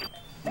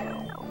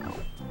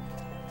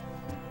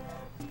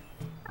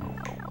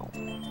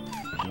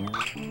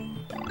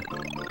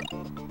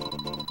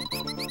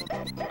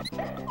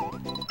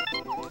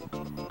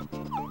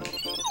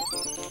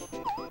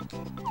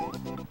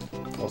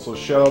 Also,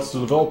 shoutouts to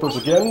developers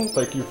again.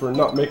 Thank you for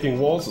not making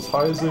walls as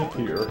high as they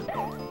appear.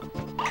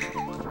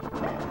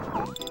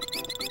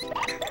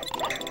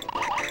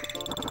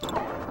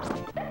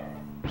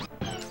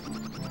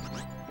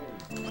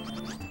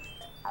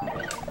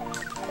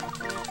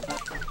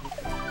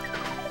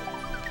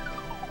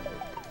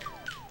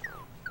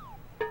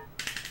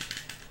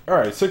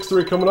 Alright,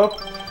 6-3 coming up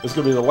is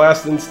going to be the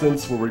last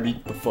instance where we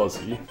meet the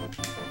Fuzzy.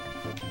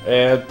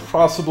 And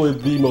possibly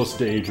the most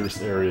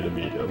dangerous area to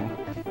meet him.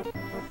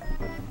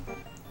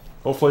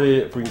 Hopefully,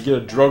 if we can get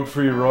a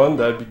drug-free run,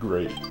 that'd be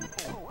great.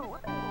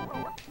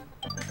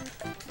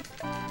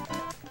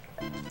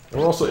 And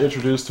we're also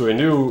introduced to a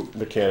new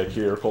mechanic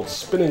here called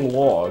spinning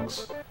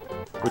logs,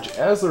 which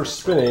as they're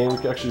spinning, we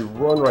can actually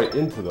run right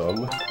into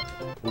them,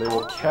 and they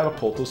will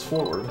catapult us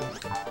forward.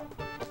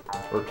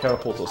 Or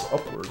catapult us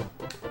upward.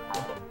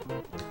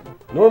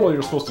 Normally,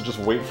 you're supposed to just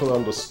wait for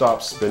them to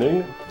stop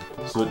spinning,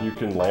 so that you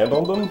can land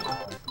on them.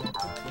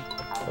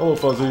 Hello,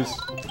 Fuzzies.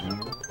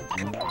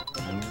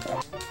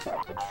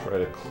 Try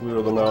to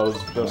clear them out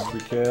as best we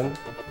can.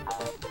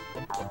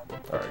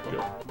 Alright,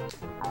 good.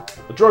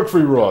 A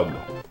drug-free run.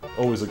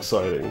 Always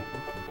exciting.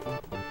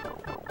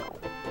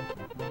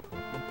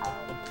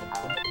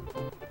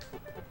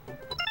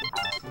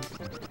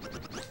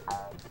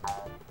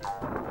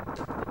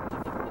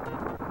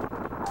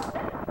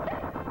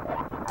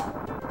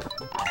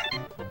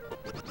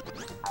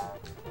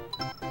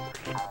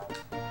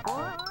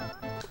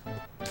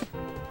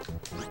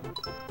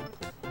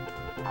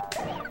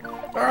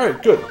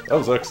 Alright, good. That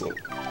was excellent.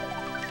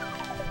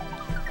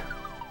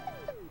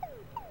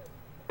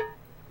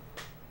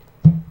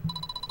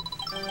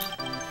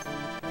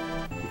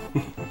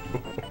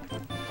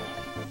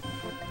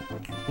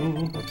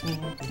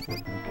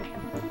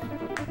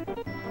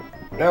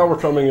 Now we're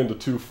coming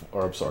into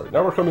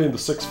now we're coming into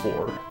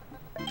 6-4.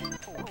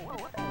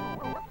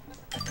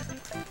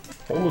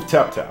 Home of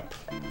Tap Tap.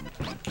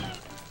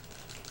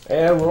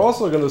 And we're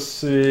also going to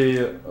see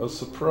a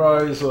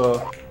surprise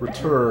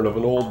return of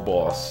an old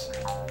boss.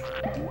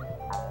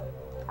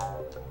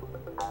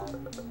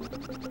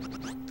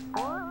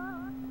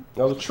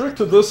 Now the trick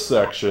to this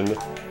section,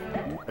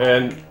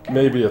 and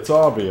maybe it's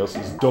obvious,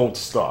 is don't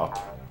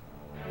stop.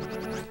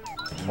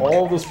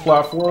 All of those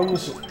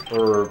platforms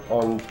are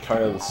on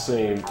kind of the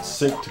same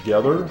sync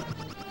together.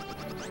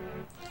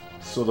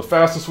 So the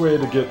fastest way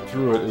to get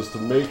through it is to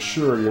make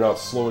sure you're not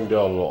slowing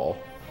down at all.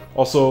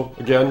 Also,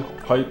 again,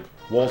 height,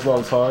 wall's not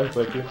as high,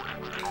 thank you.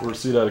 We're going to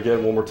see that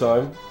again one more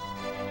time.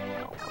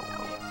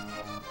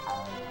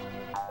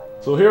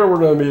 So here we're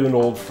going to meet an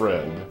old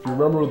friend. If you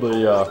remember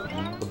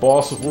the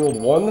boss of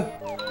World 1,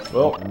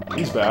 well,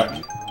 he's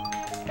back.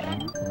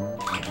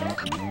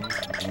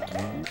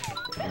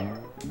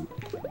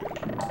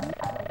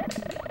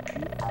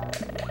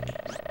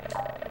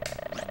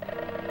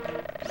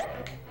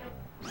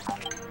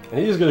 And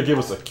he's going to give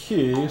us a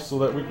key so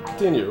that we can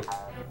continue.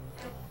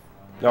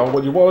 Now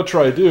what you want to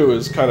try to do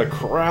is kind of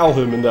corral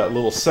him in that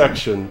little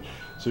section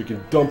so you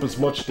can dump as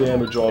much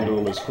damage onto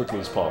him as quickly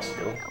as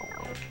possible.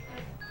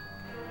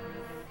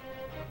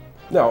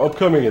 Now,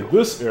 upcoming in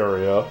this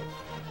area,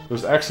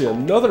 there's actually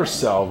another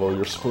salvo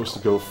you're supposed to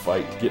go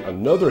fight to get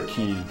another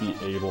key to be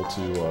able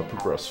to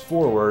progress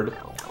forward.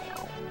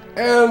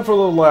 And for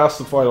the last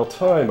and final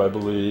time, I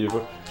believe,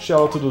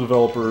 shout out to the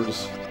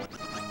developers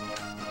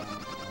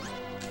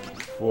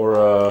for,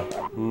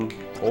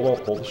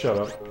 hold the shout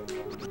out.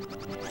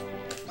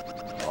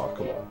 Aw,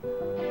 come on.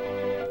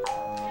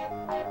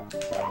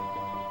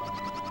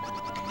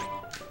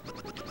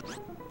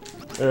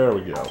 There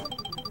we go.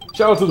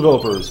 Shout out to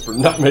developers for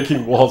not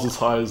making walls as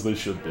high as they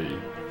should be.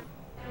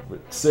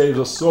 It saves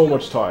us so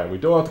much time. We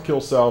don't have to kill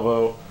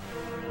Salvo,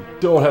 we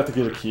don't have to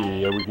get a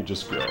key, and we can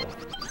just go.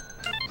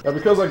 Now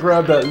because I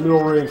grabbed that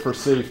middle ring for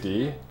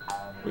safety,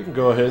 we can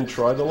go ahead and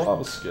try the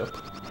lava skip.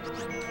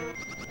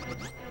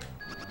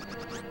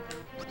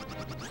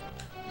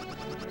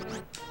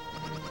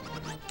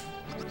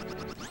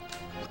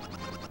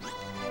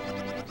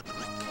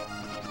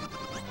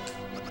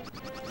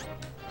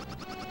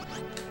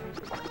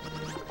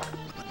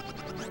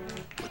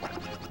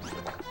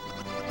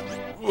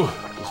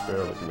 Just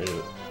barely made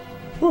it.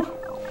 Whew.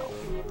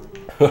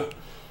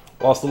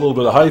 Lost a little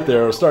bit of height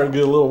there. I was starting to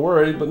get a little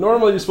worried, but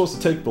normally you're supposed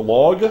to take the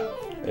log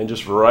and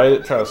just ride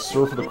it, kind of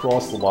surf it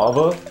across the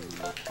lava.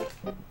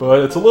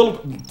 But it's a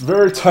little,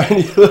 very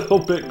tiny little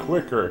bit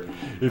quicker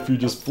if you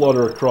just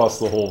flutter across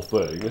the whole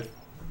thing.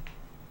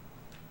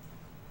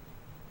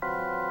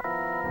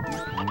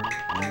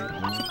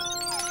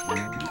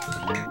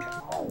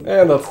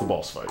 And that's the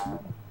boss fight.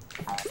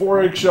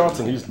 4 egg shots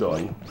and he's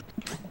done.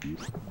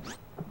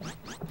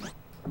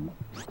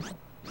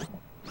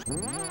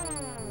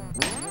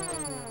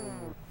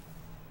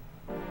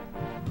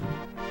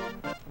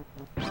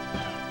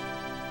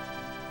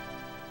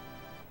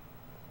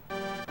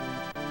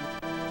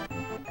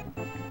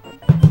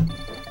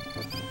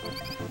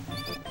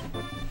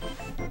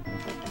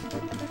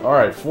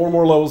 Alright, 4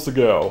 more levels to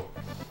go.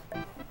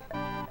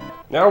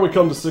 Now we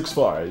come to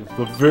 6-5,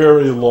 the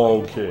very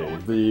long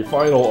cave, the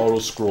final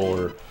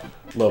auto-scroller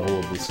level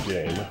of this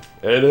game.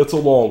 And it's a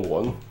long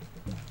one.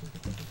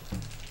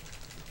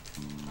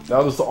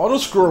 Now, this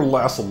auto-scroller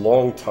lasts a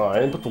long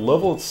time, but the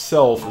level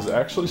itself is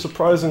actually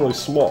surprisingly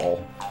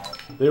small.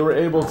 They were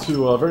able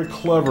to very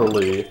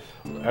cleverly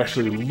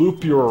actually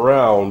loop you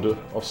around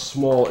a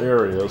small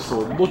area,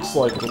 so it looks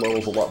like the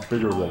level's a lot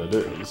bigger than it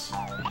is.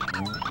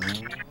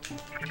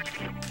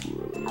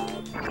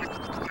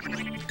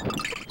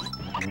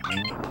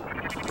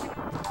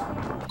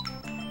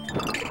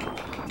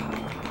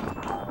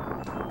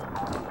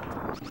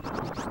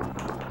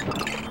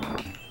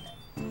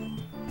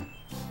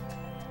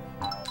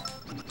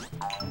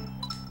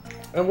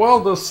 And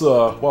while we're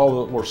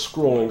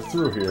scrolling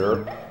through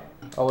here,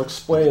 I'll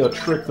explain a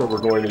trick that we're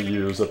going to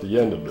use at the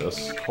end of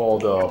this,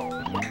 called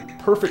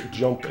perfect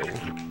jumping.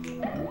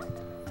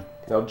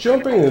 Now,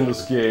 jumping in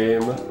this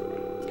game...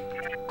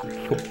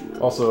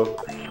 also,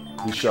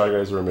 these Shy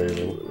Guys are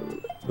amazing.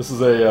 This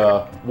is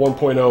a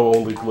 1.0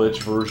 only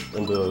glitch version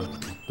into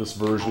this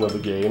version of the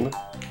game.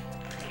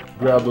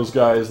 Grab those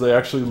guys, they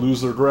actually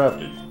lose their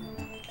gravity.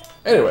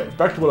 Anyway,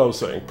 back to what I was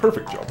saying.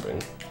 Perfect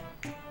jumping.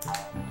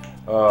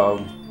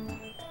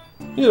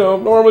 You know,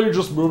 normally you're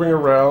just moving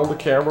around, the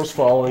camera's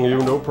following you,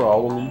 no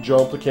problem. You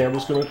jump, the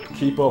camera's gonna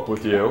keep up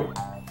with you.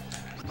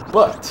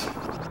 But,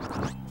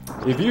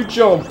 if you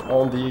jump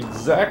on the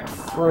exact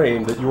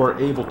frame that you are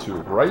able to,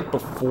 right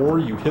before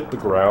you hit the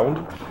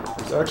ground,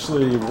 there's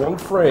actually one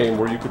frame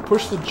where you can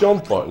push the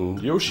jump button,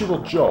 Yoshi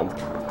will jump,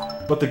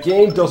 but the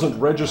game doesn't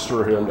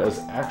register him as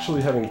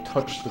actually having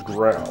touched the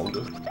ground.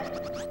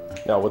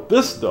 Now what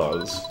this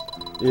does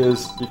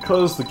is,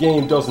 because the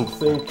game doesn't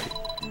think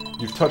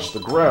you've touched the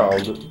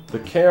ground, the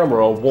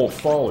camera won't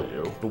follow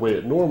you the way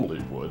it normally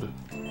would.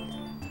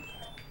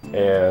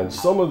 And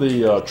some of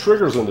the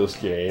triggers in this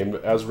game,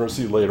 as we're going to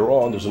see later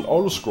on, there's an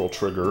auto-scroll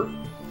trigger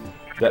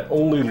that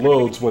only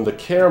loads when the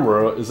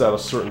camera is at a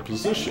certain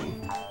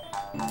position.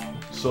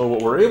 So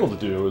what we're able to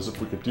do is, if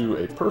we could do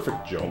a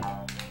perfect jump,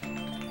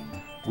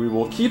 we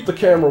will keep the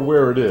camera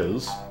where it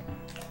is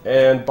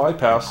and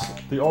bypass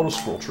the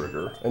auto-scroll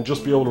trigger and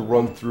just be able to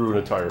run through an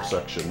entire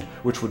section,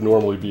 which would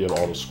normally be an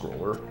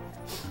auto-scroller.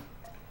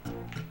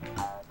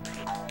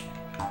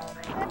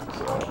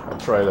 I'll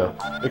try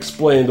to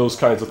explain those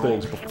kinds of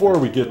things before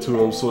we get to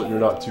them so that you're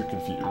not too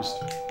confused.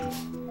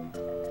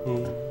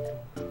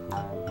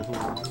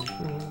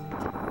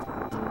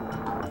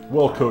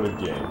 Well-coded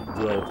game.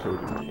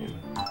 Well-coded game.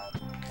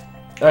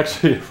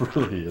 Actually, it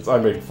really is. I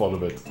make fun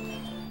of it.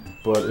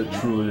 But it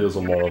truly is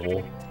a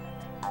marvel.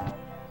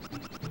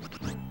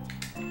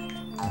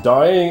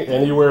 Dying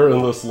anywhere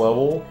in this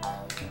level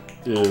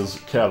is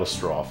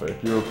catastrophic.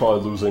 You're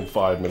probably losing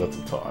 5 minutes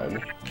of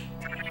time.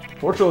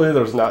 Fortunately,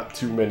 there's not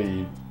too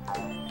many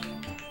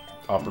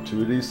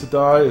opportunities to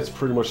die. It's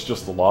pretty much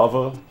just the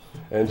lava,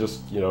 and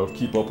just, you know,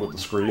 keep up with the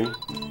screen.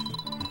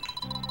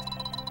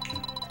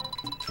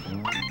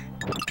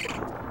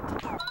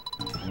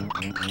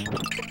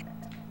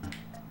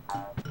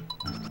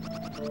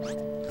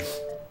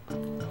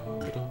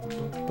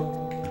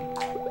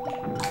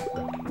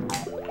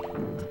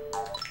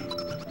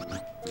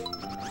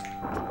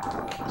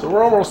 So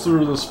we're almost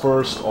through this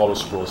first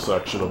auto-scroll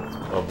section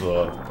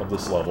of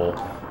this level.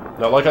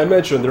 Now, like I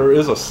mentioned, there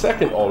is a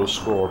second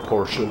auto-scroller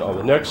portion on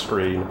the next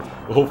screen,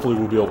 but hopefully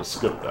we'll be able to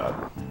skip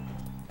that.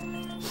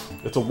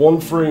 It's a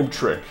one-frame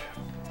trick,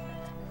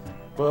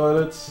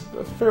 but it's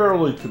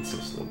fairly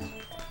consistent.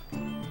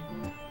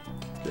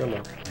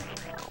 Yeah,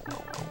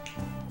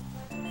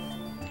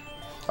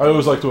 I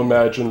always like to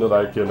imagine that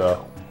I can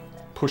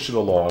push it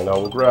along. Now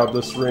we'll grab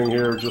this ring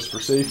here just for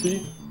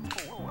safety.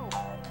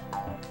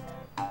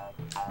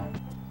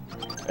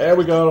 And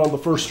we got it on the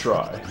first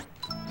try.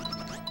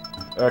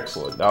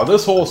 Excellent. Now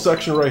this whole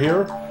section right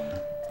here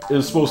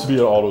is supposed to be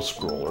an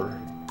auto-scroller.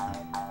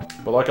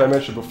 But like I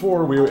mentioned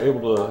before, we were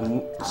able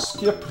to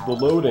skip the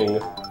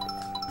loading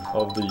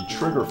of the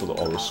trigger for the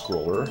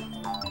auto-scroller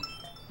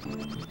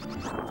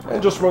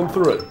and just run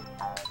through it.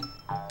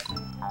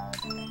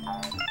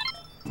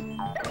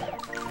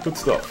 Good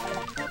stuff.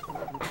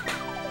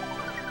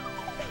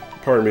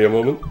 Pardon me a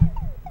moment.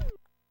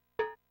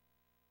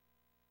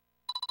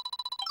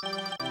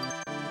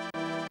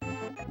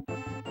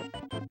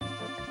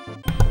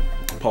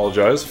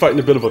 Apologize, fighting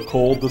a bit of a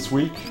cold this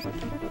week.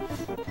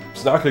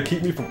 It's not going to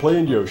keep me from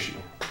playing Yoshi.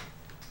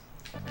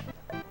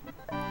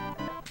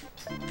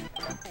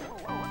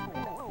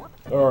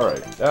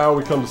 Alright, now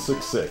we come to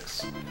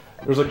 6-6.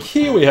 There's a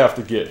key we have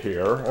to get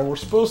here, and we're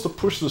supposed to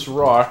push this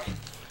rock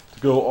to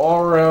go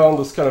all around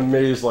this kind of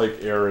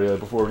maze-like area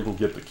before we can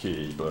get the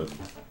key, but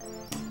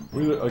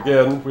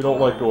again, we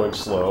don't like going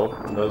slow,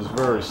 and that is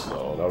very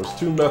slow. Now there's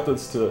two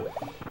methods to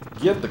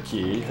get the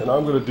key, and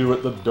I'm going to do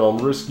it the dumb,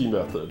 risky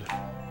method.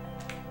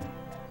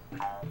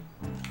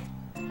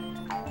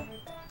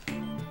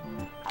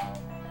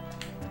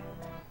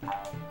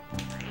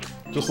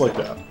 Just like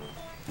that.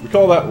 We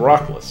call that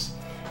rockless.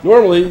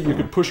 Normally, you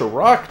could push a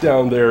rock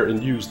down there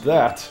and use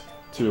that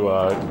to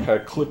kind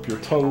of clip your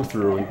tongue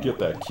through and get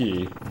that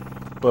key,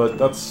 but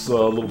that's a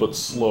little bit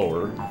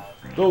slower,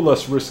 though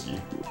less risky.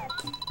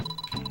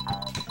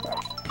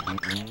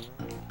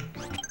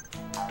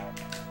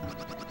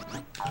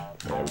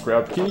 And we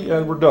grab the key,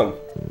 and we're done.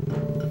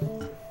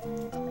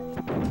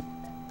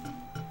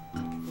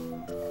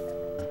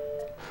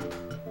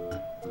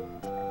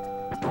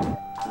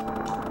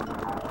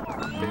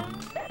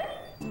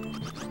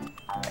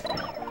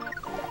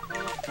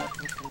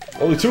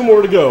 Only 2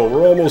 more to go.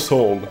 We're almost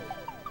home.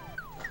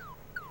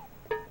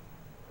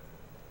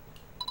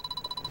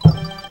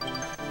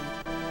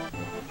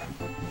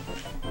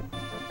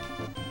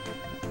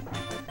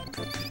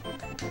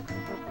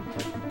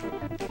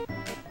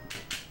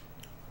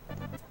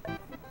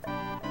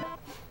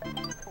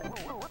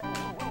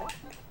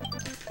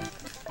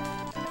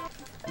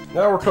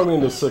 Now we're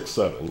coming to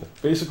 6-7.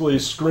 Basically,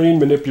 screen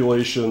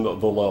manipulation of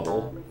the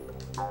level.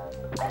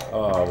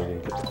 We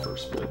didn't get the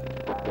first bit.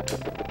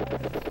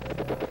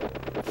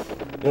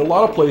 In a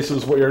lot of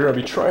places, what you're going to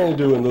be trying to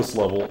do in this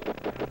level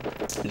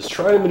is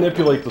try to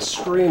manipulate the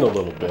screen a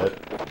little bit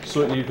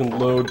so that you can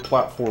load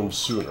platforms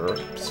sooner.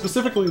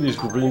 Specifically, these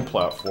green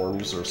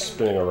platforms are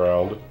spinning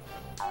around.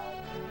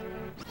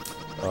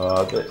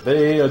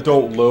 They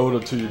don't load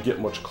until you get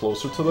much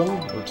closer to them,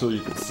 or until you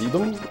can see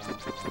them.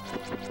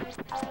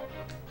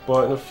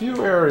 But in a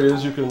few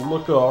areas, you can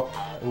look up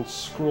and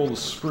scroll the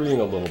screen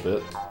a little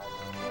bit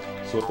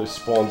so that they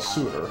spawn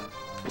sooner.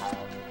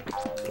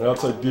 And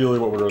that's ideally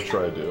what we're going to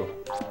try to do.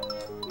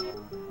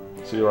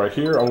 See right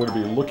here, I'm going to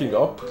be looking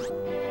up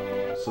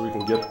so we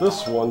can get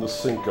this one to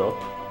sync up.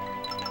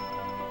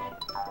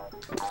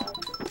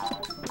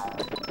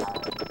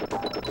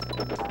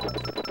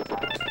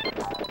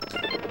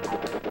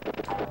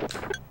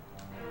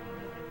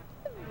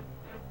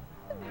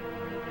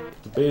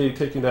 Debating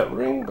taking that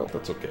ring, but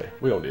that's okay.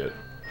 We don't need it.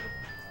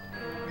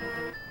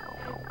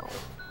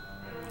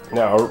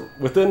 Now,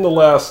 within the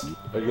last,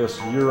 I guess,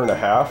 year and a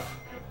half,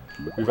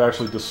 we've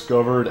actually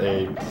discovered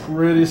a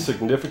pretty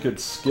significant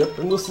skip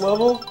in this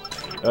level.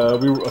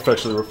 We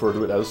affectionately refer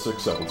to it as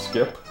 6-7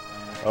 skip.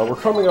 We're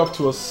coming up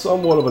to a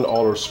somewhat of an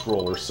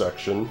auto-scroller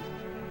section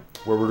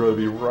where we're going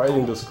to be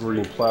riding this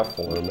green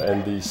platform,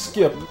 and the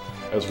skip,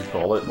 as we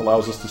call it,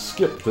 allows us to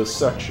skip this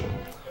section.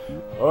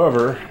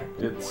 However,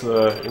 it's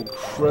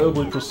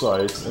incredibly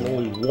precise, and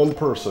only one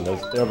person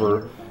has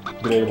ever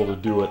been able to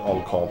do it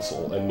on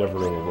console, and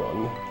never in a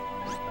run.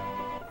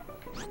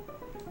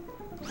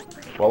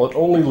 While it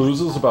only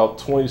loses about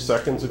 20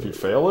 seconds if you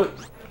fail it,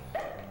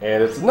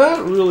 and it's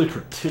not really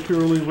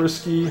particularly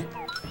risky,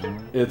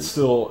 it's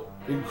still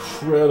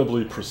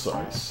incredibly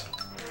precise.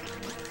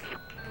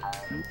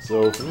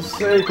 So for the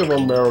sake of a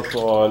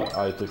marathon,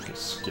 I think we'll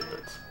skip it.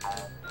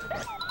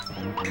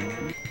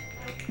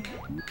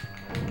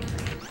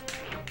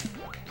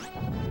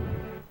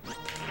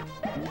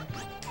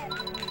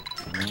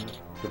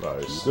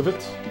 Goodbye, sniff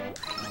it.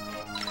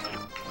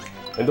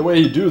 And the way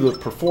you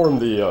perform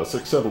the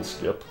 6-7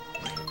 skip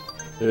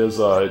is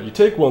you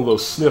take one of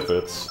those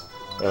sniffets,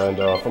 and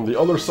from the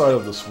other side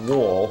of this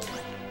wall,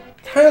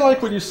 kind of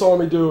like what you saw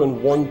me do in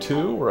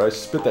 1-2, where I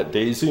spit that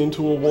daisy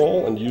into a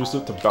wall and used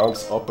it to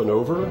bounce up and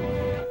over.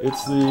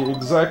 It's the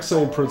exact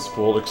same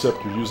principle,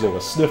 except you're using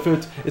a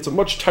sniffet. It's a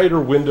much tighter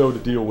window to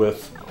deal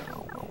with,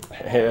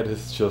 and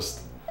it's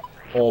just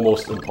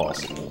almost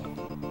impossible.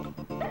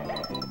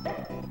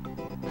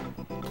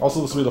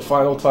 Also, this will be the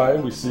final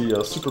time we see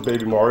Super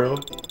Baby Mario.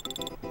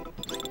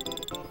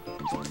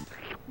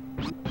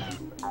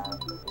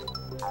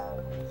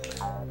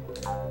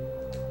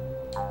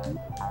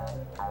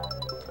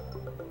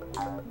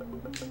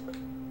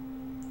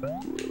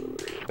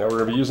 Now we're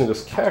going to be using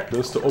this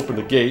cactus to open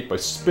the gate by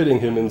spitting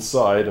him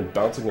inside and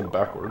bouncing him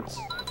backwards.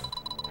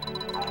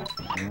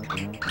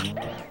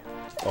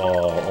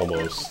 Oh,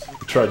 almost.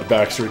 We tried the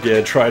Baxter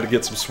again, tried to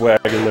get some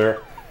swag in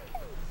there.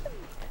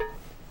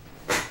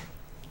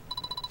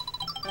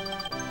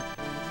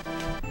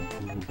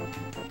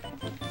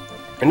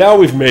 And now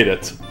we've made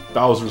it.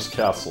 Bowser's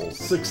Castle,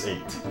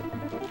 6-8.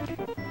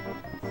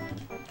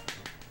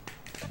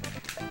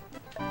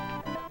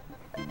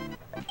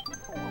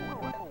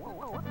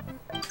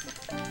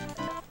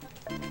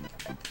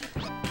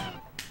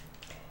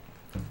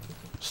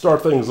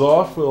 Start things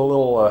off with a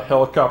little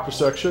helicopter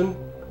section.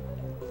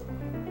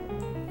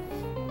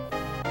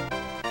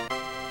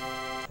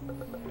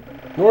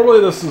 Normally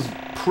this is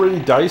pretty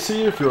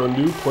dicey if you're a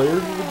new player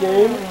to the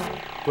game,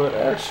 but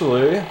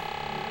actually,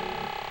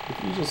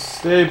 if you just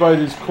stay by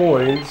these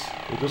coins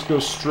and just go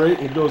straight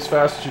and go as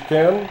fast as you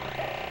can,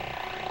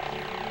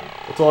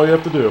 that's all you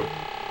have to do.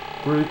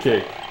 Pretty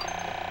cake.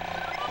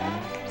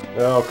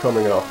 Now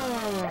coming up.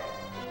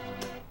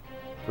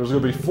 There's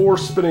going to be 4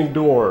 spinning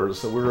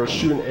doors, and we're going to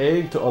shoot an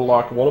egg to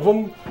unlock one of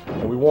them,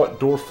 and we want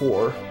door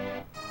 4.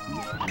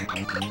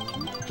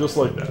 Just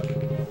like that.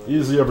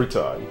 Easy every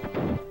time.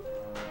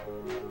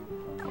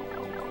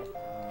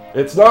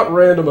 It's not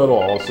random at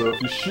all, so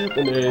if you shoot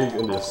an egg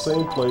in the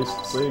same place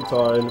at the same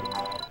time,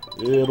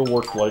 it'll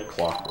work like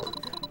clockwork.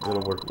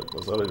 It'll work like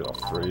this. Is that even a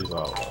phrase?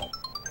 I don't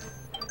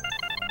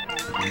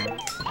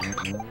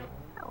know.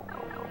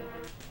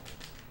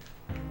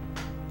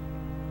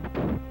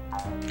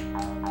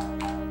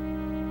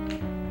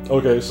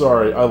 Okay,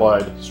 sorry, I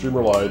lied.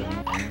 Streamer lied.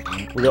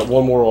 We got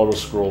one more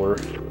auto-scroller.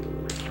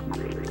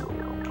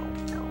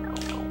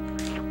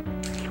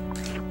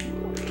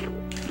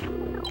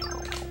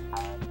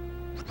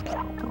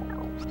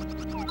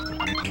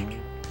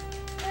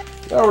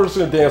 Now we're just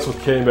gonna dance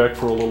with K-Mech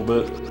for a little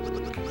bit.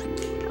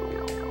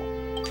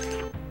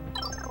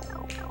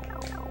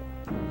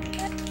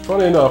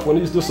 Funny enough, when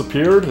he's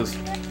disappeared, his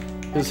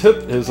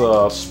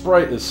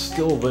sprite is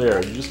still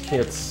there. You just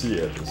can't see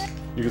it.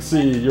 You can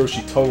see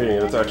Yoshi tonguing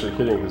and it's actually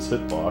hitting his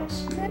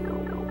hitbox.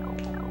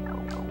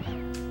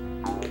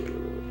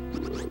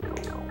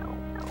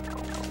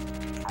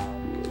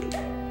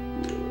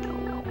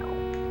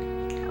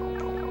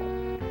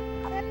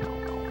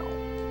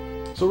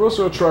 So we're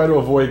also going to try to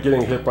avoid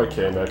getting hit by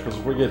K-Mech, because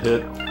if we get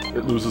hit,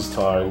 it loses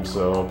time,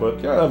 so, but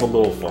yeah, have a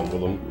little fun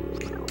with him.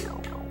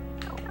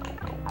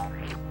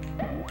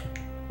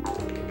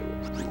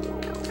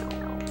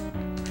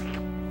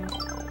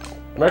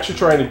 I'm actually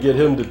trying to get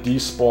him to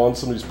despawn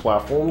some of these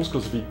platforms,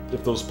 because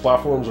if those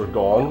platforms are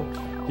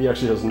gone, he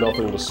actually has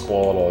nothing to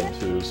spawn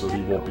onto, so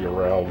he won't be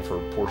around for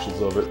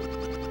portions of it.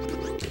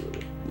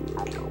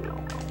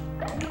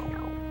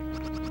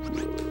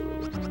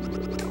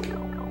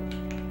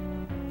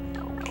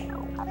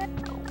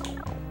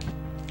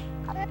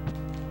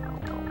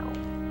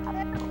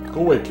 Go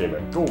away,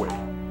 K-Mech, go away.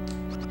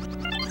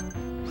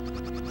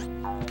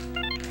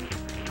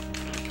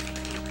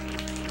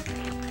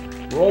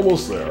 We're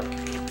almost there.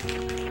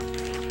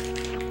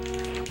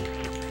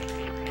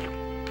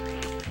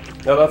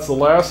 Now that's the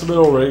last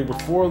middle ring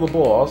before the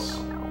boss,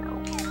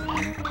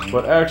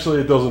 but actually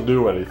it doesn't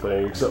do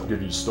anything except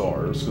give you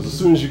stars, because as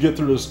soon as you get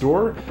through this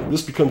door,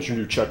 this becomes your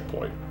new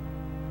checkpoint.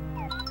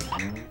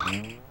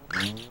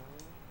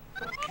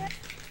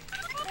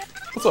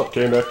 What's up,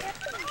 K-Mech?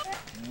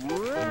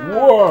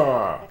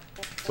 Whoa!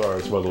 Sorry,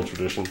 it's my little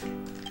tradition.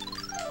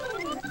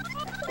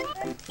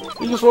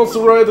 He just wants to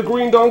ride the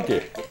green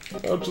donkey.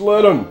 Don't you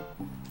let him.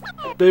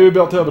 Baby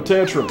about to have a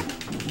tantrum.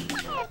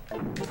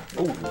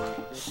 Oh.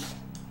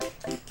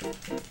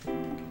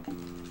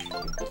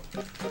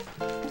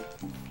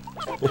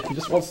 He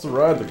just wants to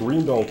ride the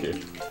green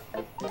donkey.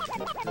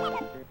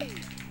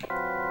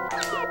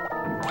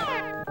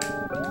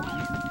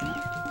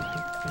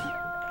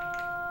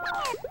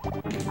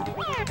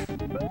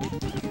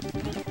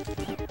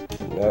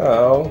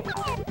 Now,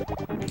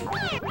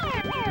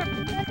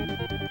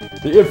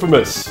 the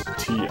infamous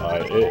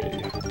TIA.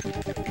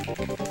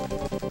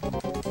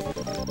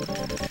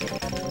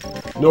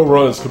 No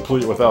run is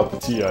complete without the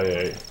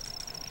TIA.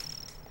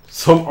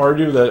 Some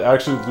argue that it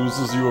actually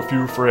loses you a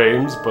few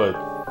frames, but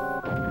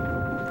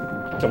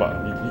come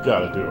on, you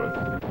gotta do it.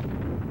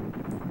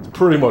 It's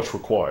pretty much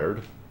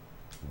required.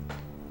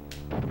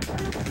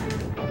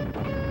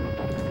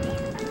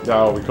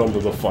 Now we come to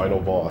the final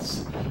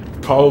boss.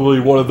 Probably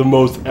one of the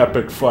most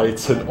epic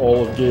fights in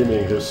all of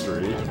gaming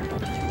history.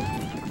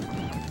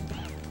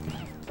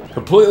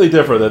 Completely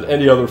different than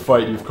any other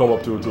fight you've come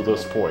up to until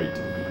this point.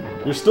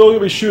 You're still going to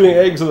be shooting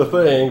eggs at the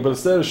thing, but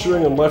instead of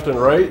shooting them left and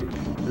right,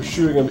 you're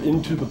shooting them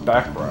into the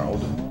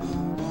background.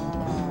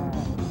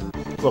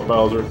 What's up,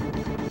 Bowser?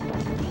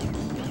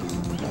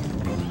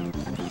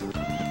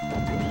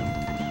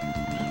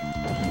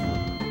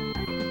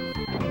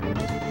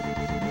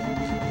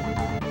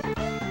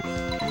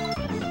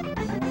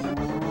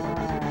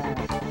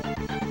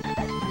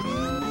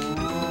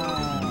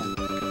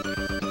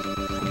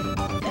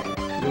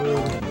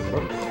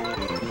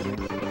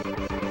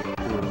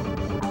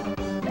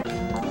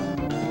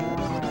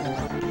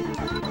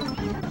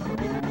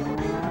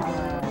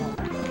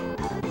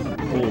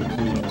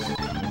 Please.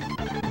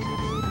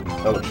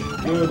 That looks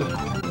good.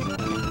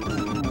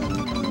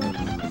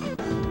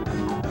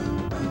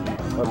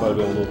 That might have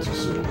been a little too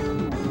soon.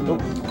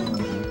 Nope.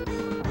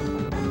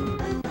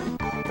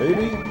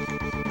 Maybe?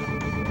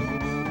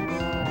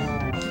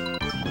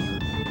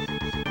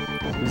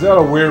 He's at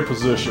a weird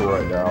position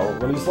right now.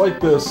 When he's like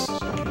this,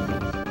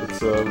 it's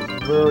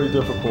very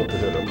difficult to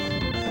hit him.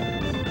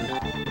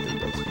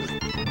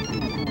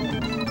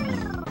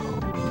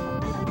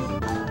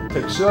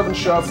 Take 7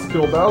 shots to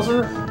kill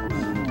Bowser.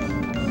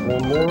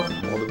 One more.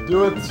 Want to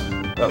do it.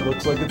 That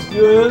looks like it's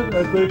good.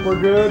 I think we're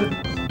good.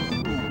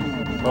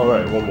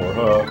 Alright, one more.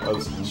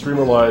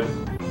 Streamer lied.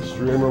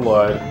 Streamer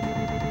lied.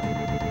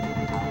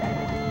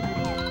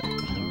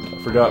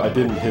 I forgot I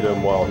didn't hit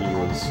him while he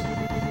was...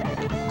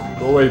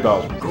 Go away,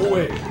 Bowser. Go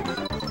away.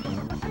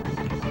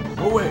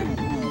 Go away.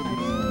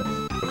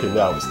 Okay,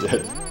 now he's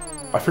dead.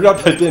 I forgot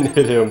that I didn't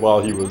hit him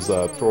while he was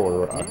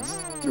throwing rocks.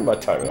 Threw my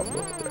timing off a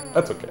little bit there.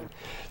 That's okay.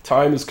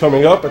 Time is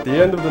coming up at the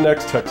end of the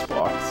next text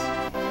box.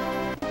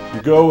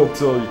 You go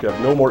until you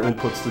have no more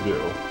inputs to do.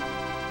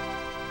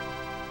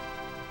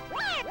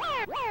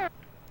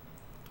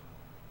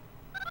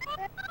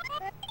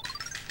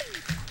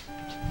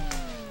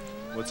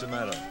 What's the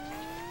matter?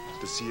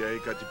 The CIA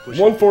got you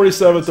pushing.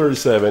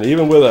 147.37,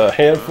 even with a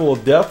handful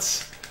of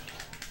deaths,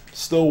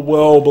 still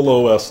well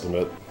below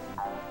estimate.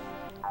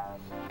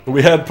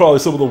 We had probably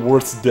some of the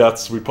worst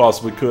deaths we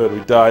possibly could.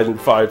 We died in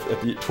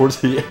towards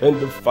the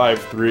end of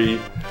 5-3.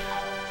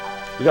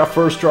 We got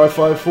first try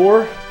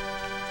 5-4.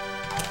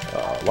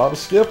 A lot of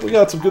skip. We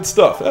got some good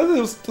stuff. It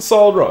was a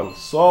solid run.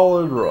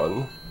 Solid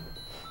run.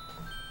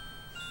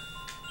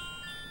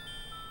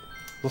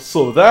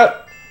 So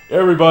that,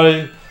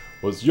 everybody,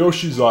 was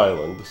Yoshi's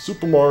Island,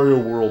 Super Mario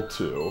World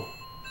 2.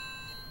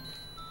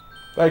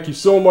 Thank you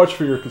so much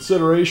for your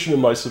consideration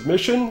in my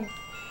submission,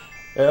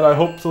 and I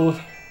hope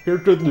to hear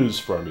good news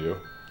from you.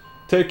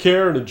 Take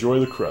care and enjoy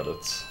the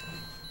credits.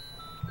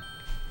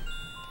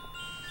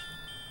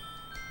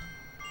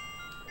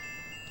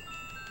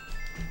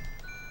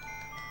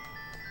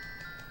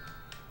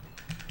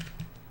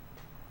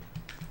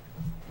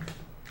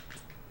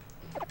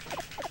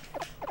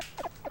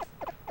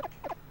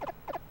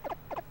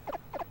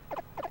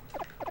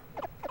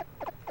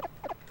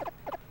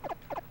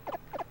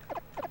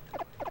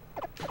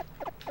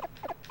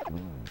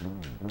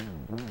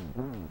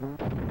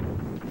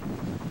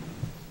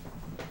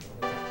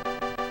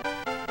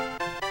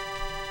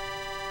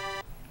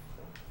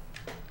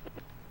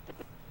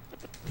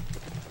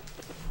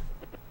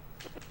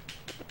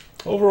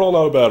 Overall,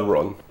 not a bad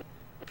run.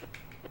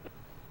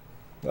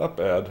 Not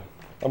bad.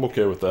 I'm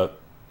okay with that.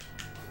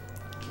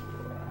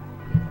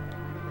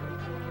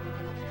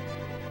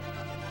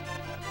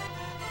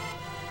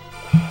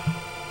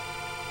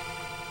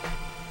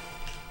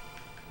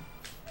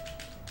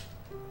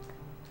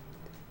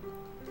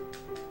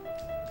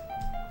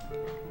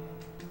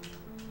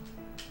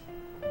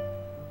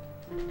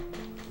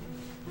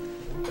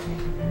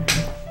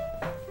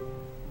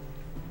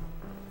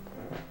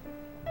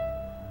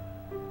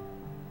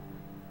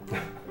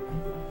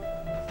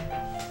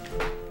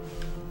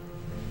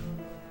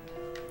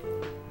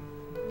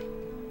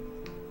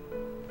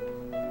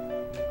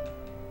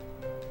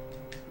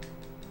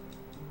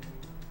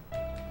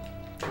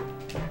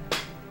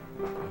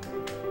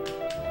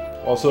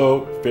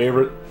 Also,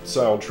 favorite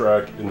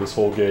soundtrack in this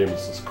whole game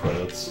is this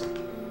credits.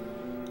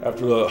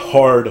 After the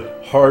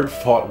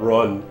hard-fought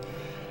run,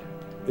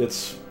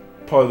 it's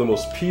probably the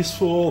most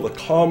peaceful, the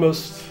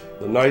calmest,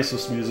 the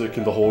nicest music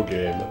in the whole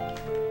game.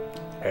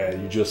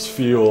 And you just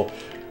feel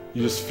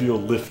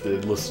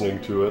lifted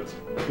listening to it.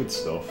 Good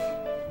stuff.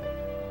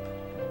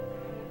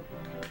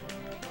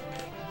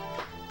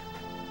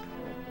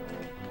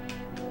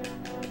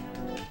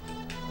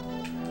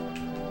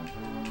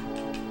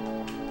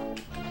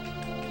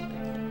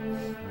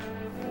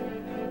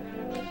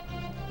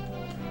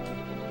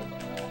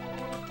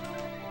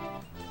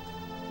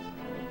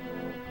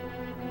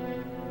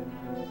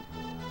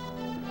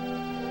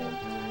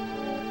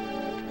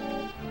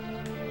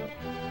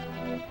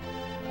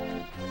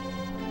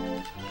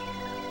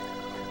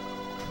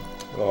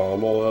 Oh,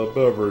 I'm all out of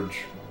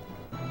beverage.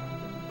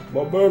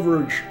 My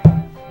beverage!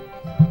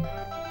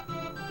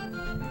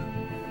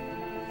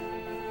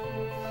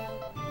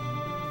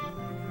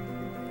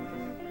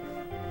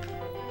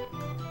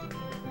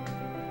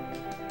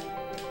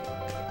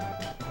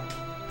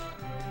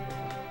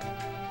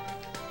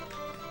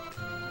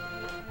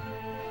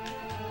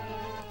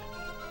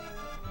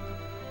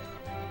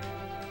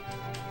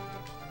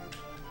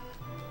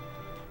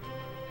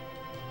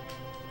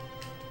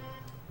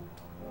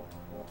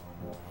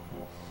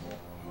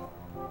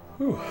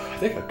 Whew, I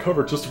think I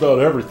covered just about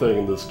everything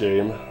in this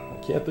game. I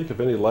can't think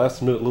of any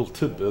last minute little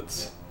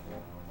tidbits.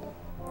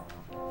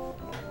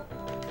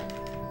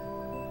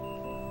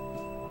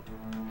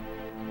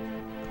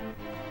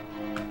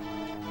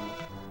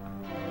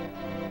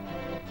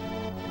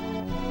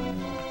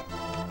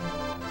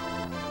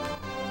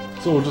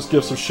 So we'll just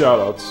give some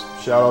shout-outs.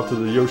 Shout out to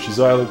the Yoshi's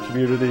Island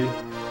community.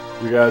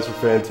 You guys are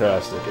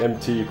fantastic.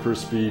 MT,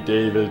 Crispy,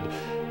 David,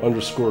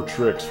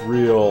 _Tricks,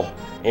 Real,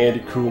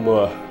 Andy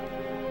Kuma,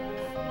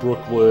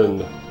 Brooklyn,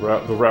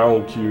 the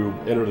Round Cube,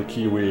 Enter the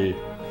Kiwi,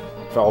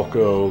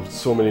 Falco,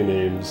 so many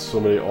names, so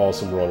many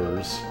awesome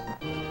runners.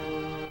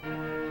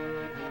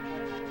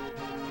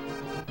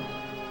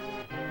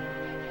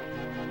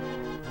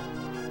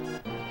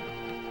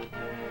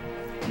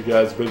 You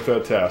guys have been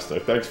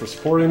fantastic. Thanks for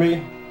supporting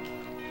me.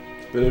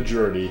 It's been a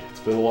journey. It's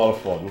been a lot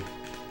of fun.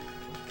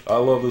 I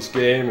love this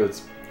game.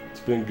 It's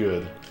been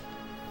good.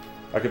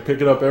 I can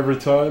pick it up every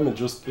time and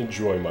just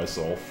enjoy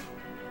myself.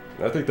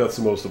 And I think that's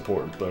the most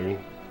important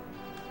thing.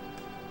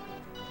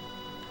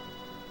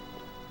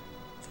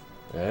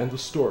 And the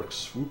stork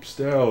swoops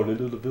down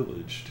into the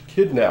village to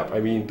kidnap,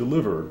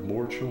 deliver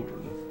more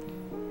children.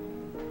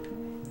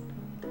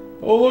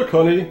 Oh look,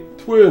 honey,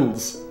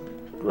 twins!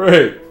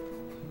 Great!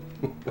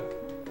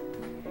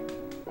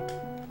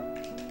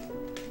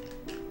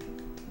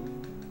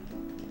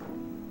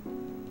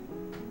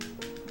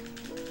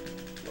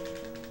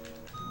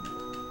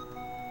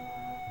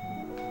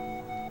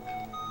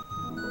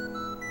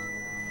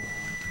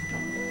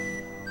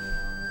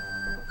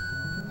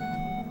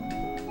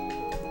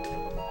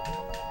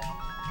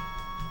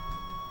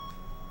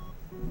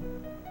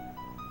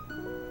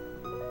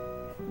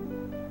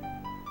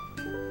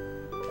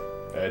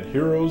 And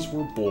heroes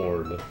were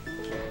born.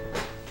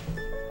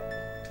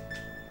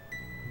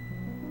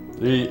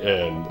 The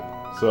end.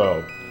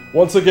 So,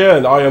 once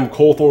again, I am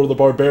Kolthor the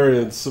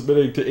Barbarian,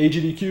 submitting to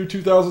AGDQ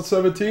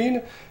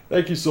 2017.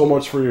 Thank you so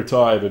much for your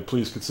time, and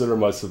please consider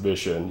my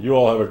submission. You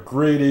all have a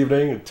great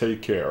evening, and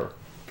take care.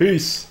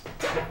 Peace!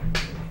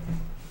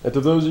 And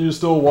to those of you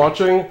still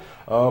watching,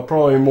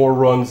 probably more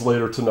runs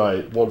later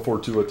tonight.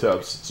 142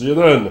 attempts. See you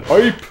then.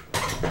 Hype!